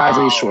gain 5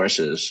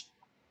 resources.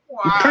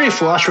 I'm pretty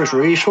flush with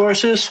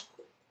resources.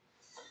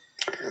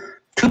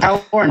 2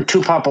 power and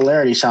 2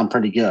 popularity sound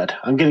pretty good.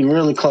 I'm getting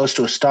really close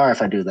to a star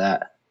if I do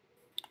that.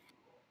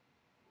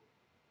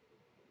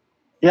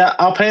 Yeah,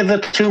 I'll pay the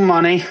 2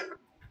 money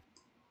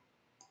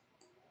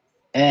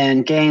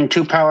and gain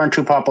 2 power and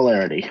 2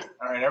 popularity.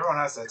 All right, everyone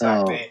has to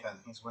attack Nathan.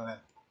 He's winning.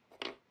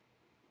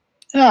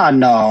 Oh,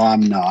 no,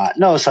 I'm not.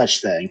 No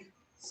such thing.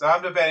 So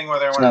I'm debating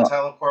whether I want to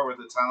teleport with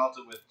the tunnel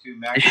with 2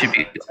 mechs. It should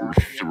be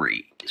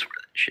 3 is where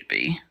it should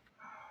be.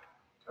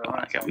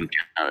 I got moved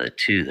out of the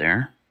 2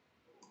 there.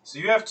 So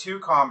you have 2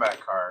 combat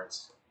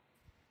cards.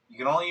 You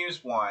can only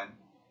use 1,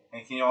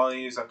 and you can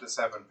only use up to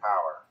 7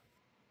 power.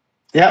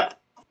 Yep.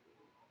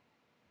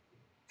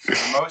 So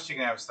the most you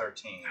can have is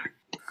 13.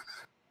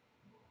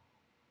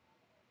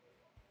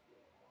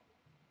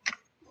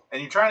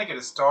 And you're trying to get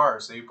a star,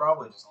 so you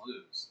probably just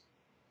lose.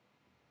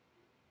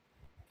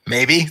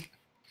 Maybe.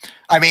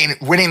 I mean,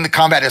 winning the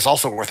combat is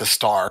also worth a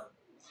star.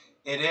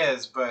 It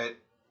is, but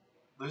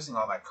losing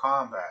all that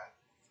combat.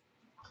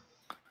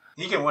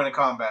 He can win a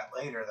combat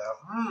later, though.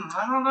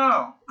 I don't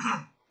know.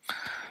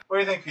 What do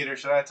you think, Peter?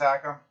 Should I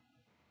attack him?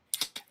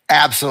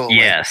 Absolutely.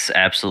 Yes,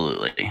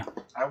 absolutely.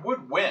 I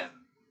would win.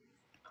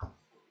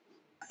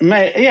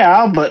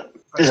 Yeah, but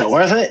is it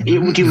worth it?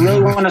 Would you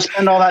really want to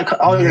spend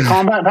all your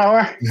combat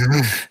power?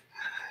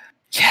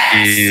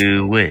 Yes.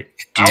 Do it.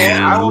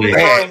 I will be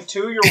throwing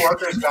 2 of your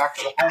workers back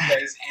to the home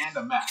base and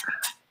a mech.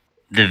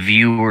 The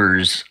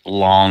viewers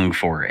long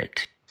for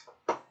it.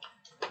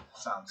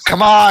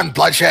 Come on,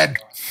 Bloodshed.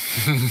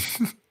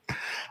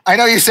 I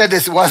know you said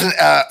this wasn't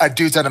a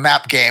dudes on a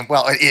map game.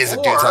 Well, it is a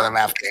dudes on a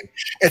map game.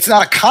 It's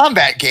not a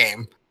combat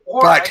game,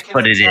 but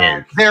it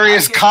is. There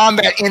is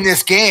combat in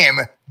this game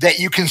that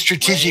you can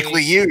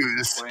strategically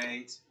use.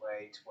 Wait.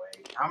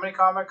 How many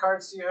combat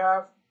cards do you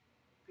have,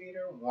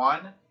 Peter?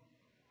 1?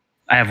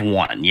 I have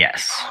 1,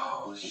 yes.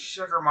 Oh,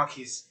 sugar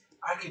monkeys.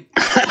 I could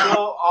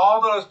kill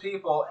all those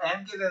people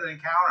and get an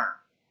encounter.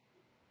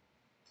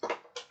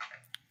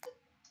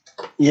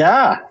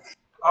 Yeah.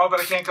 Oh, but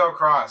I can't go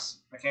across.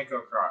 You can't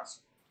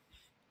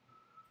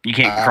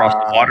cross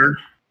the water?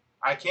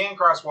 I can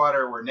cross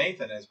water where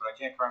Nathan is, but I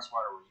can't cross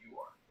water where you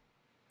are.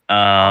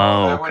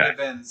 That would have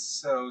been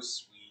so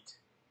sweet.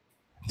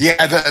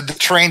 Yeah, the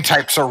terrain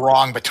types are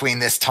wrong between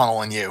this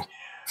tunnel and you.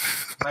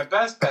 My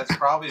best bet's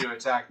probably to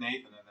attack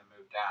Nathan and then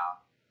move down.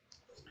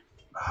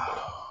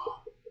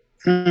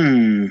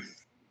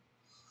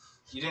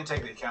 You didn't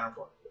take the encounter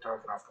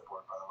token off the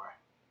board, by the way.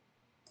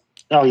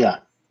 Oh, yeah.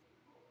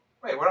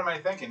 Wait, what am I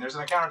thinking? There's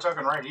an encounter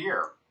token right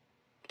here.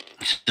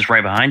 It's just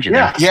right behind you.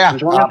 Yeah, there.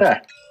 there's one up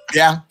there.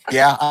 Yeah.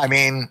 I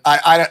mean,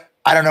 I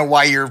don't know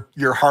why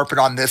you're harping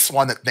on this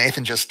one that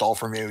Nathan just stole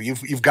from you.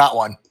 You've got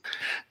one.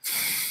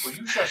 Well,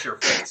 you shush your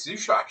face. You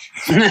shush.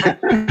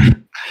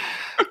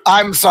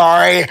 I'm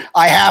sorry.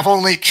 I have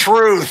only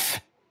truth.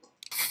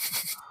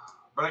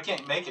 But I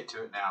can't make it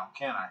to it now,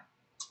 can I?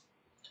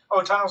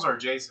 Oh, tunnels are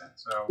adjacent,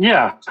 so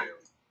Yeah. 2.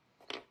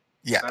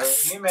 Yes.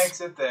 So he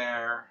makes it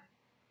there.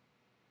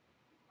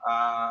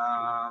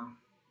 I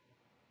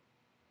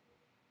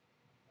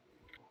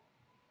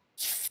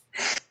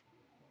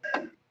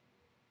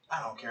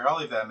don't care. I'll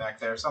leave that back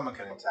there. Someone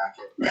can attack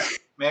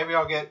it. Maybe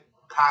I'll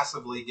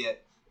passively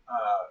get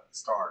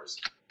stars.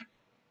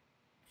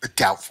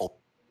 Doubtful.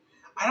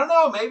 I don't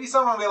know. Maybe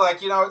someone will be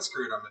like, you know what,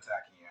 screwed. I'm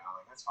attacking you. I'm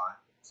like, that's fine.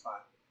 It's fine.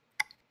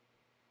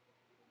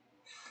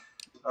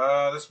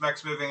 This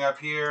mech's moving up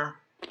here.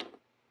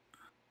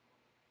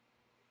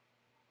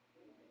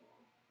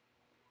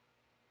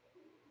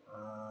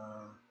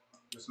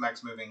 This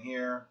mech's moving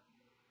here.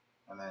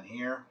 And then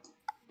here.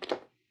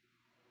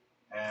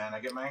 And I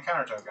get my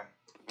encounter token.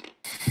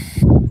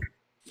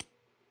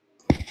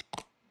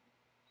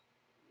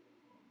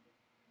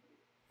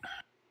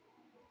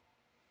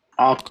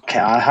 Okay,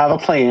 I have a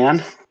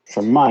plan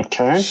for my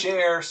turn.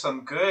 Share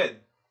some good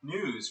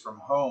news from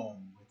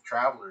home with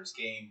travelers.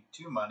 Gain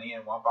 2 money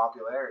and 1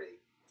 popularity.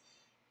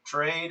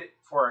 Trade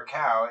for a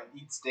cow and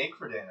eat steak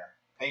for dinner.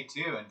 Pay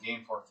 2 and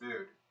gain 4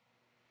 food.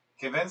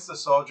 Convince the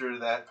soldier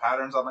that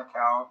patterns on the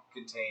cow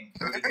contain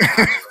coded maps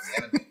from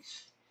the enemy.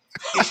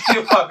 Pay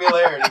 2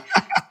 popularity.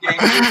 Gain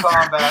 2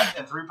 combat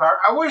and 3 power.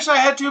 I wish I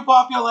had 2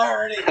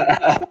 popularity.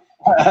 Oh,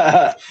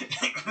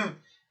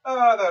 that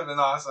would have been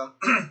awesome.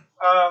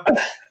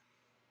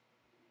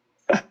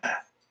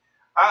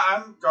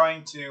 I'm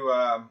going to.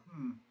 I'm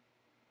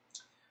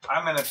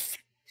gonna.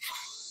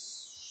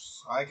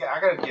 I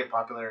gotta get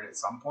popularity at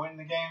some point in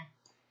the game,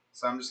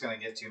 so I'm just gonna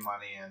get 2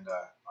 money and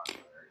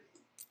popularity.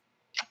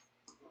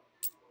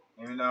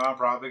 Even though I'm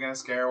probably gonna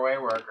scare away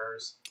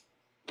workers.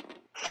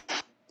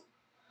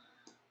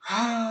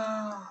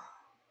 I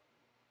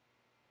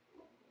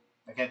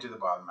can't do the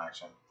bottom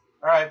action.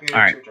 All right,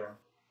 Peter, it's your turn.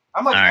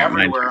 I'm like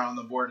everywhere on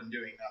the board and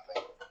doing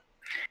nothing.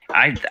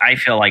 I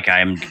feel like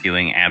I'm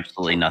doing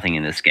absolutely nothing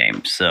in this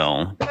game,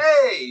 so...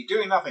 Hey,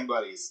 doing nothing,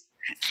 buddies.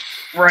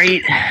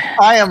 Right.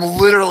 I am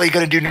literally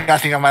going to do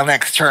nothing on my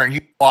next turn.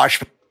 You watch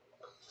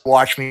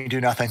me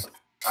do nothing.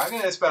 I'm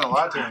going to spend a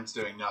lot of turns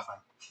doing nothing.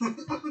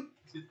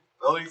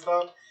 Building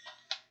stuff.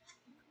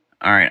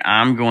 All right,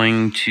 I'm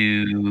going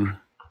to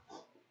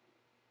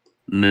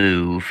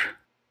move.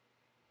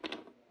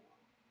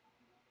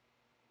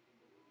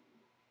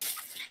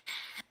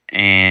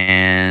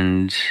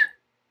 And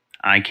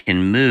I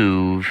can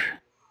move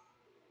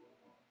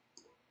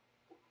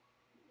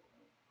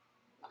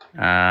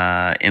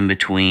in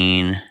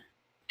between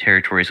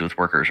territories with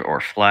workers or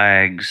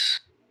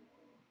flags.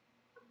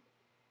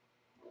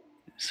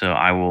 So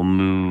I will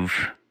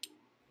move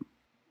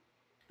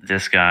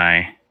this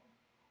guy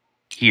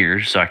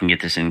here so I can get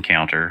this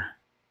encounter.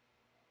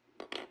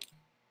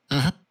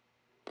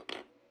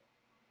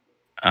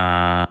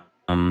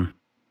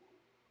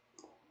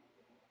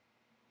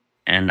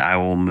 And I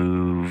will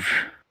move.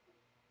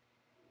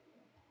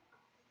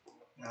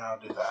 I'll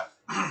do that.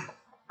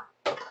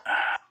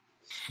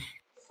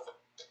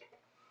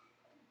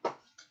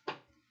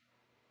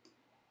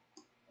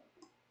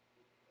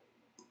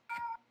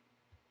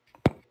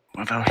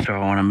 What else do I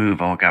want to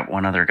move? Oh, I got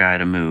one other guy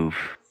to move.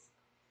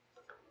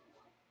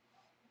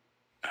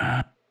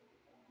 Well,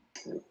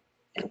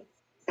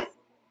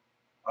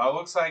 it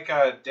looks like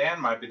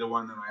Dan might be the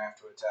one that I have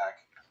to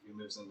attack. He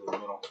moves into the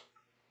middle.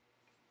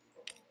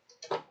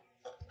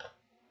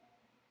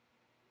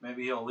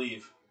 Maybe he'll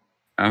leave.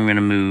 I'm going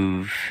to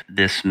move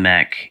this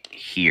mech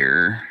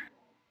here.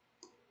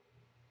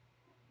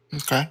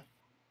 Okay.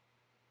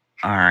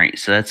 All right,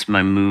 so that's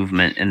my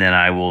movement, and then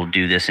I will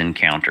do this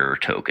encounter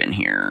token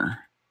here.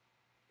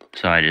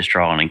 So I just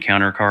draw an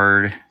encounter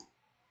card.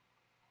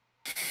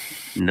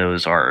 And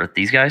those are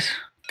these guys?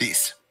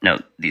 These. No,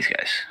 these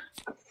guys.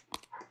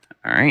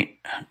 All right,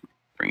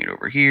 bring it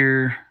over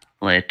here,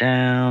 lay it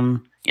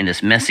down in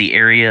this messy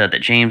area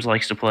that James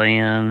likes to play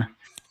in.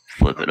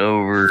 Flip it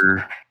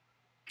over.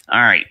 All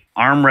right,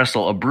 arm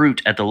wrestle a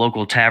brute at the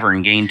local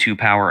tavern, gain 2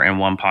 power and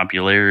 1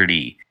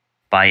 popularity.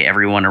 Buy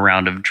everyone a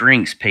round of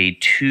drinks, pay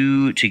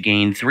 2 to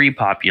gain 3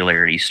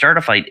 popularity. Start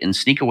a fight and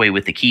sneak away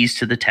with the keys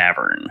to the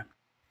tavern.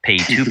 Pay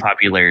 2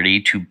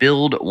 popularity to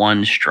build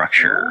 1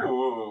 structure.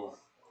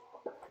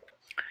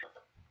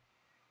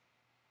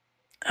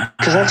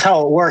 Because that's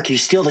how it works. You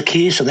steal the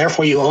keys, so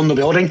therefore you own the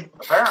building.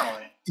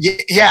 Apparently.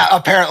 Yeah,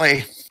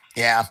 apparently.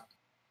 Yeah.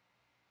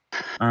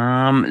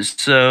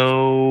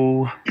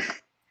 So...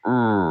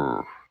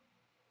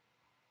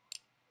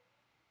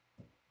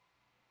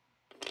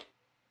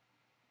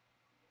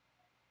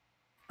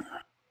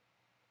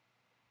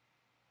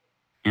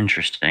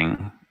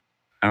 Interesting.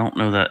 I don't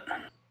know that...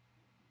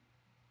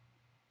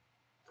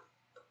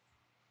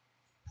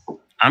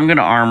 I'm going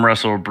to arm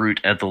wrestle a brute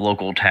at the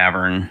local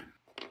tavern.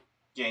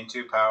 Gain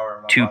 2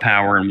 power. 2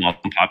 power and 1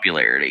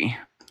 popularity.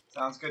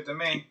 Sounds good to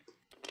me.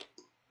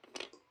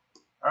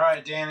 All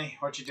right, Danny,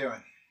 what you doing?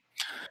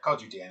 I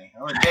called you Danny.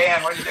 Oh,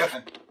 Dan, what are you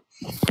doing?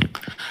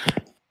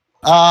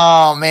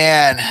 Oh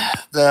man,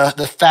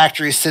 the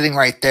factory's sitting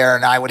right there,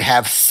 and I would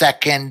have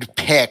second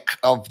pick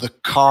of the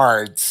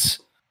cards.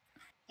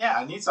 Yeah,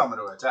 I need someone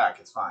to attack.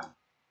 It's fine.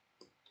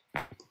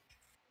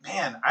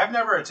 Man, I've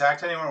never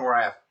attacked anyone where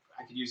I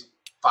could use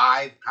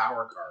 5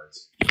 power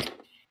cards.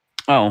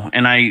 Oh,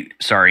 and I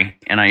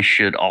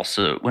should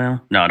also.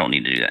 Well, no, I don't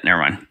need to do that. Never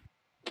mind.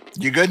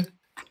 You good?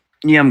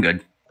 Yeah, I'm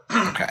good.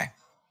 Okay.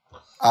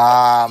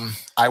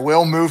 I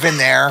will move in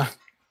there,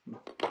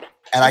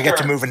 and I get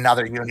to move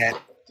another unit.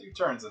 2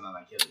 turns and then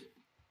I kill you.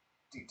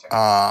 2 turns.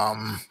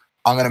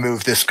 I'm gonna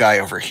move this guy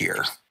over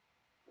here.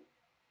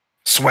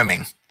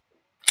 Swimming.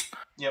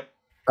 Yep.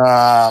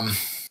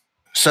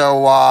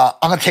 So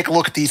I'm gonna take a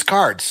look at these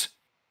cards.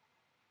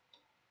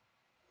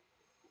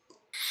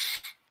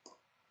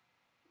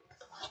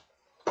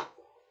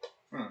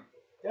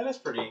 Yeah, that's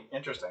pretty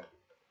interesting.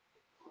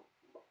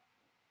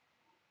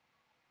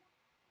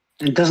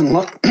 It doesn't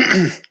look.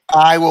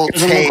 I will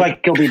Doesn't take. look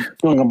like you'll be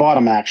doing a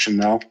bottom action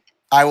though.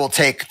 I will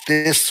take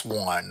this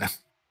one.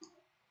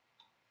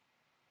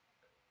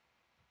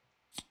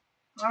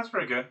 That's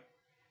pretty good.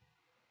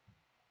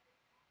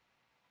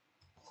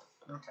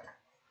 Okay.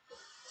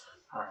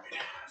 All right.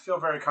 I feel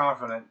very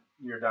confident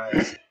your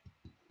dice.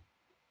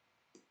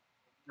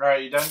 All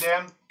right, you done,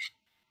 Dan?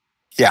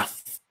 Yeah.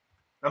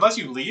 Unless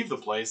you leave the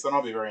place, then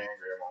I'll be very angry.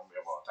 I won't be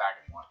able to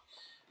attack anyone.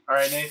 All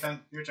right, Nathan,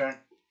 your turn.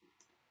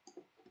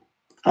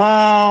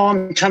 Oh,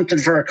 I'm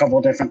tempted for a couple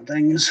different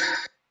things,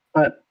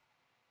 but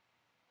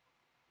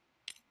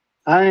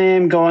I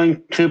am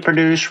going to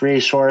produce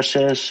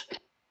resources.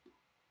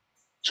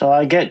 So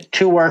I get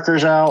 2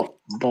 workers out.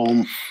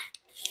 Boom.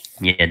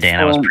 Yeah, Dan,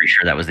 I was pretty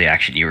sure that was the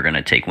action you were going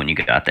to take when you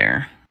got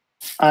there.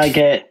 I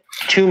get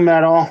 2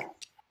 metal.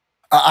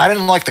 I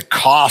didn't like the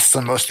costs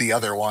on most of the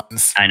other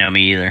ones. I know,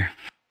 me either.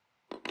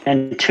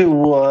 And 2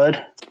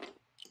 wood.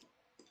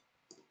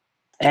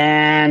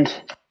 And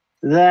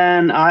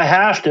then I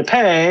have to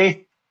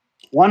pay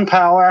 1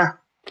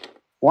 power,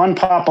 1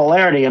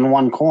 popularity, and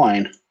 1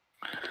 coin.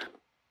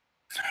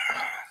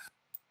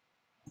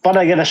 But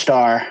I get a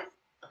star.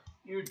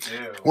 You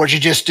do. What'd you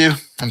just do?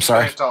 I'm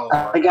sorry.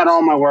 I got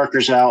all my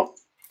workers out.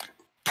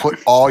 Put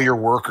all your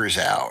workers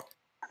out.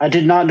 I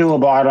did not do a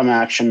bottom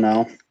action,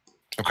 though.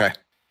 Okay.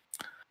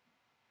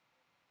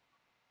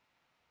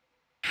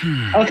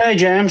 Okay,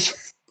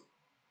 James.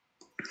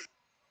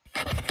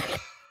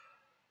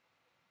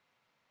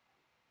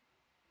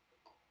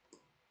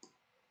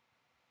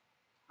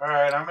 All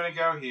right, I'm going to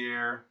go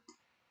here.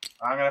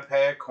 I'm going to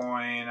pay a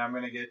coin. I'm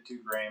going to get 2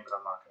 grain, but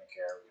I'm not going to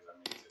care because I'm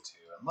going to use it to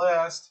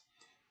enlist.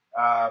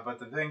 But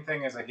the big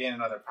thing is I gain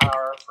another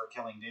power for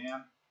killing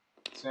Dan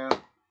soon.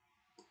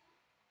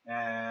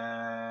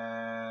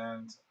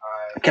 And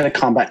I Get a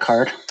combat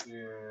card.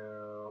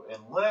 to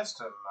enlist,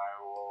 and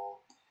I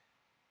will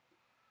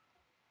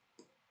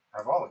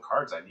have all the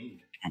cards I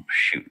need. Oh,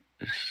 shoot.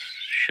 This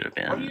should have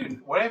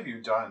been. What have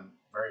you done?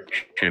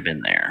 Should have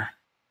been there.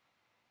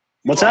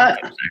 What's that?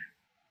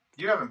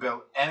 You haven't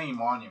built any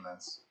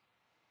monuments.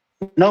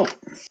 Nope.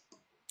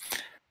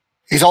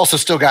 He's also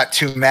still got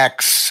 2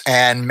 mechs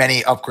and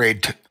many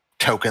upgrade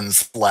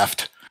tokens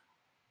left.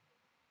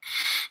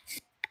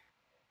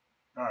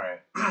 All right.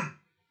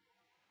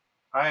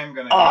 I am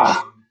going to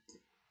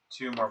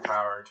gain 2 more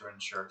power to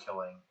ensure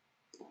killing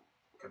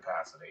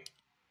capacity.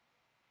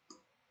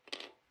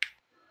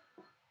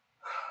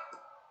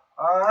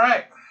 All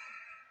right.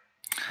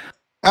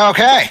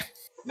 Okay.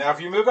 Now,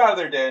 if you move out of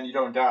there, Dan, you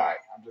don't die.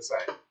 I'm just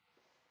saying.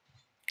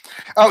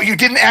 Oh, you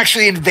didn't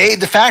actually invade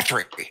the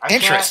factory.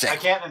 Interesting. I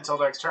can't until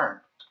next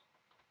turn.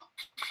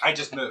 I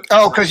just moved.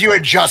 Oh, because you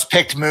had just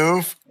picked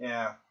move?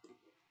 Yeah.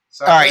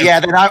 So all right, yeah,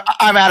 then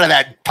I'm out of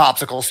that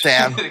popsicle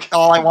stand.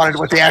 All I wanted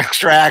was the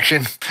extra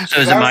action.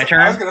 So is it my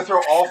turn? I was going to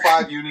throw all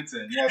 5 units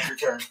in. Yeah, it's your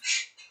turn.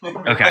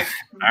 Okay.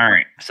 All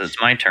right. So it's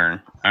my turn.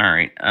 All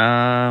right.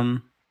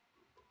 And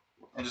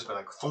just be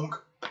like, funk.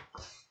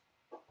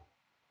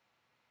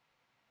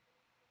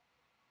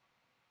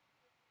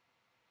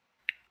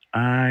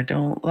 I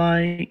don't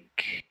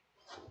like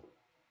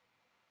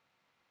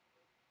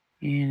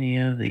any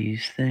of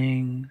these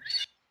things.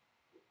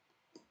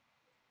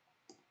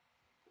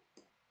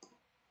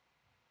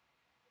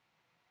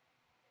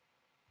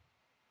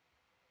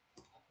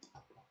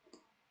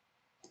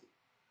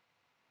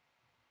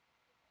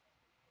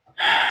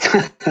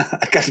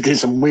 I got to do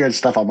some weird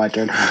stuff on my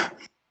turn.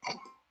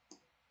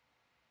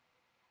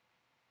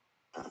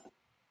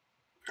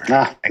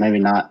 Nah, maybe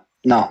not.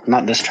 No,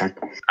 not this turn.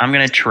 I'm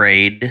going to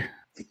trade.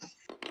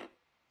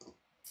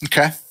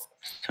 Okay.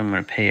 So I'm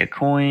going to pay a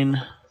coin.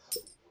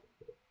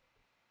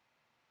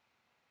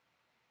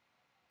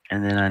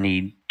 And then I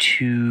need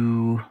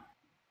two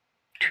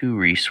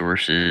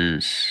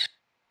resources.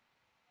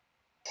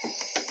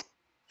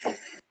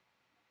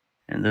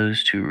 And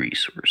those 2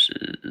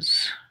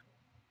 resources.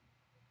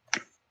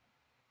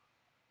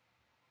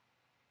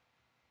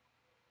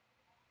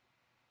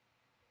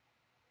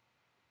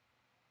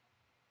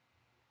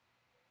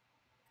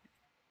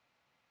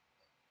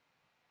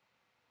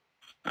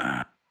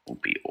 Will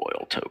be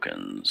oil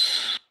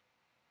tokens.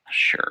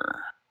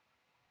 Sure.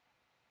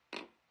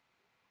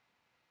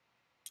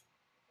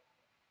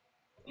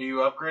 Are you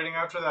upgrading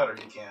after that, or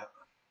you can't?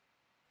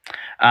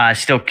 I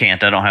still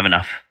can't. I don't have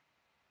enough.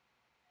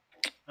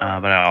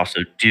 But I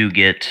also do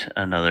get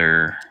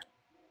another,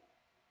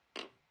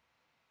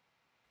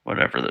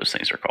 whatever those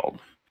things are called.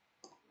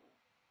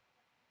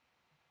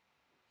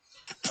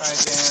 All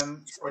right,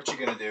 Dan, what you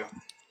gonna do?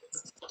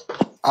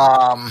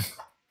 I'm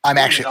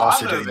actually not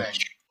also moving. doing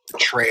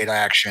trade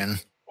action.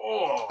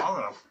 Oh,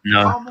 I'm gonna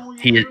No, pummel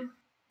you.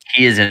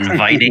 he is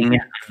inviting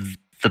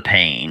the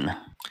pain.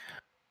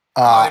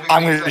 I'm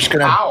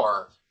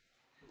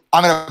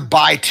I'm gonna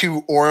buy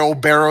 2 oil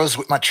barrels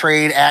with my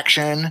trade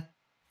action,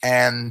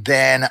 and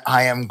then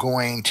I am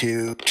going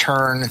to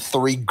turn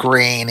 3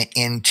 grain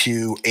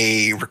into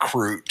a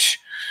recruit.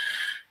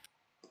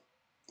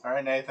 All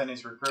right, Nathan,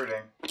 he's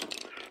recruiting.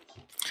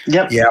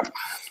 Yep. Yep.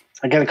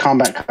 I get a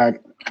combat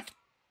card.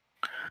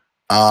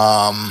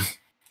 I'm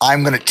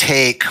gonna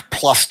take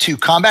 +2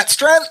 combat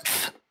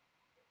strength.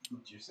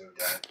 You're so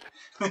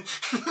dead.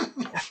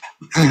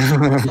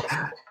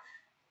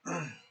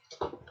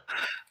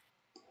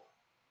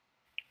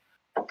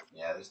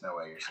 Yeah, there's no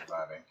way you're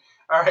surviving.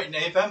 All right,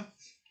 Nathan.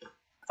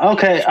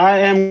 Okay, I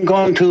am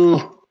going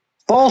to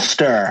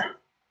bolster.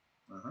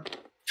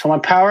 So my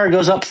power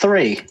goes up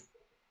 3.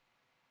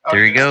 Oh,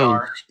 There you go.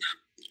 Of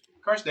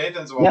course,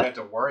 Nathan's the one we have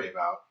to worry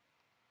about.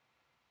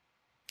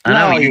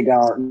 No, you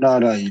don't.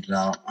 No, you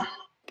don't.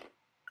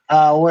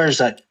 Where's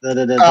that?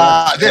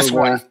 This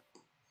one.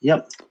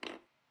 Yep.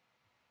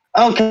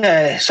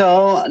 Okay,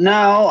 so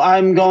now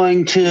I'm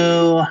going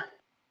to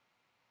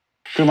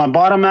do my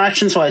bottom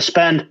action. So I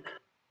spend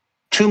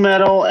 2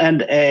 metal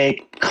and a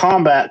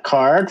combat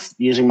card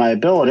using my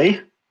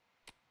ability.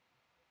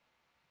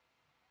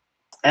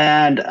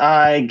 And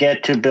I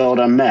get to build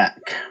a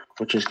mech,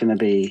 which is going to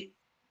be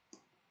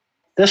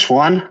this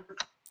one.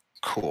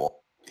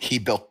 Cool. He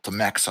built the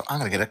mech, so I'm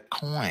going to get a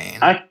coin.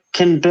 I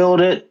can build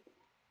it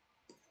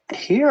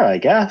here, I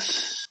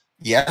guess.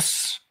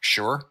 Yes,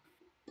 sure.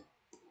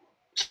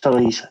 So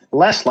he's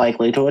less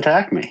likely to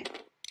attack me.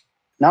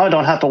 Now I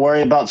don't have to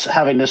worry about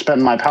having to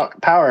spend my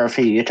power if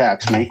he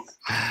attacks me.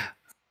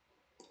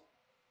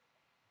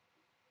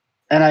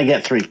 And I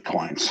get 3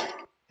 coins.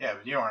 Yeah,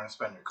 but you don't want to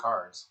spend your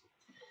cards.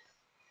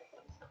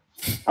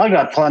 I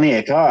got plenty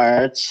of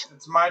cards.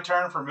 It's my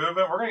turn for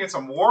movement. We're going to get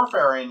some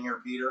warfare in here,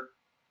 Peter.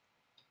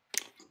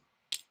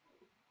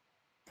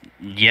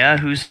 Yeah,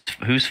 who's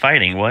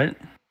fighting? What?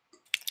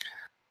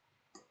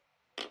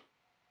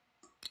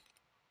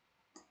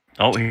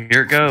 Oh,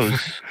 here it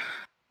goes.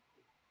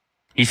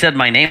 He said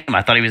my name.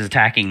 I thought he was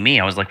attacking me.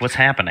 I was like, what's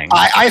happening?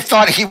 I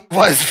thought he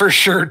was for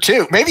sure,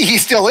 too. Maybe he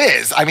still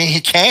is. I mean,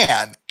 he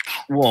can.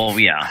 Well,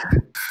 yeah.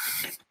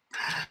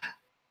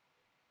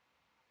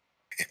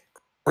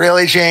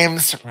 Really,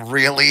 James?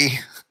 Really?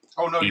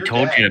 Oh, no, He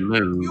told you to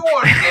move. You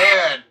are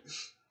dead.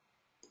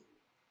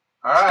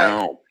 All right.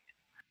 No.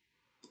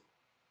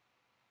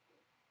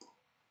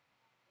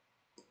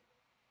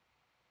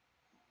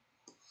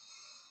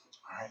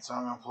 All right, so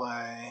I'm going to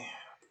play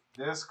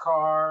this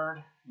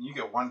card. You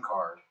get 1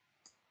 card.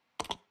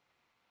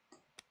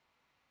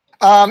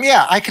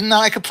 Yeah, I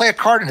could play a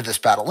card into this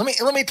battle.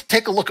 Let me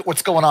take a look at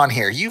what's going on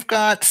here. You've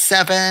got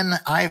 7.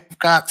 I've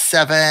got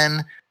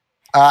 7.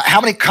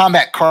 How many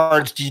combat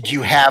cards did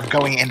you have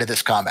going into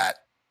this combat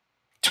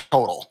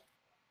total?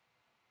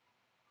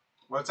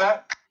 What's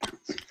that?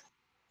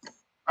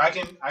 I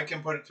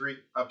can put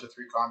up to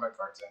 3 combat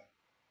cards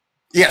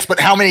in. Yes, but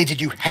how many did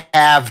you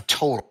have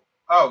total?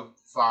 Oh,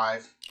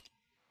 5.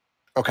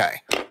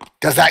 Okay.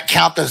 Does that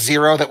count the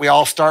 0 that we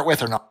all start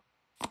with or not?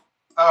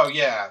 Oh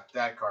yeah,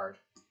 that card.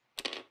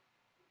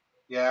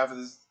 Yeah,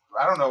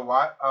 I don't know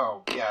why.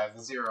 Oh yeah,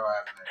 the 0 I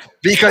have in there too.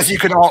 Because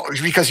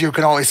you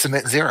can always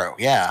submit 0.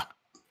 Yeah.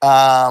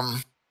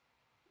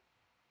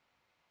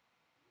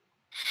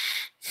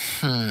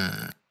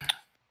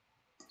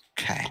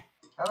 Okay.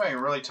 I'm having a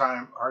really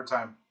hard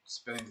time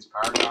spinning this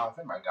power dial. I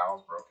think my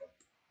dial's broken.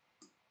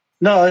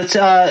 No, it's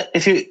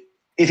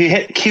if you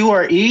hit Q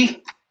or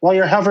E while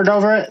you're hovered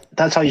over it,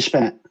 that's how you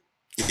spin it.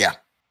 Yeah.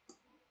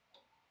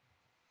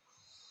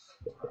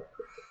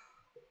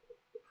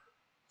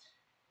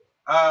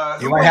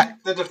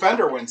 The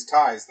defender wins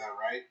ties, though,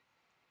 right?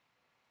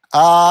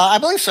 I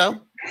believe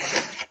so.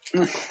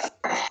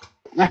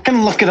 I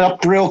can look it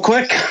up real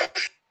quick.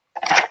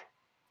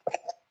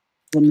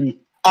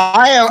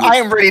 I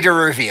am ready to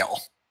reveal.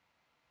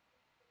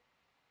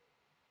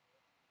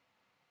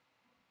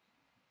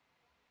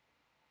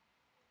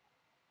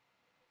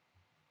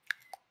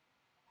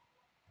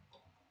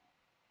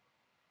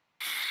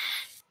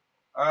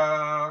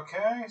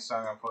 Okay, so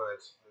I'm gonna put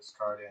this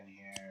card in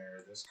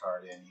here, this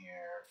card in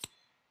here,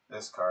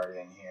 this card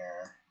in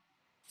here.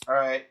 All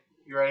right,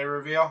 you ready to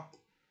reveal?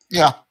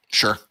 Yeah,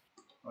 sure.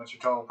 What's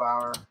your total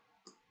power?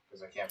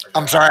 Because I can't figure.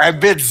 I'm sorry, I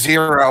bid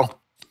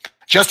 0.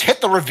 Just hit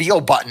the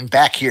reveal button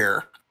back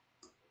here.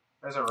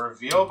 There's a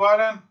reveal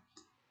button?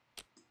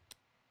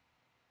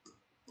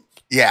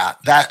 Yeah,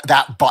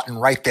 that button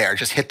right there.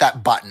 Just hit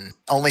that button.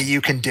 Only you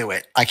can do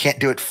it. I can't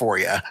do it for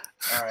you.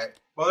 All right.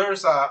 Well,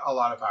 there's a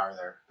lot of power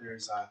there.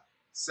 There's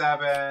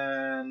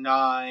 7,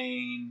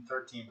 9,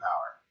 13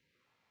 power.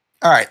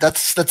 All right,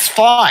 that's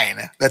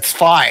fine. That's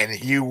fine.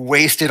 You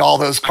wasted all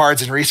those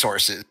cards and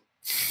resources.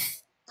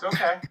 It's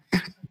okay.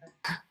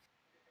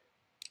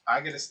 I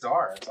get a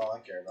star. That's all I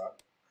care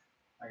about.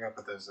 I gotta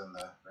put those in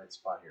the right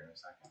spot here in a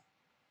second.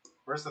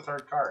 Where's the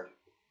third card?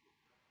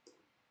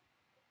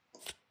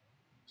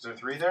 Is there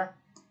 3 there?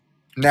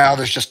 No,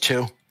 there's just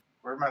 2.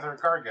 Where'd my third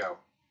card go?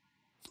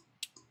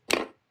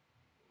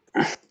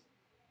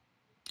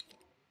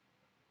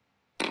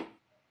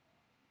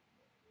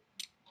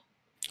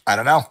 I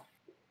don't know.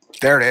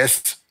 There it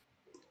is.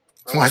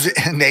 Was it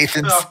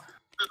Nathan's?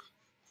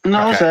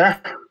 No, it's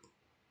there.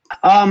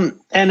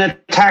 And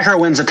attacker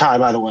wins a tie,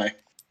 by the way.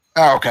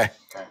 Oh, okay.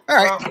 All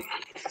right.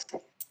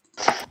 Well,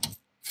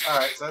 all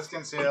right, so that's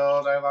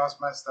concealed. I lost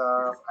my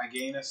stuff. I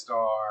gain a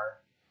star.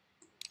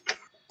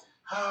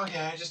 Okay,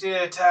 I just need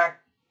to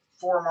attack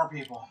 4 more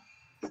people.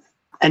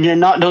 And you're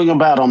not doing a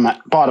bottom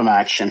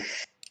action.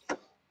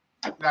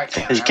 I can't.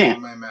 You I have can't.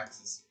 all my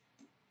maxes.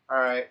 All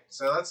right,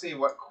 so let's see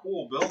what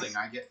cool building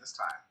I get this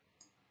time.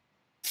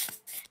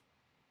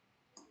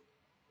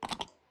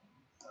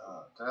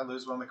 Did I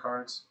lose one of the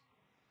cards?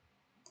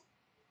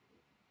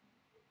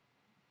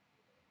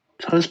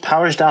 So his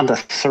power's down to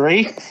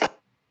 3.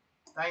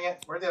 Dang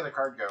it. Where'd the other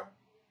card go?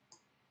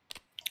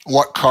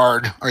 What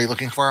card are you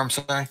looking for? I'm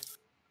sorry.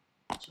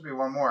 Should be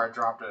one more. I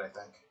dropped it, I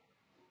think.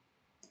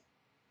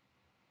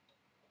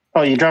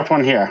 Oh, you dropped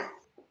one here.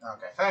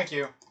 Okay, thank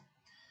you.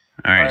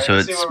 All right, so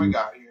let's it's see what we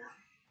got here.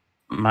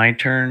 my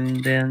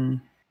turn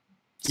then.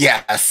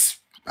 Yes.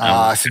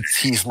 Since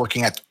he's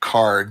looking at the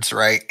cards,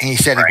 right? And he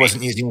said he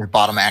wasn't using his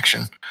bottom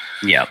action.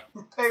 Yep.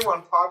 Pay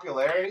 1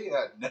 popularity?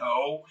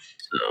 No.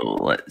 So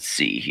let's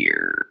see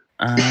here.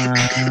 Oh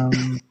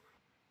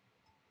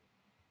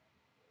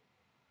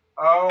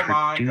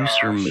my Produce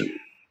gosh. remove.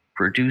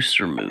 Produce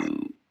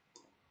remove.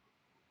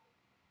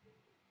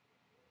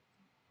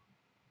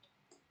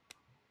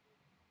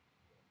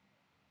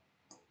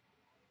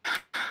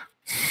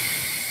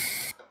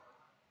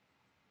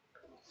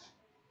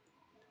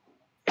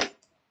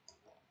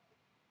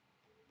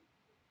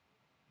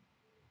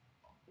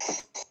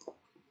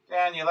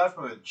 Dan, you left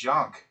me with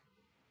junk.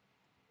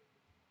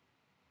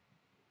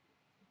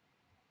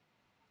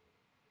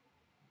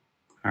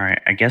 All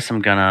right, I guess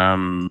I'm gonna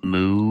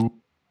move.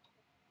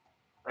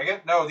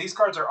 No, these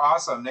cards are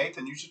awesome.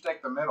 Nathan, you should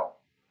take the middle.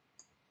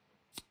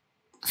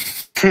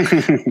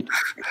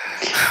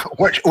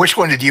 Which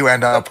one did you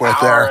end up with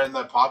Power there? and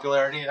the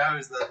popularity. That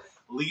was the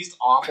least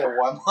awful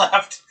one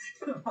left.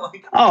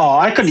 Like, Oh,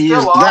 I could have Still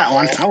used awful. that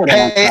one. I would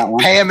have used that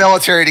one. Pay a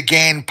military to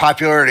gain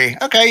popularity.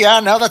 Okay, yeah,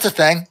 no, that's a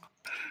thing.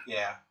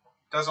 yeah.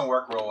 Doesn't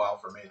work real well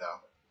for me, though.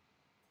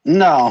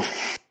 No.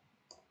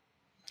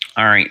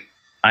 All right,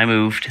 I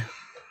moved.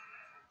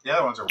 The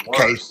other ones are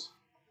worse.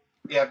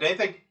 Okay. Yeah,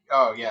 Nathan.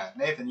 Oh, yeah.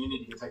 Nathan, you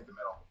need to take the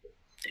middle.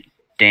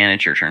 Dan,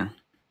 it's your turn.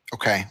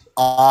 Okay.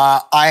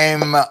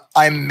 I'm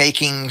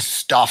making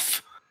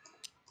stuff.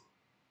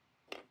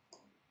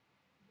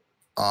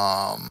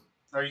 Are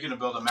you going to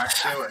build a mech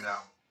too, or no?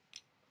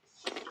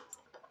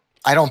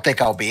 I don't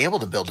think I'll be able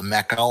to build a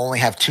mech. I'll only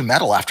have 2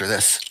 metal after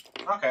this.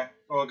 Okay.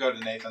 Well, we'll go to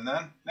Nathan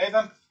then.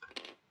 Nathan?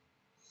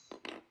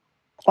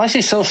 Why is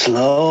he so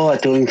slow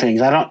at doing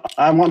things?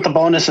 I want the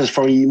bonuses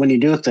for you when you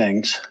do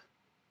things.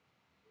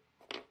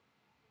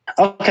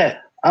 Okay.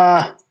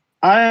 I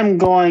am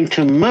going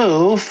to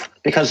move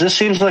because this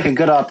seems like a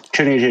good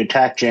opportunity to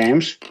attack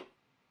James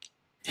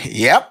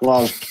Yep.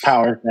 while his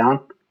power's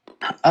down.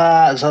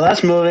 So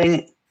that's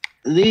moving.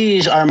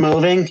 These are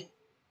moving.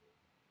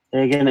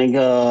 They're gonna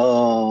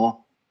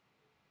go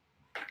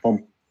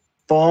boom,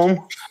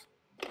 boom.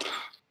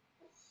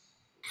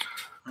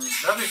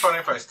 That'd be funny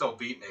if I still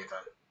beat Nathan.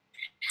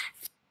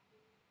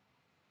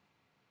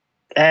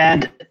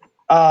 And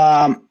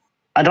I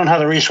don't have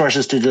the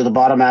resources to do the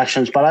bottom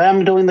actions, but I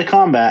am doing the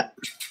combat.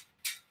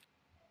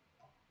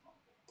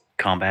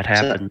 Combat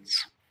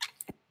happens.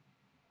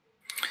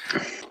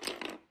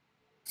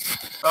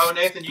 Oh,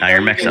 Nathan, Now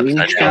you're mixed up. you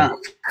That's get, good.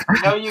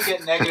 you know you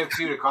get -2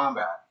 to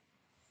combat.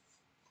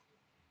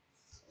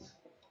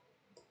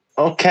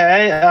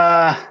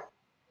 Okay.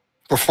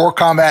 Before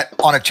combat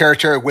on a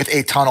territory with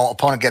a tunnel,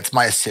 opponent gets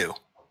 -2.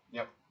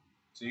 Yep.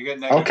 So you get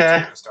 -2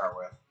 Okay. to start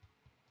with.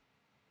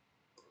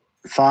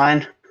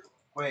 Fine.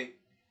 Wait.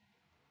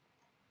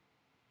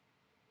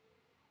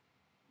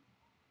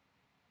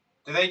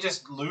 Do they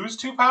just lose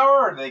 2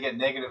 power, or do they get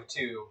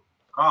 -2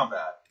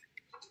 combat?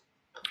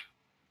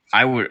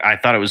 I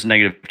thought it was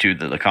 -2 to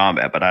the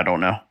combat, but I don't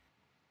know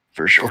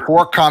for sure.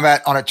 Before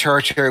combat on a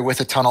territory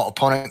with a tunnel,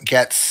 opponent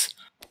gets.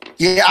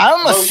 Yeah,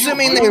 I'm Oh,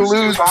 assuming you they lose 2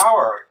 lose.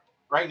 power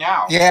right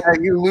now. Yeah,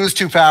 you lose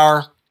 2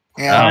 power.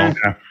 Yeah. Oh,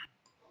 okay.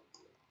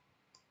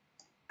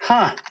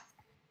 Huh.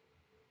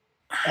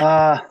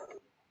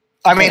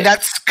 I mean,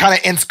 that's kind of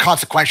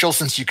inconsequential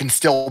since you can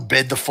still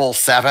bid the full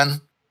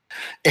 7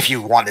 if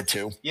you wanted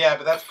to. Yeah,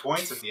 but that's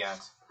points at the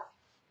end.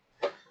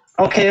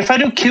 Okay, if I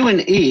do Q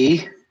and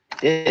E,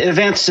 it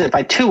advances it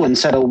by 2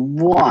 instead of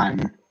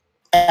 1.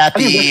 At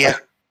the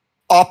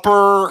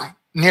upper,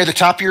 near the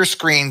top of your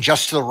screen,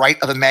 just to the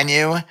right of the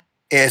menu,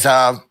 is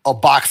a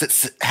box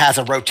that has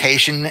a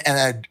rotation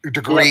and a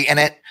degree in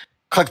it.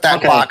 Click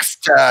that box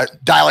to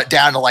dial it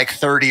down to like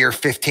 30 or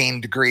 15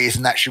 degrees,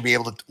 and that should be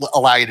able to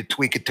allow you to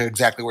tweak it to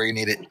exactly where you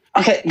need it.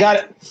 Okay, got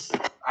it.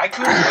 I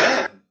could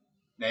win,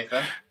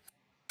 Nathan.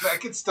 I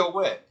could still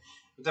win.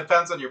 It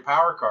depends on your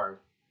power card.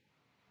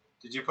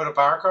 Did you put a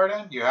power card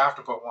in? You have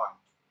to put one.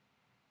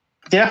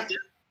 Yeah.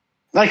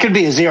 That could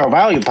be a 0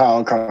 value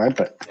power card,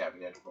 but... Yeah,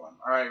 we have to put one.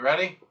 All right,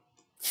 ready?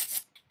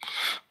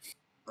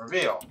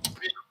 Reveal.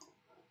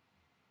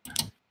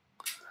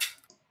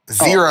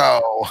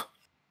 0,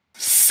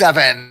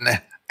 7,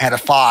 and a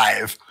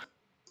 5.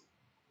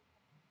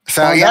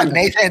 So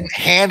Nathan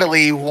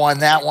handily won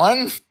that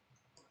one.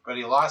 But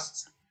he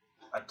lost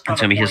a ton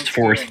It's going to be his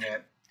fourth.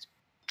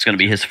 It's going to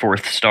be his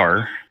 4th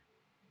star.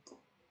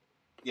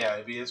 Yeah,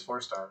 it'd be his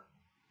 4-star.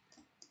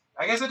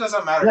 I guess it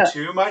doesn't matter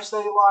too much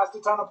that he lost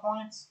a ton of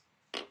points.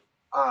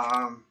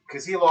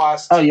 Because he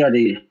lost... Oh, you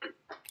already...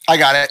 I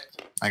got it.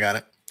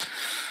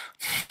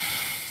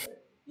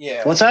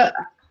 Yeah. What's that?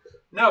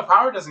 No,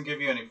 power doesn't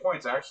give you any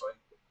points, actually.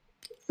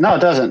 No, it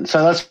doesn't.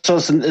 So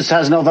it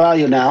has no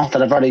value now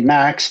that I've already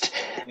maxed,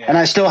 and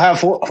I still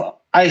have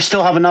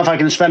enough I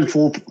can spend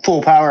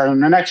full power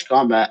in the next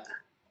combat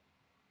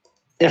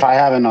if I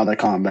have another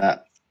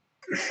combat.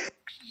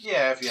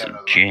 Yeah, if you have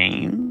another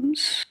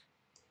James.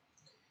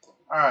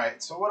 All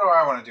right. So what do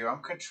I want to do?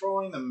 I'm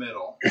controlling the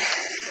middle.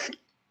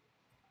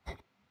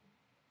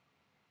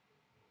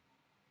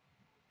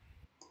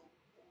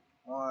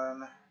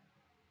 One,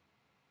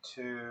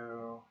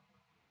 two.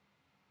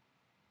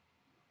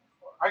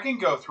 I can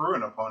go through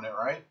an opponent,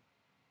 right?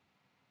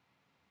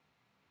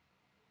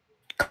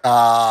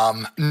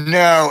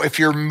 No, if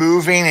you're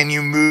moving and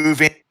you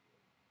move in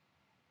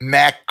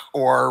mech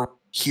or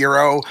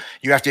hero,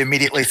 you have to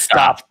immediately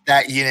stop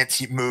that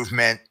unit's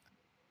movement.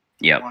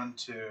 Yep. 1,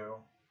 2,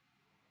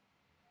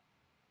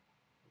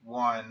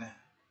 1,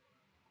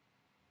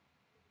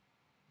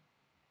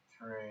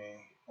 3,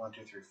 1,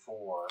 2, 3,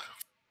 4.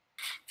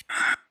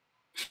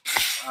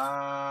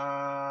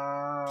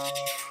 I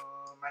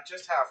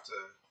just have to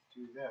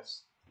do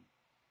this.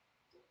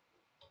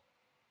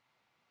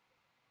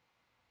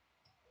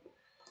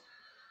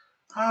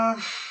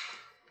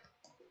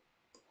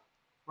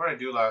 What did I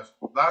do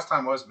last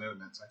time was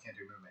movement, so I can't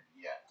do movement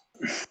yet.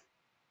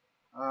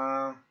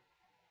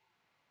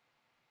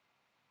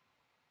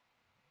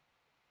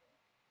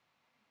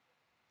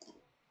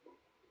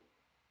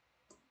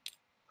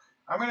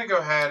 I'm going to go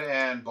ahead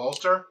and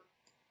bolster.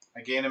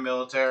 I gain a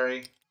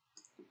military.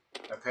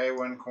 I pay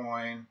 1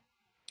 coin.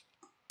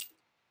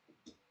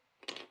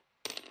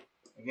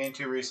 I gain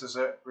 2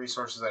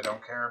 resources I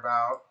don't care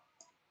about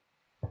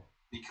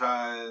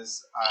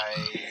because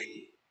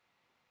I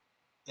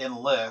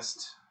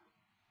enlist,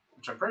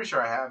 which I'm pretty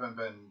sure I haven't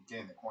been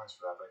getting the coins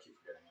for that, but I keep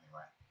forgetting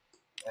anyway.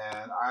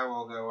 And I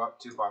will go up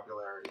to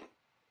popularity.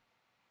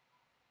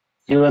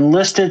 You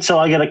enlisted, so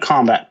I get a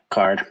combat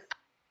card.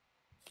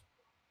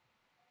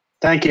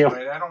 Thank you.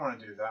 Wait, I don't want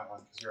to do that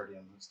one because you're already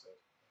enlisted.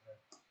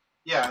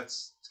 Yeah,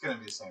 it's going to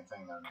be the same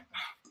thing though, Nathan.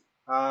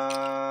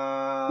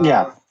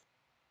 Yeah.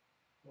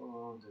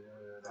 We'll do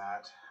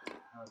that.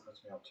 That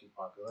puts me up to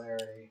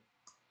popularity,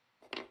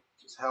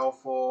 which is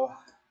helpful.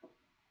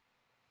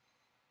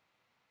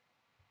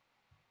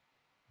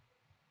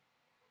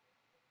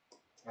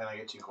 And I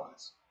get 2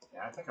 coins.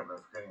 Yeah, I think I'm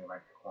forgetting to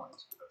make the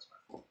coins, but that's my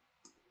fault.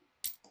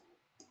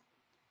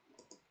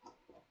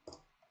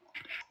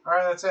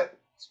 Alright, that's it.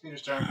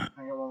 Speeder's turn.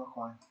 I get 1 more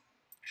coin.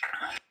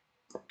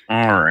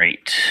 All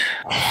right.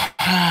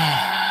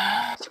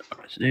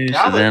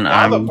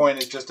 Now the point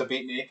is just to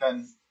beat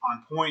Nathan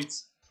on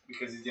points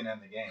because he's going to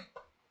end the game.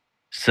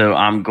 So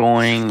I'm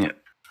going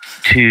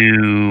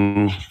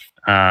to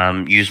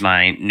use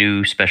my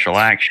new special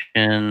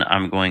action.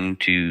 I'm going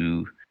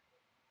to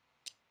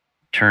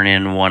turn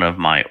in one of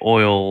my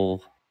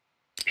oil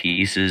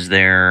pieces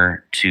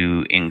there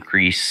to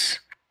increase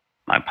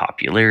my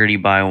popularity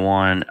by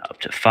 1 up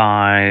to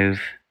 5.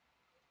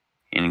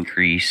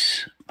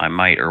 Increase my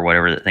might or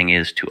whatever that thing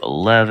is to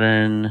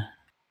 11.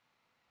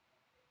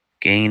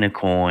 Gain a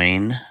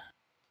coin.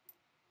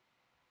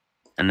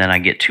 And then I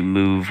get to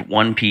move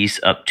 1 piece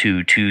up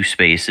to 2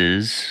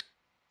 spaces.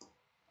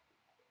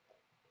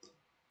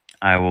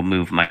 I will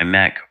move my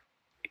mech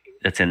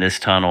that's in this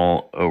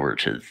tunnel over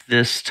to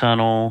this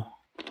tunnel.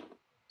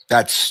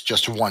 That's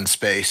just 1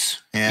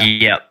 space. Yeah.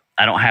 Yep.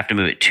 I don't have to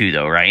move it 2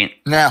 though, right?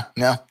 No.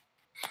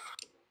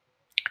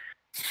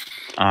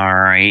 All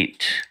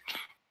right.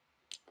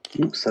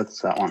 Oops,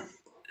 that's that one.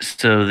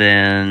 So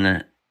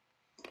then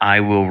I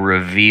will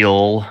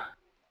reveal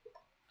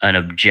an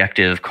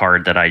objective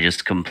card that I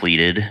just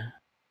completed.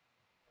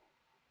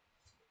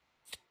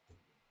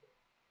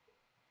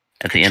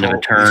 At the end of a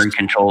turn,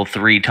 control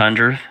 3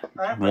 tundra.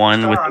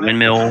 1 with the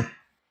windmill.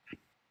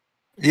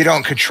 You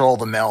don't control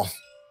the mill.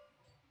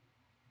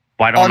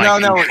 Why don't I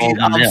control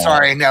the mill? I'm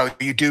sorry. No,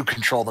 you do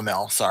control the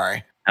mill.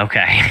 Sorry.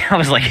 Okay. I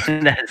was like,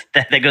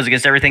 that goes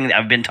against everything that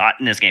I've been taught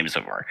in this game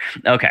so far.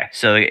 Okay.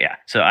 So, yeah.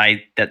 So,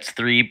 that's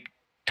 3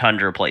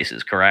 tundra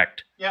places,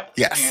 correct? Yep.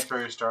 Yes. You can throw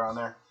your star on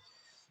there.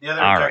 The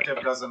other All objective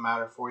right. doesn't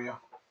matter for you.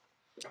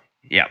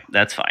 Yeah,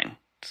 that's fine.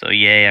 So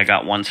yay, I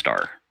got 1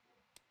 star.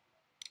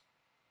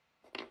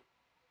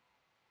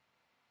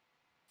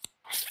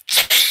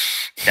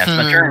 That's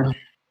my turn.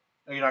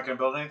 Are you not going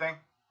to build anything?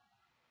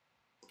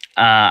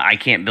 I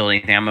can't build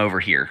anything. I'm over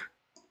here.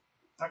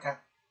 Okay.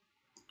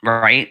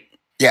 Right?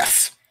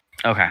 Yes.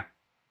 Okay.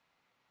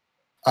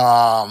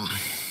 I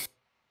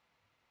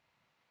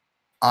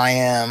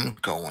am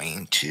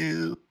going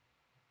to.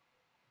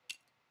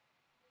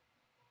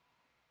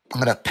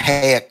 I'm going to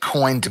pay a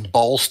coin to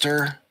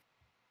bolster.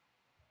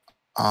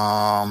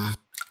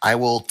 I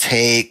will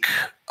take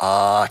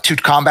 2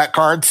 combat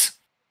cards.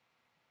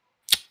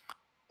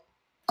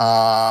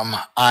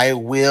 I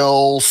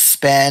will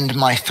spend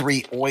my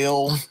 3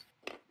 oil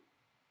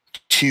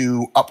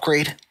to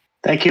upgrade.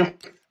 Thank you.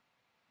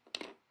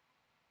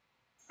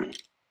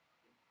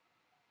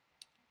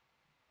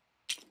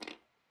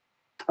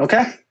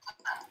 Okay.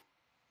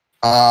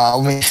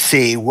 Let me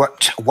see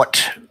what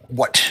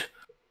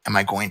am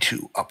I going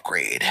to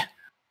upgrade?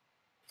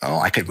 Oh,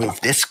 I could move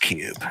this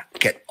cube,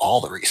 get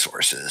all the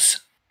resources.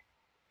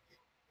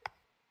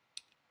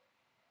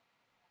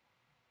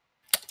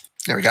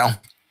 There we go.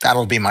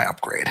 That'll be my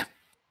upgrade.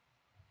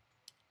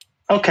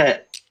 Okay.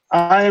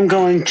 I am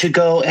going to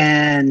go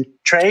and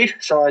trade.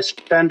 So I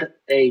spend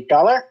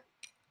 $1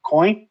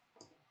 coin.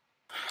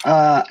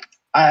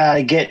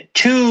 I get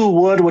 2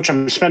 wood, which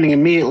I'm spending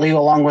immediately,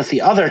 along with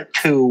the other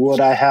 2 wood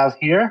I have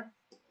here.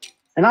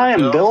 And I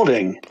am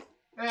building.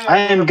 Hey, I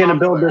am going to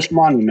build this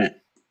monument.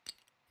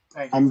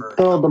 Thank you I'm for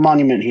build the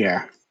monument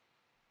here.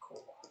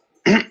 Cool.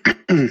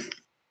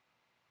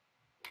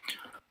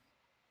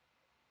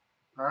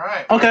 All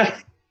right. Okay.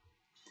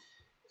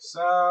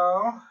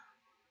 So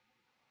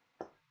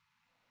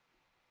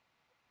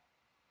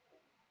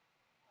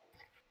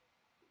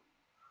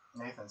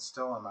Nathan's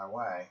still in my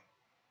way.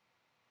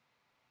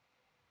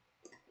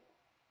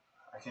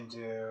 I can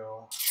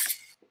do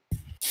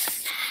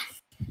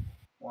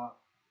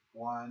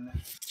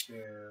 1,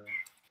 2,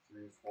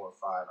 3, 4,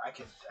 5. I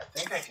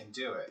think I can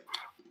do it.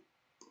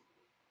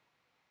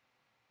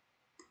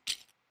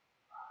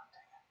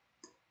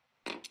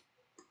 Let's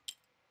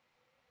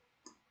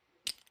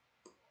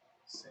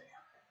see.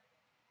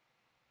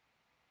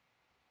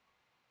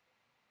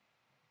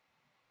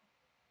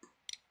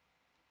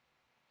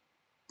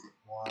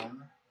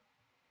 One.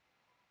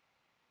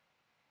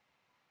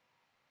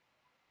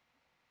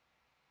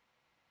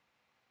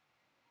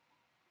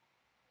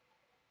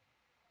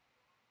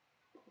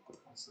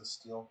 What's the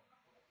steel?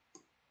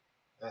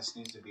 This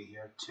needs to be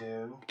here.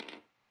 2.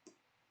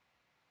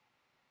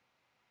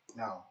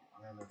 No,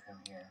 I'm gonna move him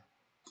here.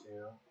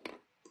 2.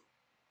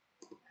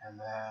 And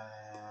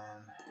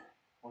then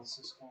what's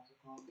this called?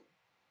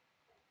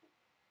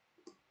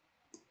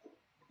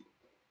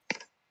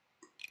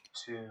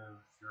 2,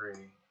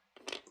 3.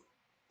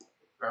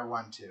 Or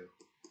 1, 2.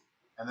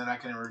 And then I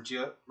can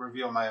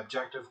reveal my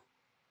objective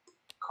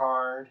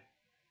card,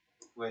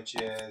 which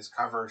is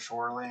cover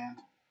shoreland.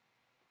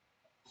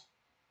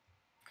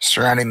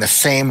 Surrounding the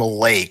same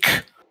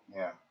lake.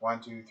 Yeah,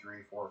 1, 2,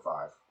 3, 4,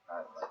 5.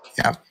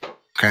 Yep.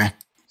 Okay.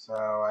 So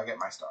I get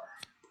my star.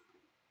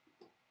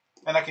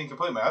 And I can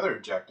complete my other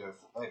objective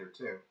later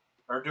too.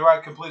 Or do I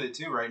complete it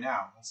too right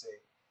now? Let's see.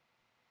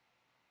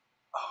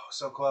 Oh,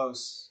 so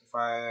close. If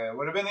I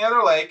would have been the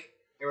other lake,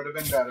 it would have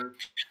been better.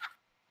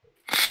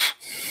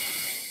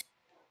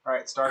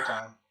 Alright, start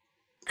time.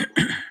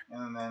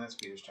 And then it's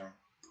Peter's turn.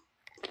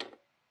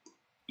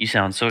 You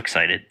sound so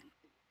excited.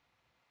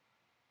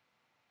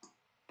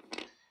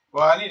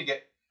 Well, I need to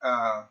get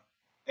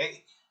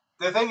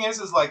the thing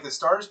is like the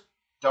stars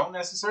don't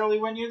necessarily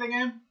win you the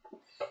game.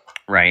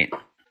 Right.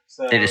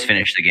 So They just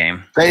finished the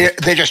game.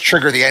 They just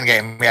trigger the end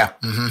game. Yeah.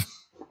 Mm-hmm.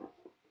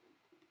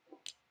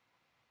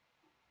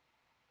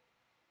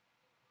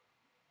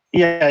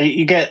 Yeah,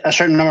 you get a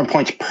certain number of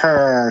points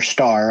per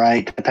star,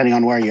 right? Depending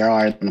on where you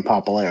are in the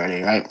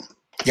popularity, right?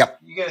 Yep.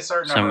 You get a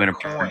certain So number of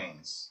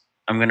coins.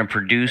 I'm gonna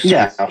produce.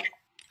 Yeah.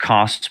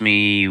 Costs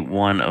me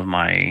 1 of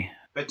my.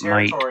 But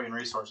territory and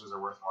resources are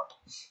worth more.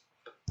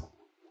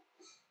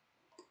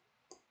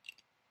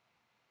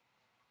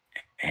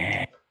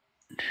 And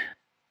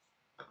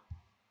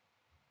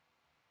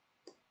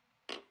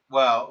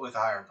Well, with a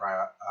higher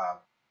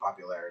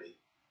popularity.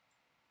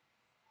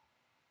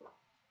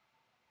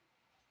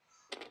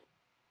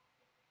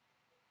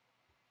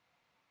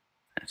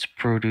 that's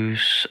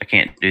produce. I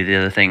can't do the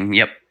other thing.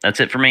 Yep, that's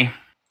it for me.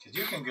 Because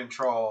you can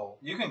control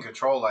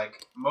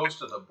like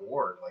most of the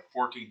board, like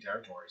 14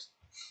 territories.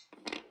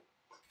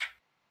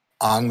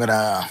 I'm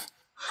going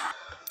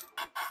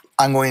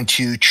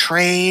to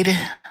trade.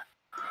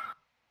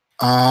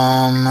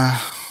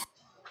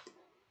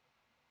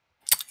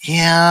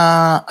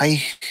 Yeah,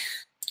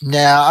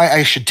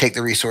 I should take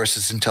the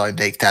resources until I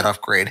make that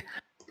upgrade.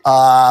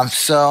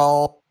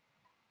 So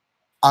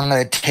I'm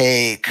gonna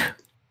take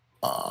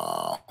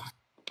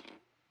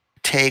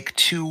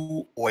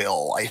 2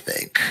 oil, I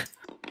think,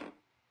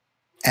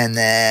 and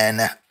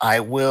then I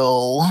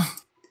will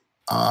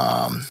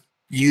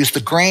use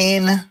the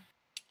grain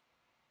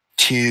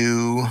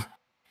to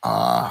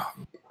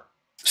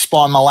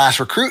spawn my last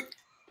recruit.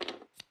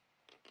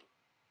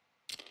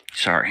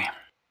 Sorry.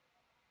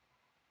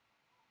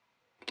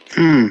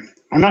 I'm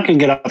not going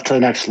to get up to the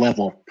next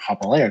level of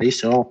popularity,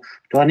 so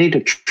do I need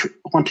to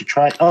want to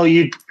try? Oh,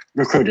 you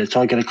recruited,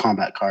 so I get a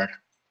combat card.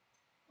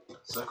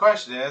 So the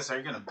question is, are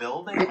you going to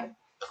build anything?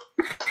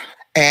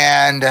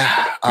 And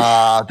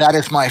that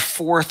is my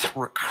 4th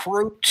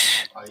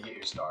recruit. Oh, you get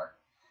your star.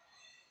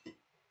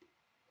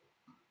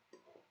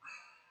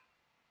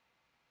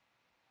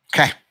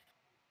 Okay.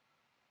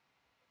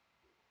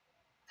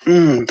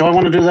 Do I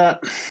want to do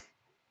that?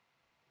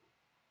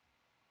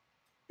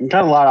 We've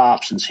got a lot of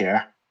options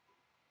here.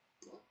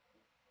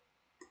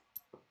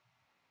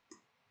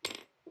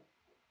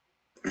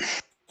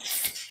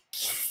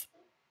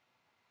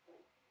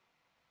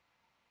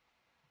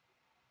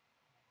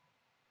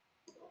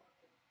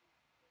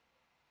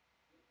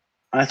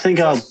 I think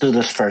I'll do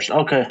this first.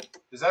 Okay.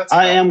 Is that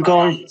I am on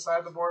going. the side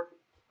of the board?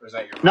 Or is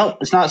that your money? Nope,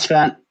 it's not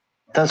spent.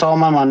 That's all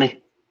my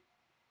money.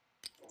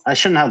 I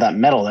shouldn't have that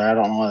medal there. I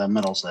don't know why that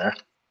medal's there.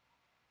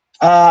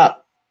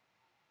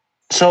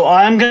 So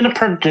I'm going to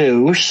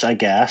produce, I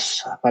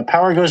guess. My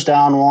power goes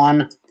down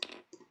 1.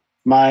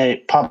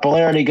 My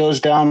popularity goes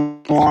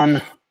down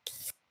 1.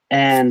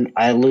 And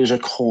I lose a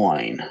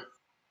coin.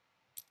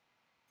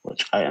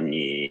 Which I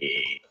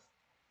need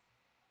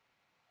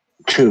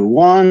 2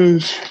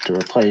 ones to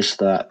replace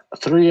that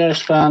 3 I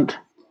spent.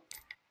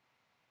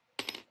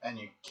 And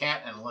you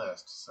can't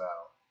enlist, so.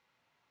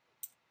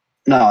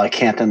 No, I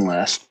can't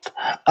enlist.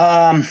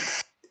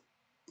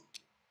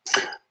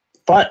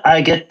 But I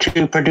get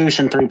to produce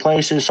in 3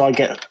 places, so I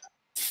get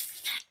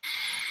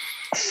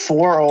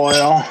 4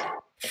 oil.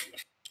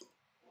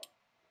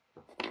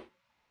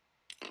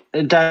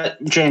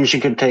 James,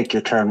 you could take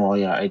your turn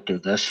while I do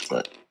this,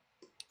 but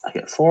I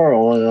get 4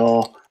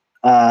 oil,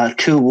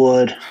 2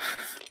 wood,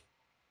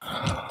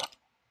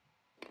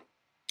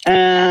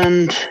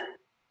 and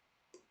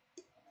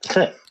that's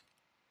it.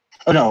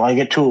 Oh no, I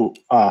get 2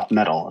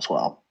 metal as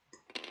well.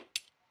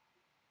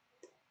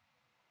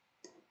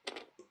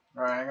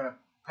 All right, I'm going to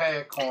pay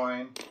a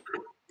coin.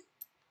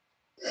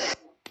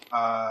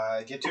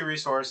 Get 2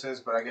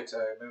 resources, but I get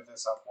to move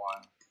this up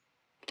 1.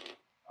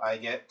 I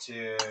get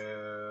to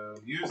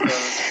use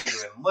those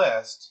to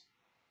enlist,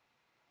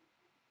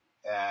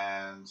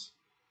 and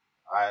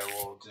I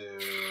will do.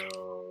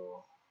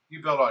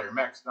 You build all your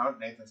mechs. No,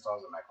 Nathan still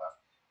has a mech left.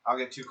 I'll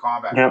get 2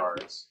 combat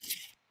cards,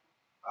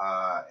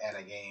 and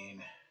I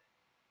gain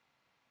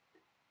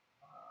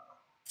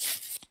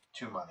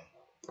 2 money.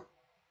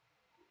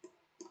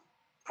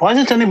 Why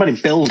isn't anybody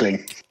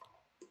building?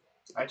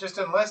 I just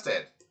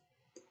enlisted.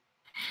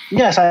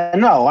 Yes, I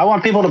know. I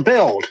want people to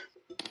build.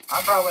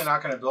 I'm probably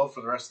not going to build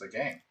for the rest of the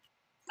game.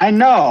 I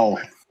know.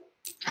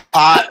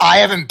 I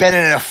haven't been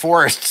in a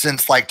forest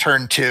since like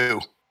turn 2.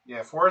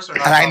 Yeah, forests are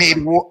not. And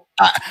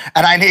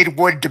I need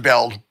wood to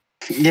build.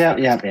 Yeah.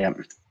 I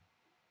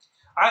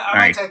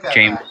might take that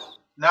back.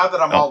 Now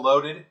that I'm all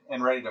loaded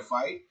and ready to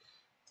fight,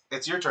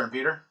 it's your turn,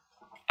 Peter.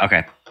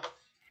 Okay.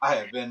 I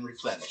have been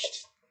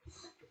replenished.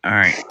 All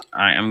right.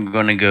 I am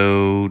going to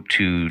go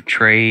to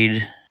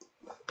trade.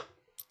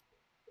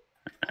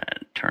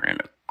 Turn in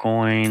a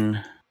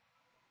coin.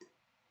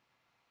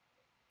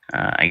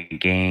 I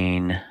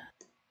gain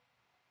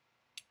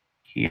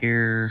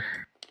here.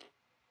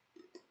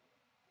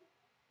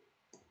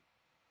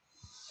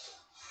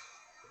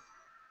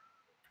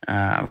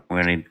 I'm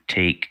going to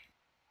take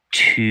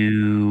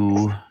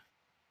 2.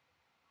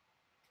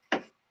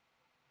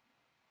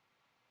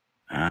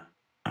 What am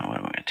I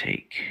going to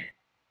take?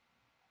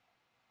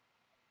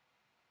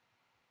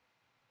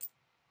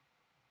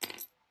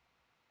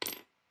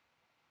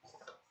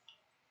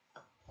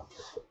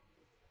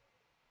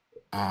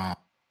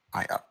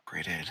 I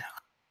upgraded.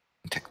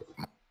 Take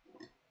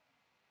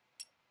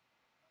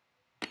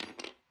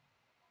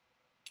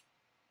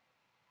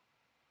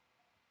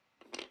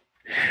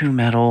 2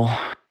 metal.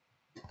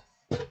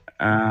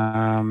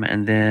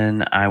 And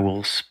then I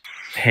will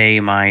pay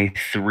my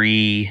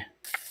 3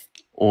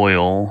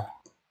 oil.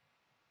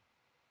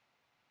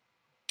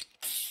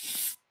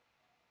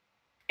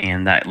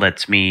 And that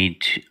lets me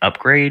to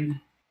upgrade.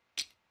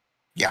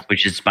 Yeah.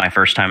 Which is my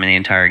first time in the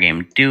entire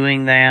game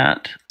doing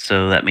that.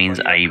 So that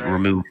means I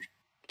remove.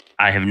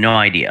 I have no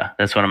idea.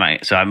 That's what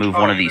so I move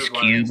one of these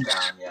cubes.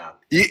 Down,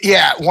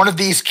 yeah, one of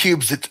these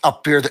cubes that's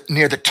up here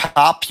near the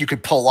top, you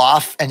could pull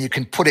off and you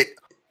can put it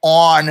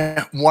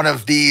on one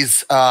of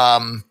these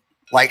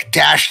like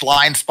dashed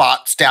line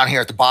spots down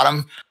here at the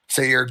bottom.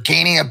 So you're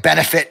gaining a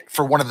benefit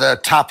for one of the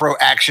top row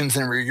actions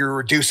and you're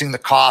reducing the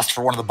cost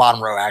for one of the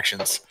bottom row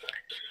actions.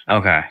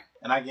 Okay.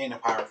 And I gain a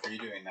power for you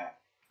doing that.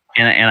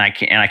 And I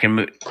can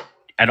move.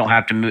 I don't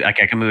have to move.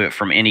 Like I can move it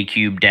from any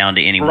cube down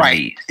to any one of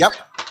these. Yep.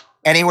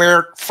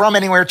 Anywhere from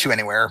anywhere to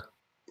anywhere.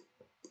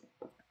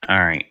 All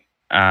right.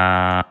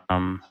 I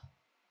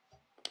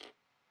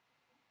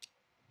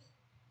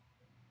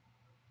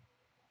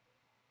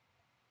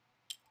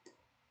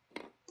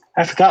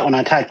forgot when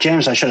I attacked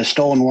James, I should have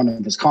stolen one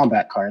of his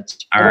combat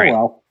cards. All right.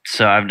 Well.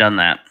 So I've done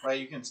that. Right,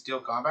 you can steal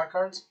combat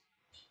cards?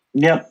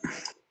 Yep.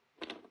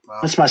 Well,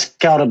 That's my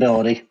scout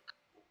ability.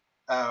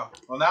 oh,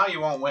 well, now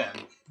you won't win.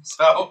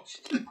 So,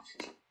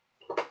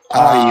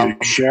 Are you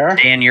sure?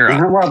 Dan, you're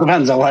up. Well, it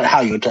depends on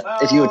how you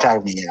if you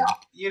attack me. Yeah.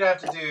 you'd have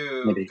to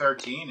do Maybe.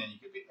 13 and you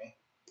could beat me.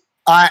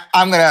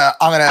 I'm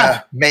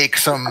gonna make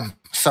some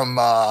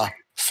stuff.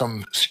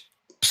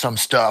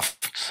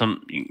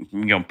 Some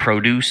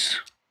produce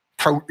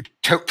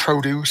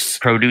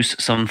Produce.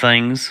 some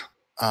things.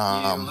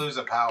 You lose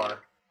a power.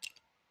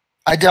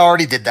 I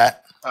already did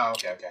that. Oh,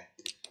 okay.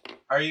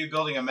 Are you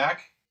building a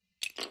mech?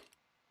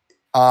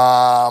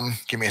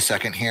 Give me a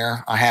second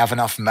here. I have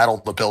enough metal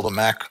to build a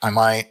mech. I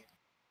might.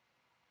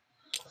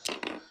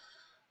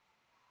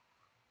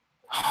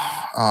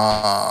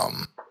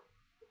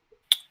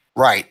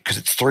 Right, because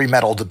it's 3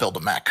 metal to build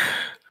a mech.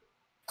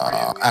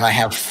 And I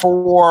have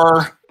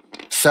 4.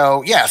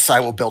 So yes, I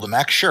will build a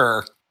mech.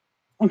 Sure.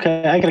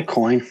 Okay, I get a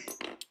coin.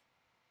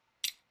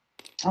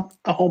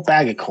 A whole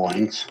bag of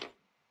coins.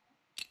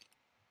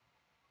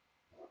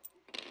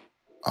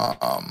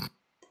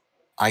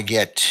 I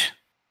get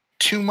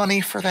 2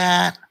 money for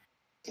that.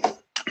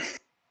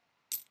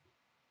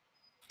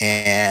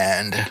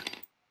 And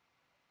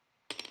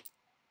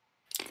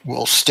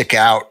we'll stick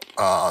out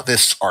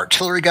this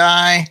artillery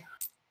guy.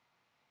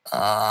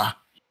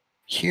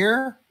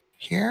 Here.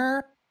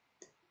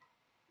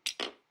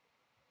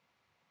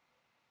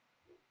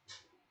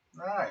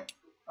 All right.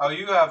 Oh,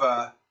 you have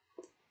a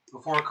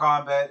before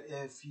combat.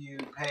 If you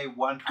pay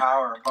 1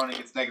 power, opponent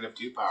gets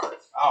 -2 power.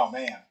 Oh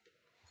man,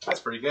 that's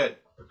pretty good.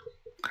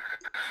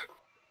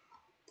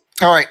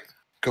 All right,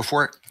 go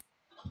for it.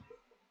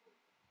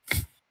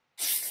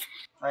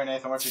 All right,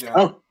 Nathan, what you doing?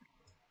 Oh,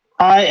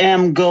 I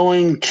am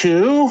going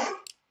to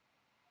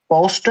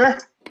bolster.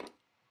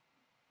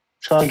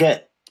 So I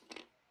get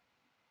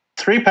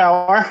 3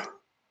 power.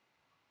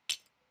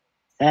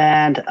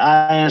 And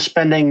I am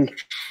spending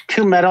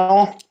 2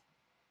 metal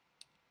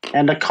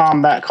and a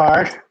combat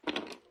card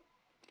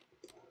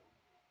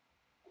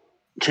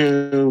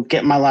to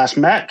get my last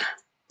mech. I'm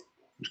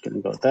just going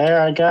to go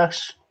there, I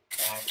guess.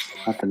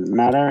 Excellent. Nothing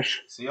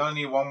matters. So you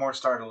only need 1 more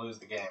star to lose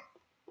the game.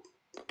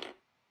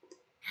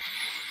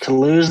 To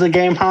lose the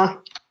game, huh?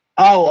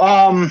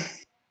 Oh,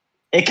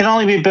 it can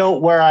only be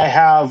built where I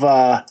have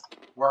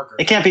Worker.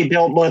 it can't be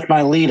built with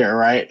my leader,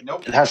 right?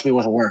 Nope. It has to be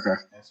with a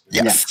worker.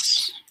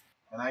 Yes.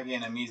 And I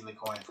gain a measly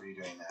coin for you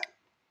doing that.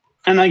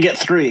 And I get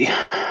 3.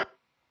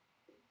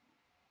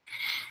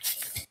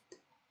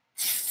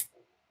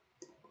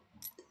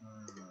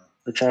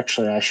 Which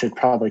actually I should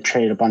probably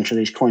trade a bunch of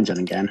these coins in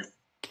again.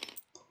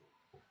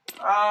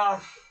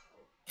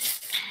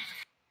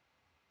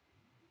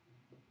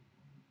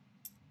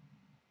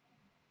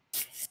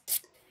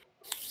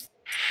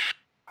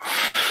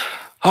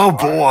 Oh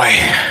boy,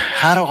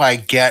 how do I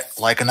get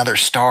like another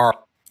star,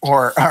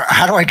 or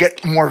how do I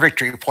get more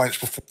victory points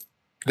before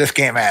this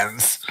game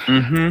ends?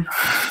 Mm-hmm.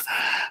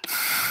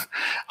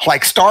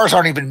 Like stars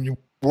aren't even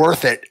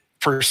worth it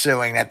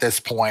pursuing at this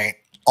point,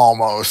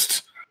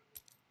 almost,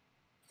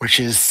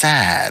 which is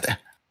sad.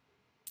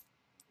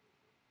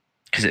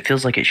 Because it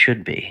feels like it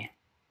should be.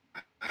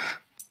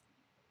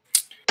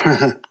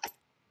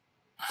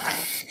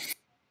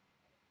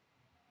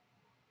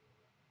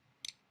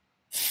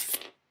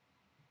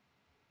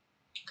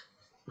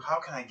 How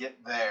can I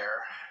get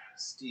there?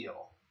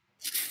 Steel.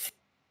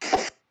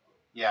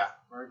 Yeah,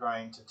 we're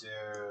going to do...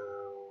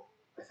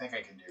 I think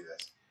I can do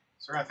this.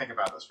 So we're going to think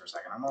about this for a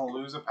second. I'm going to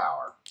lose a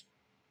power.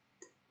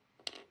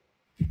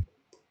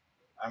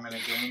 I'm going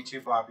to gain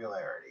 2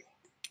 popularity.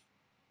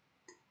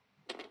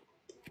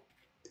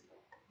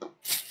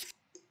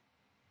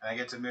 And I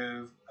get to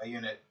move a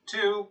unit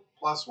 2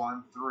 plus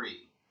 1,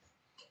 3.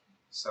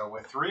 So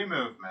with 3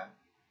 movement,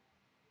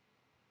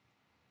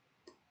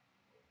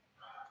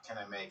 can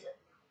I make it?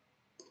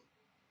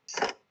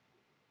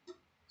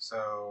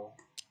 So,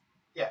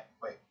 yeah,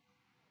 wait.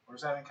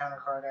 Where's that encounter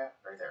card at?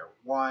 Right there.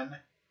 1,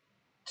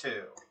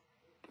 2.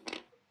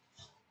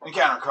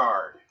 Encounter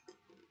card.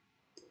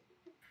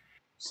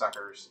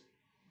 Suckers.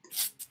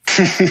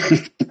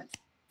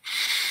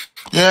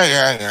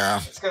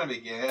 Yeah. It's gonna be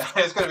good.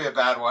 It's gonna be a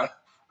bad one.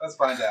 Let's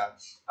find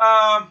out.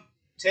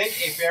 Take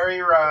a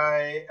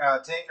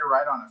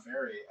ride on a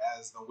ferry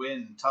as the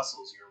wind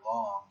tussles your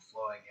long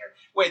flowing hair.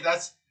 Wait,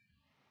 that's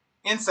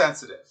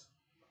insensitive.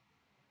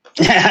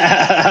 Getting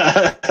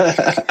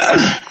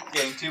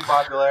 2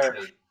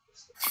 popularity.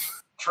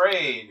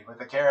 Trade with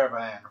a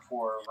caravan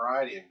for a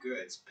variety of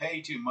goods.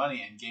 Pay 2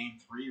 money and gain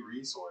 3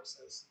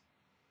 resources.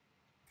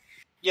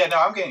 Yeah, no,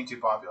 I'm getting 2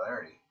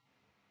 popularity.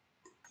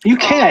 You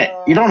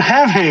can't. You don't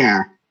have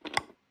hair.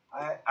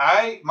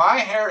 My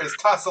hair is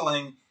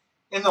tussling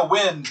in the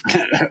wind.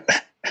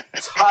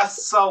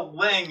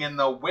 Tussling in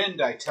the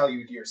wind, I tell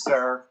you, dear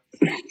sir.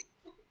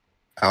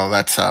 Oh,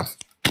 that's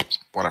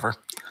whatever.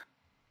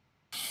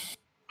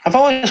 I've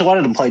always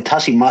wanted to play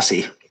Tussy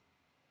Mussy.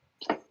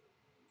 I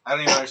don't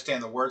even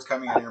understand the words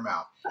coming out of your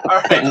mouth. All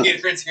right,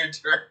 Peter, it's your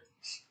turn.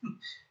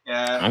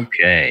 Yeah.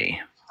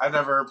 Okay. I've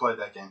never played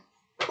that game.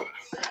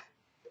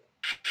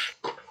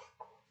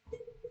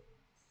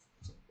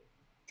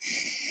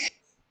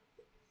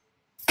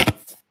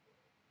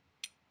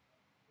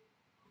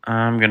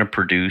 I'm going to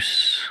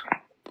produce,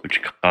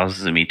 which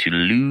causes me to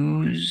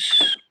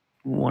lose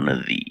one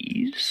of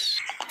these.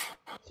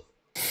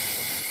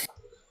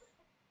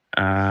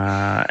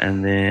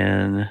 And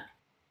then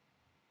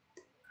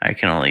I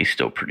can only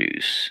still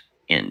produce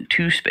in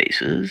 2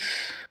 spaces.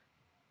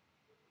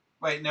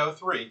 Wait, no,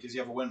 3, because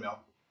you have a windmill.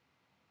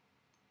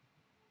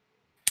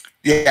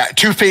 Yeah,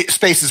 2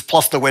 spaces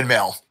plus the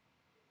windmill.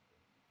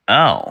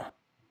 Oh,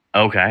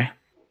 okay.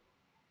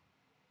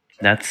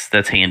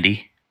 That's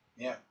handy.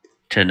 Yeah.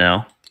 To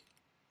know.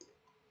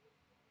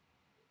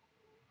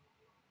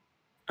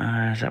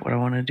 Is that what I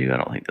want to do? I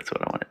don't think that's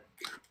what I wanted.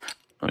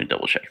 Let me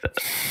double check that.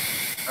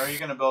 Are you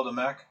going to build a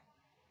mech?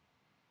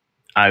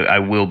 I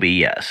will be,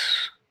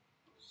 yes.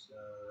 So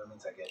that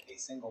means I get a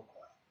single coin.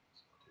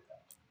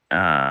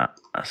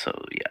 So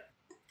yeah,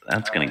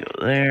 that's gonna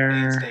go there.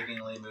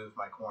 Painstakingly move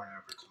my corn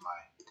over to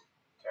my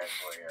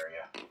territory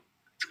area.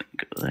 It's gonna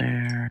go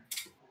there.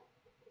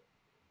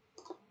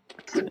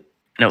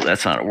 No,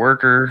 that's not a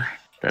worker.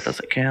 That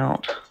doesn't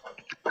count.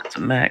 That's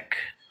a mech.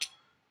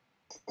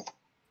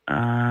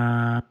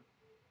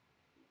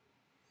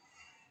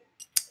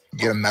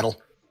 Get a medal.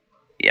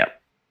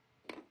 Yep.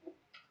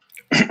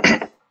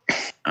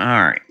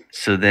 All right.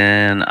 So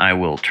then I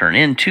will turn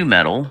into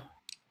metal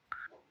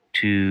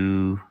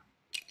to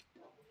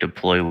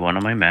deploy one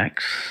of my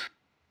mechs.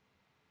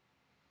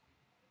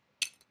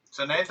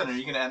 So Nathan, are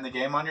you going to end the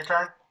game on your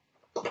turn?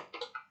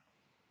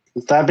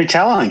 That'd be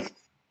telling.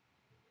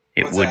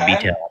 It What's would be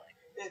that? telling.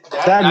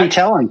 That'd be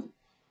telling.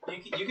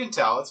 You can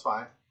tell. It's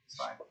fine. It's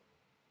fine.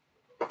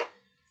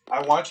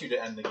 I want you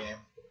to end the game.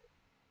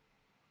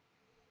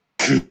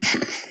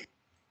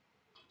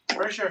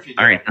 Pretty sure if you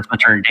do. All right, that's my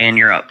turn. Dan,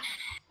 you're up.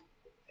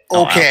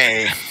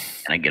 Okay.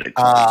 And I get it.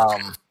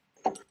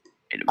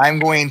 I'm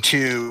going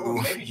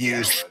to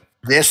use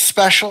this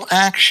special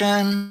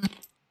action.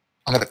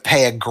 I'm going to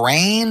pay a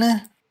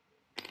grain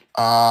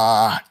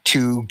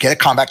to get a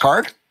combat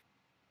card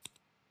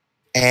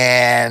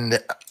and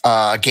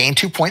gain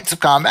 2 points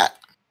of combat.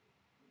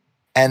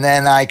 And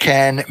then I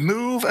can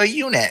move a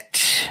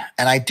unit.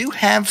 And I do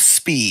have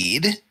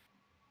speed.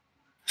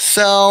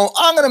 So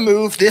I'm going to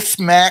move this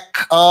mech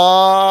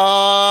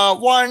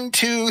 1,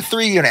 2,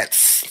 3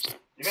 units.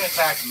 You're going to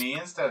attack me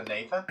instead of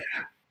Nathan?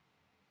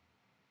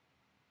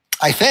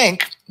 I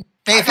think.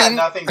 Nathan,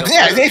 nothing to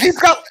yeah, lose.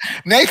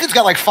 Nathan's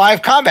got like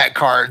 5 combat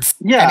cards.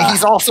 Yeah. And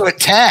he's also at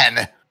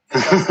 10.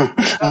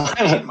 Doesn't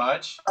mean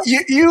much.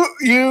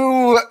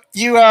 You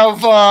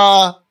have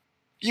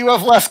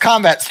less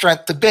combat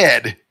strength to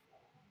bid.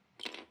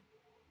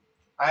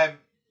 I have.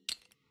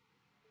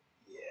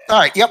 All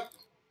right. Yep.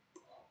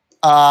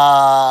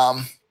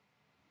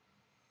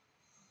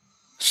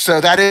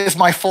 So that is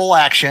my full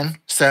action.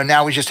 So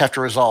now we just have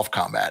to resolve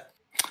combat.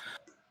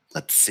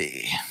 Let's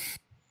see.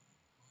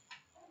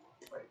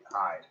 Wait,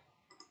 hide.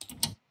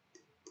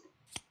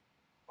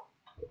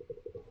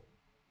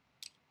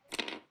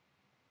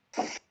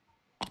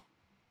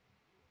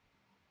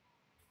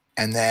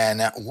 And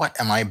then what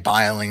am I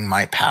biling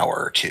my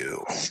power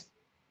to?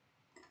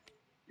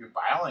 You're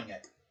biling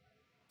it.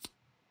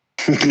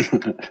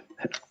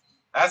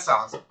 That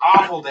sounds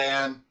awful,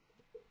 Dan.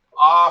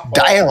 Awful.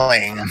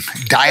 Dialing.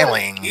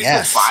 You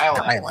Yes. said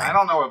biling. Dialing. I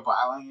don't know what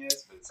biling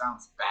is, but it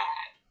sounds bad.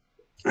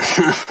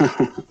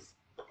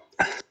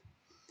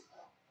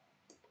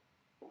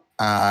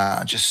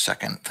 Just a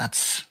second.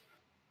 That's.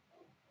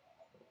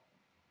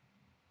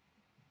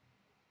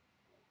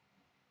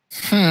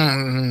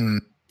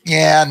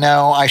 Yeah,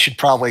 no, I should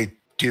probably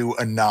do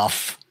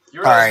enough.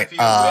 You realize if you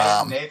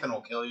win, Nathan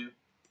will kill you.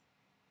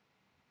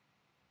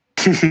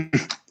 I'm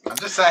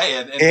just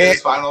saying. In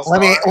his final star.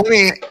 Let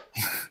me.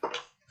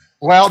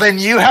 Well, then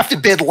you have to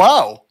bid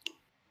low.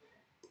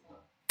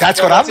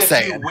 That's what I'm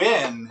saying. If you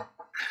win,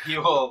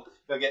 he'll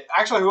get.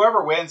 Actually,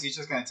 whoever wins, he's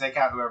just going to take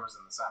out whoever's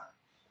in the center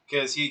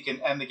because he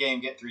can end the game,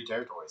 get 3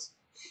 territories.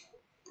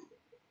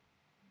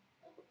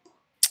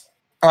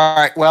 All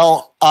right.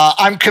 Well,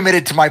 I'm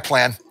committed to my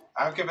plan.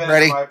 I'm committed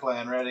Ready? to my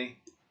plan. Ready?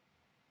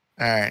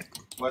 All right.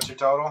 What's your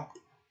total?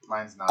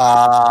 Mine's 9.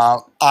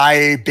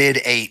 I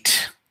bid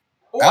 8.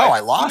 Oh, I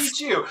lost.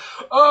 Beat you.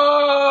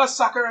 Oh,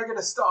 sucker! I get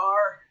a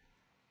star.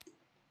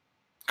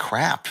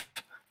 Crap.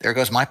 There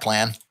goes my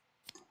plan.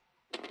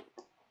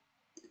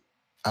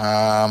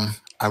 I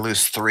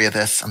lose 3 of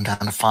this. I'm down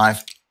to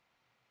 5.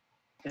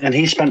 And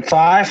he spent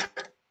 5,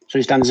 so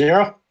he's done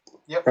 0.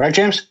 Yep. Right,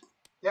 James?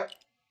 Yep.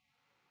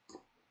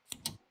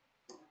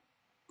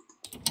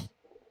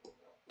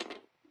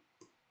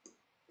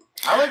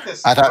 I like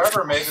this.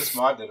 Whoever made this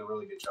mod did a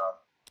really good job.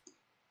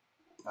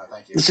 No,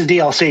 thank you. This is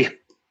DLC.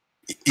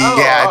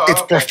 Yeah,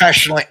 it's okay.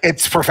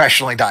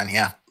 professionally done.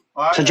 Yeah.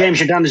 Well, So James,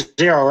 you're down to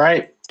 0,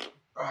 right?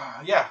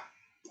 Yeah,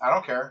 I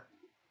don't care.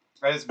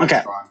 It's been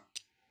fun.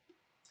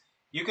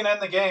 You can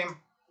end the game.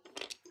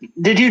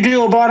 Did you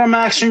do a bottom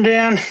action,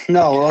 Dan?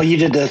 No, well, you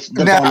did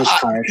the bonus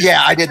part.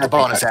 Yeah, I did the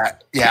bonus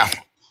act. Yeah.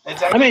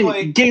 I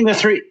mean, getting the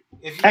 3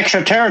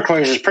 extra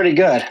territories is pretty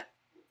good.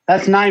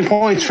 That's 9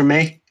 points for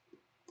me.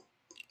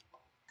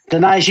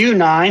 Denies you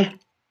 9.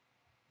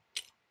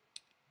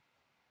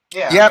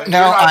 Yeah. Yep. but No,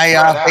 you're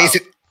not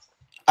spread out.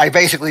 I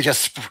basically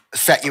just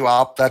set you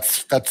up. That's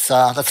fine.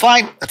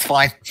 That's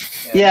fine.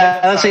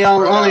 Yeah, that's the not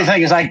spread only out.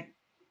 thing is I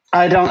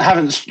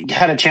haven't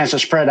had a chance to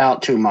spread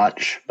out too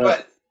much.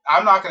 But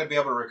I'm not going to be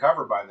able to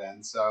recover by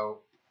then. So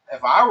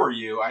if I were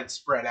you, I'd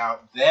spread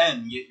out,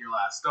 then get your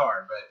last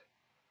star. But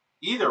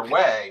either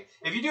way,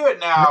 if you do it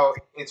now,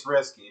 it's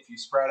risky. If you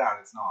spread out,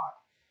 it's not.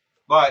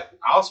 But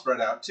I'll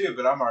spread out too,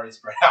 but I'm already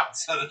spread out,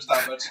 so there's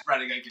not much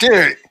spreading I can do.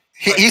 Dude,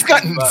 he's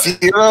got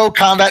 0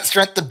 combat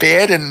strength to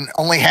bid and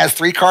only has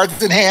 3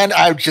 cards in hand.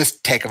 I would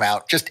just take him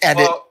out. Just end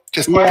it.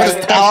 Just put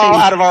us all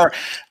out of our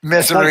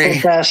misery.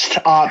 That's the best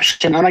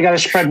option. And I got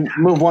to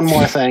move one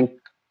more thing.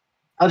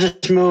 I'll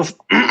just move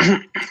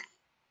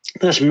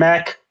this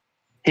mech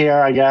here,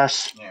 I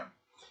guess. Yeah.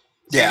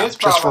 Yeah, his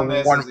just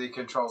problem for is he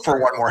controls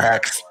for one more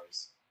hex.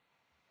 territories.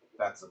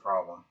 That's the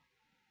problem.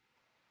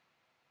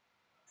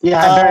 Yeah,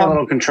 I have very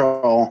little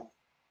control.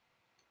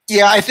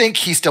 Yeah, I think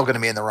he's still going to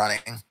be in the running.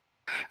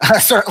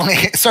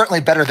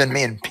 Certainly better than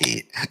me and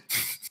Pete.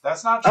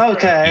 That's not true.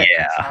 Okay.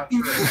 Yeah. That's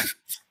not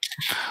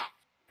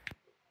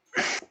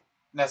true.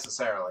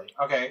 Necessarily.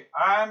 Okay,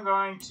 I'm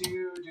going to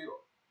do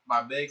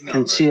my big number.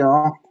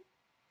 Conceal.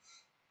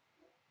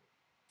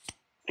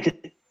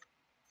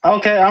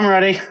 Okay, I'm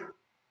ready.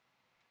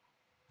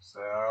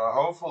 So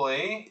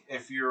hopefully,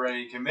 if you're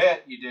ready to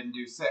commit, you didn't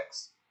do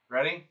 6.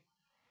 Ready?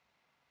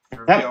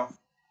 Reveal.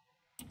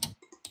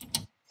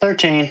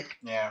 13.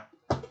 Yeah.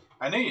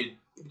 I knew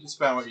you'd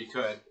spend what you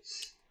could.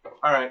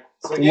 All right.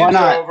 So Why game's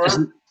not?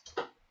 over,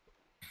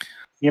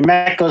 Your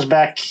mech goes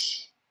back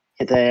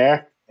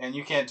there. and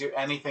you can't do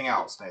anything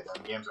else,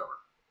 Nathan. Game's over.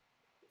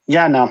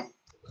 Yeah, no.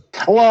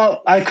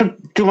 Well, I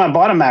could do my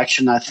bottom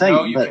action, I think.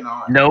 No, you but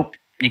cannot. Nope,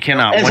 you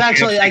cannot. It's Once you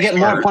actually, have I 6 get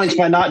more stars- points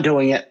by not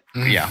doing it.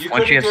 Yeah, You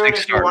once you have couldn't do it 6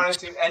 if you wanted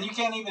stars. to, and you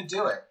can't even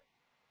do it.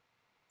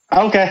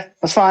 Okay,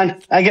 that's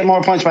fine. I get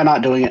more points by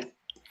not doing it.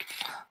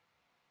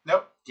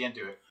 Nope, can't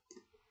do it.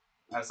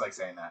 That's like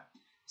saying that.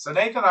 So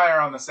Nathan and I are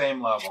on the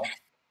same level.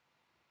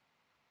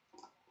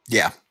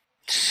 Yeah.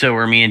 So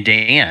are me and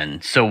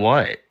Dan. So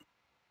what?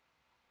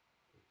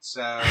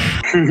 So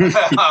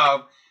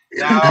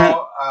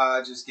now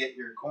just get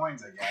your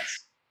coins, I guess.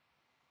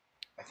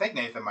 I think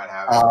Nathan might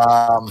have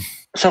it.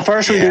 So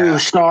first we Yeah. do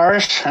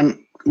stars and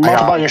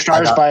multiply your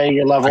stars by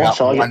your I level. got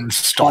So I one get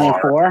star.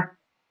 24.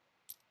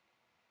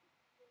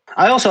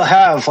 I also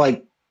have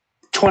like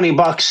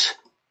 $20,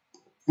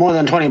 more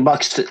than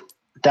 $20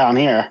 down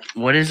here.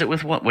 What is it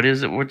with what? What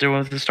is it? What doing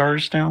with the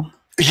stars now?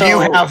 So- You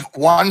have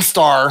 1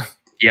 star,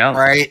 Yeah.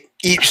 right?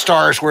 Each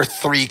star is worth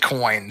 3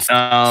 coins.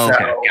 Oh,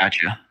 okay, So-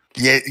 gotcha.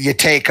 You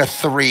take a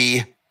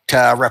 3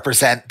 to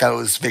represent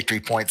those victory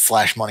points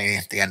 / money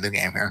at the end of the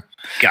game here.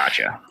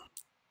 Gotcha.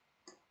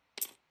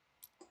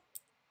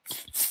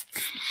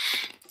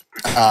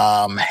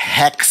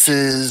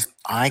 Hexes.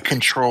 I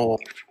control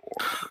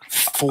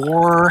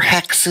 4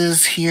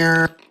 hexes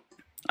here.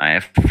 I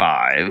have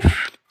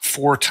 5.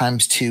 4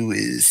 times 2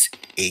 is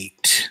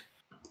 8.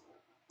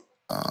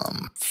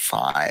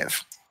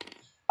 5,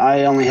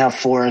 I only have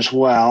 4 as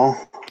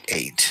well.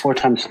 8. 4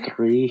 times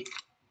 3,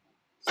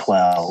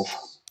 12.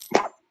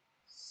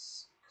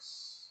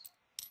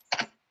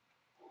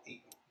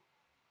 8,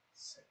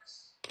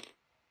 6,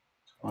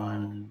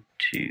 1,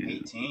 2,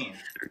 18.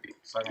 3,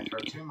 So I can throw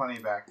 2 money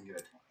back and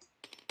get a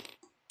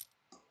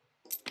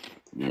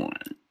 20. 1.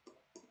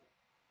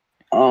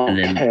 And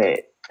then-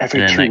 Okay.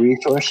 Every and then 2 I-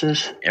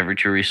 resources. Every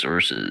 2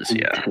 resources.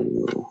 Yeah.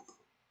 2,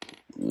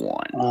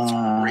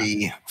 1.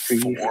 3,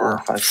 3, 4,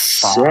 5,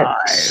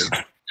 5. 6.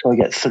 So I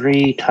get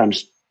 3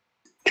 times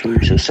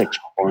 2, so 6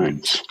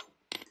 points.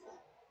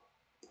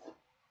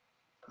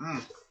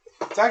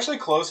 It's actually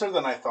closer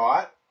than I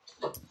thought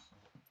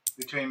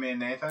between me and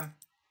Nathan.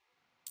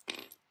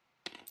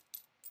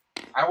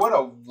 I would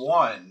have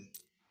won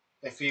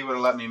if he would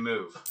have let me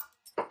move.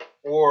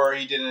 Or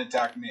he didn't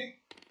attack me.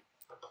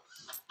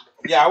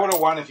 Yeah, I would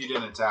have won if you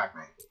didn't attack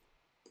me.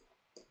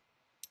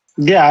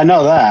 Yeah, I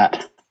know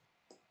that.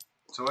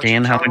 So what's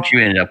Dan, your how total? much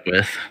you end up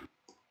with?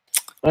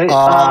 Wait,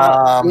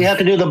 we have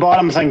to do the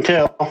bottom thing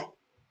too.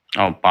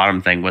 Oh,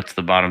 bottom thing. What's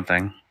the bottom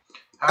thing?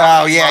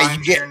 How Oh, many yeah,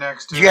 mines you here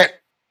next to You it? get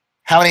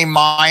how many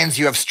mines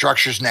you have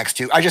structures next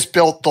to. I just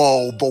built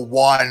the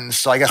 1,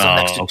 so I guess I'm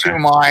next to okay. 2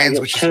 mines,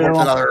 get which is 2. worth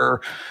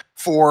another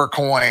 4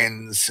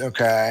 coins.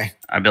 Okay.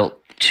 I built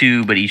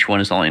 2, but each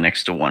one is only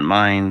next to 1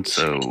 mine,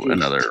 so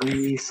another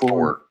 3, 4,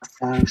 4.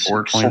 5,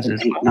 4 6, coins 7,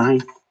 as 8, well.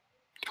 9.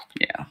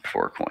 Yeah,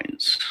 4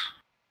 coins.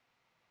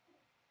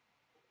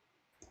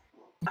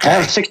 I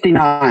have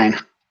 69.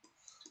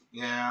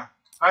 Yeah.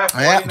 I have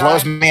Yeah, 49.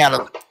 blows me out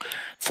of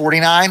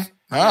 49.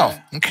 Oh,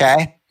 Yeah.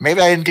 okay.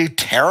 Maybe I didn't do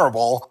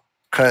terrible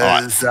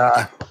because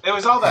It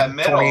was all that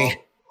middle. 20.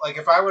 Like,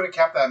 if I would have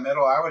kept that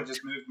middle, I would have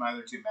just moved my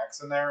other 2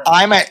 mechs in there.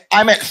 and-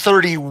 I'm at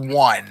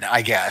 31,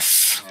 I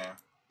guess. Yeah.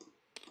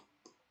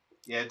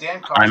 Yeah,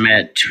 Dan cost I'm me.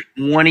 at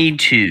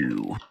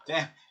 22.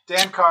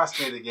 Dan cost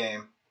me the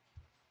game.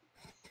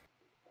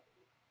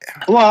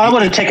 Well, I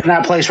would have taken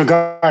that place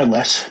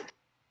regardless.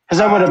 Because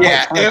I would have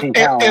Yeah, put if 13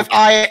 power.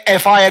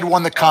 if I had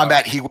won the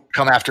combat, he would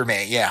come after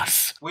me.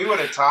 Yes. We would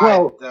have tied,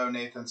 Well- though,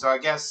 Nathan. So I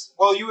guess...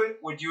 Well,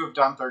 would you have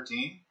done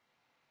 13?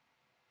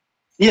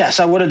 Yes,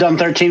 I would have done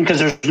 13 because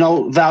there's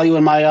no value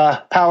in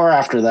my power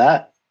after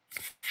that.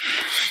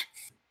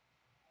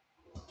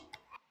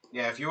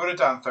 Yeah, if you would have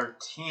done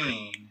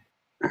 13...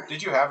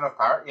 Did you have enough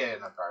power? Yeah,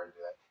 enough power to do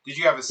that. Did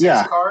you have a 6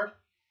 Yeah. card?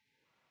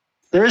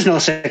 There is no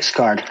 6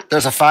 card.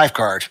 There's a 5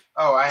 card.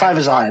 Oh, I had 5 the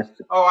is five.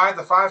 I. Oh, I had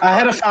the 5 card. I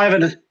had a 5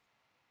 and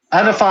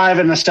a 5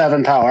 and a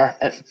 7 power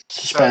to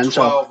spend.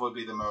 So 12 would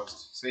be the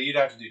most. So you'd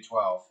have to do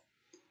 12.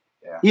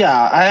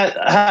 Yeah,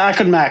 I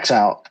could max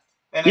out.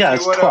 And Yeah, if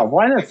it's you 12.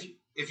 Why not?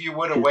 If you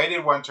would have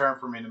waited one turn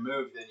for me to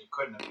move, then you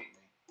couldn't have beat me.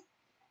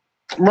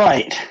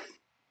 Right.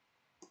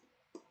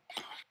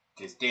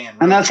 Because Dan.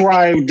 And that's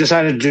why I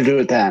decided to do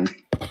it then.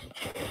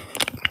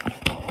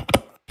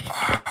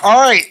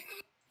 All right.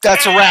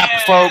 That's a wrap,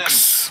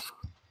 folks.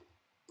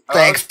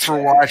 Thanks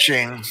for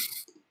watching.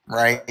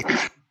 Right.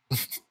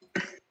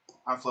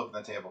 I'm flipping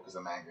the table because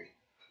I'm angry.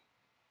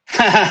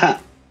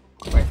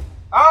 Wait.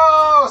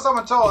 Oh,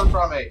 someone stole it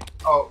from me.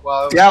 Oh,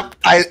 well. Yep,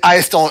 I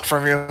stole it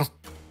from you.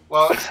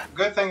 Well,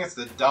 good thing it's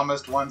the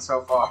dumbest one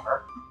so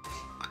far.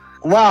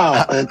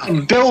 Wow,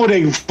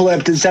 building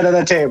flipped instead of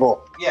the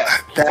table. Yeah.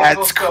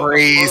 That's still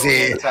crazy.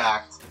 completely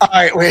intact. All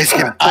right, wait a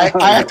second.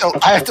 I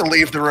have to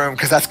leave the room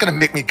because that's going to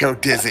make me go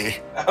dizzy.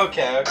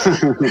 Okay.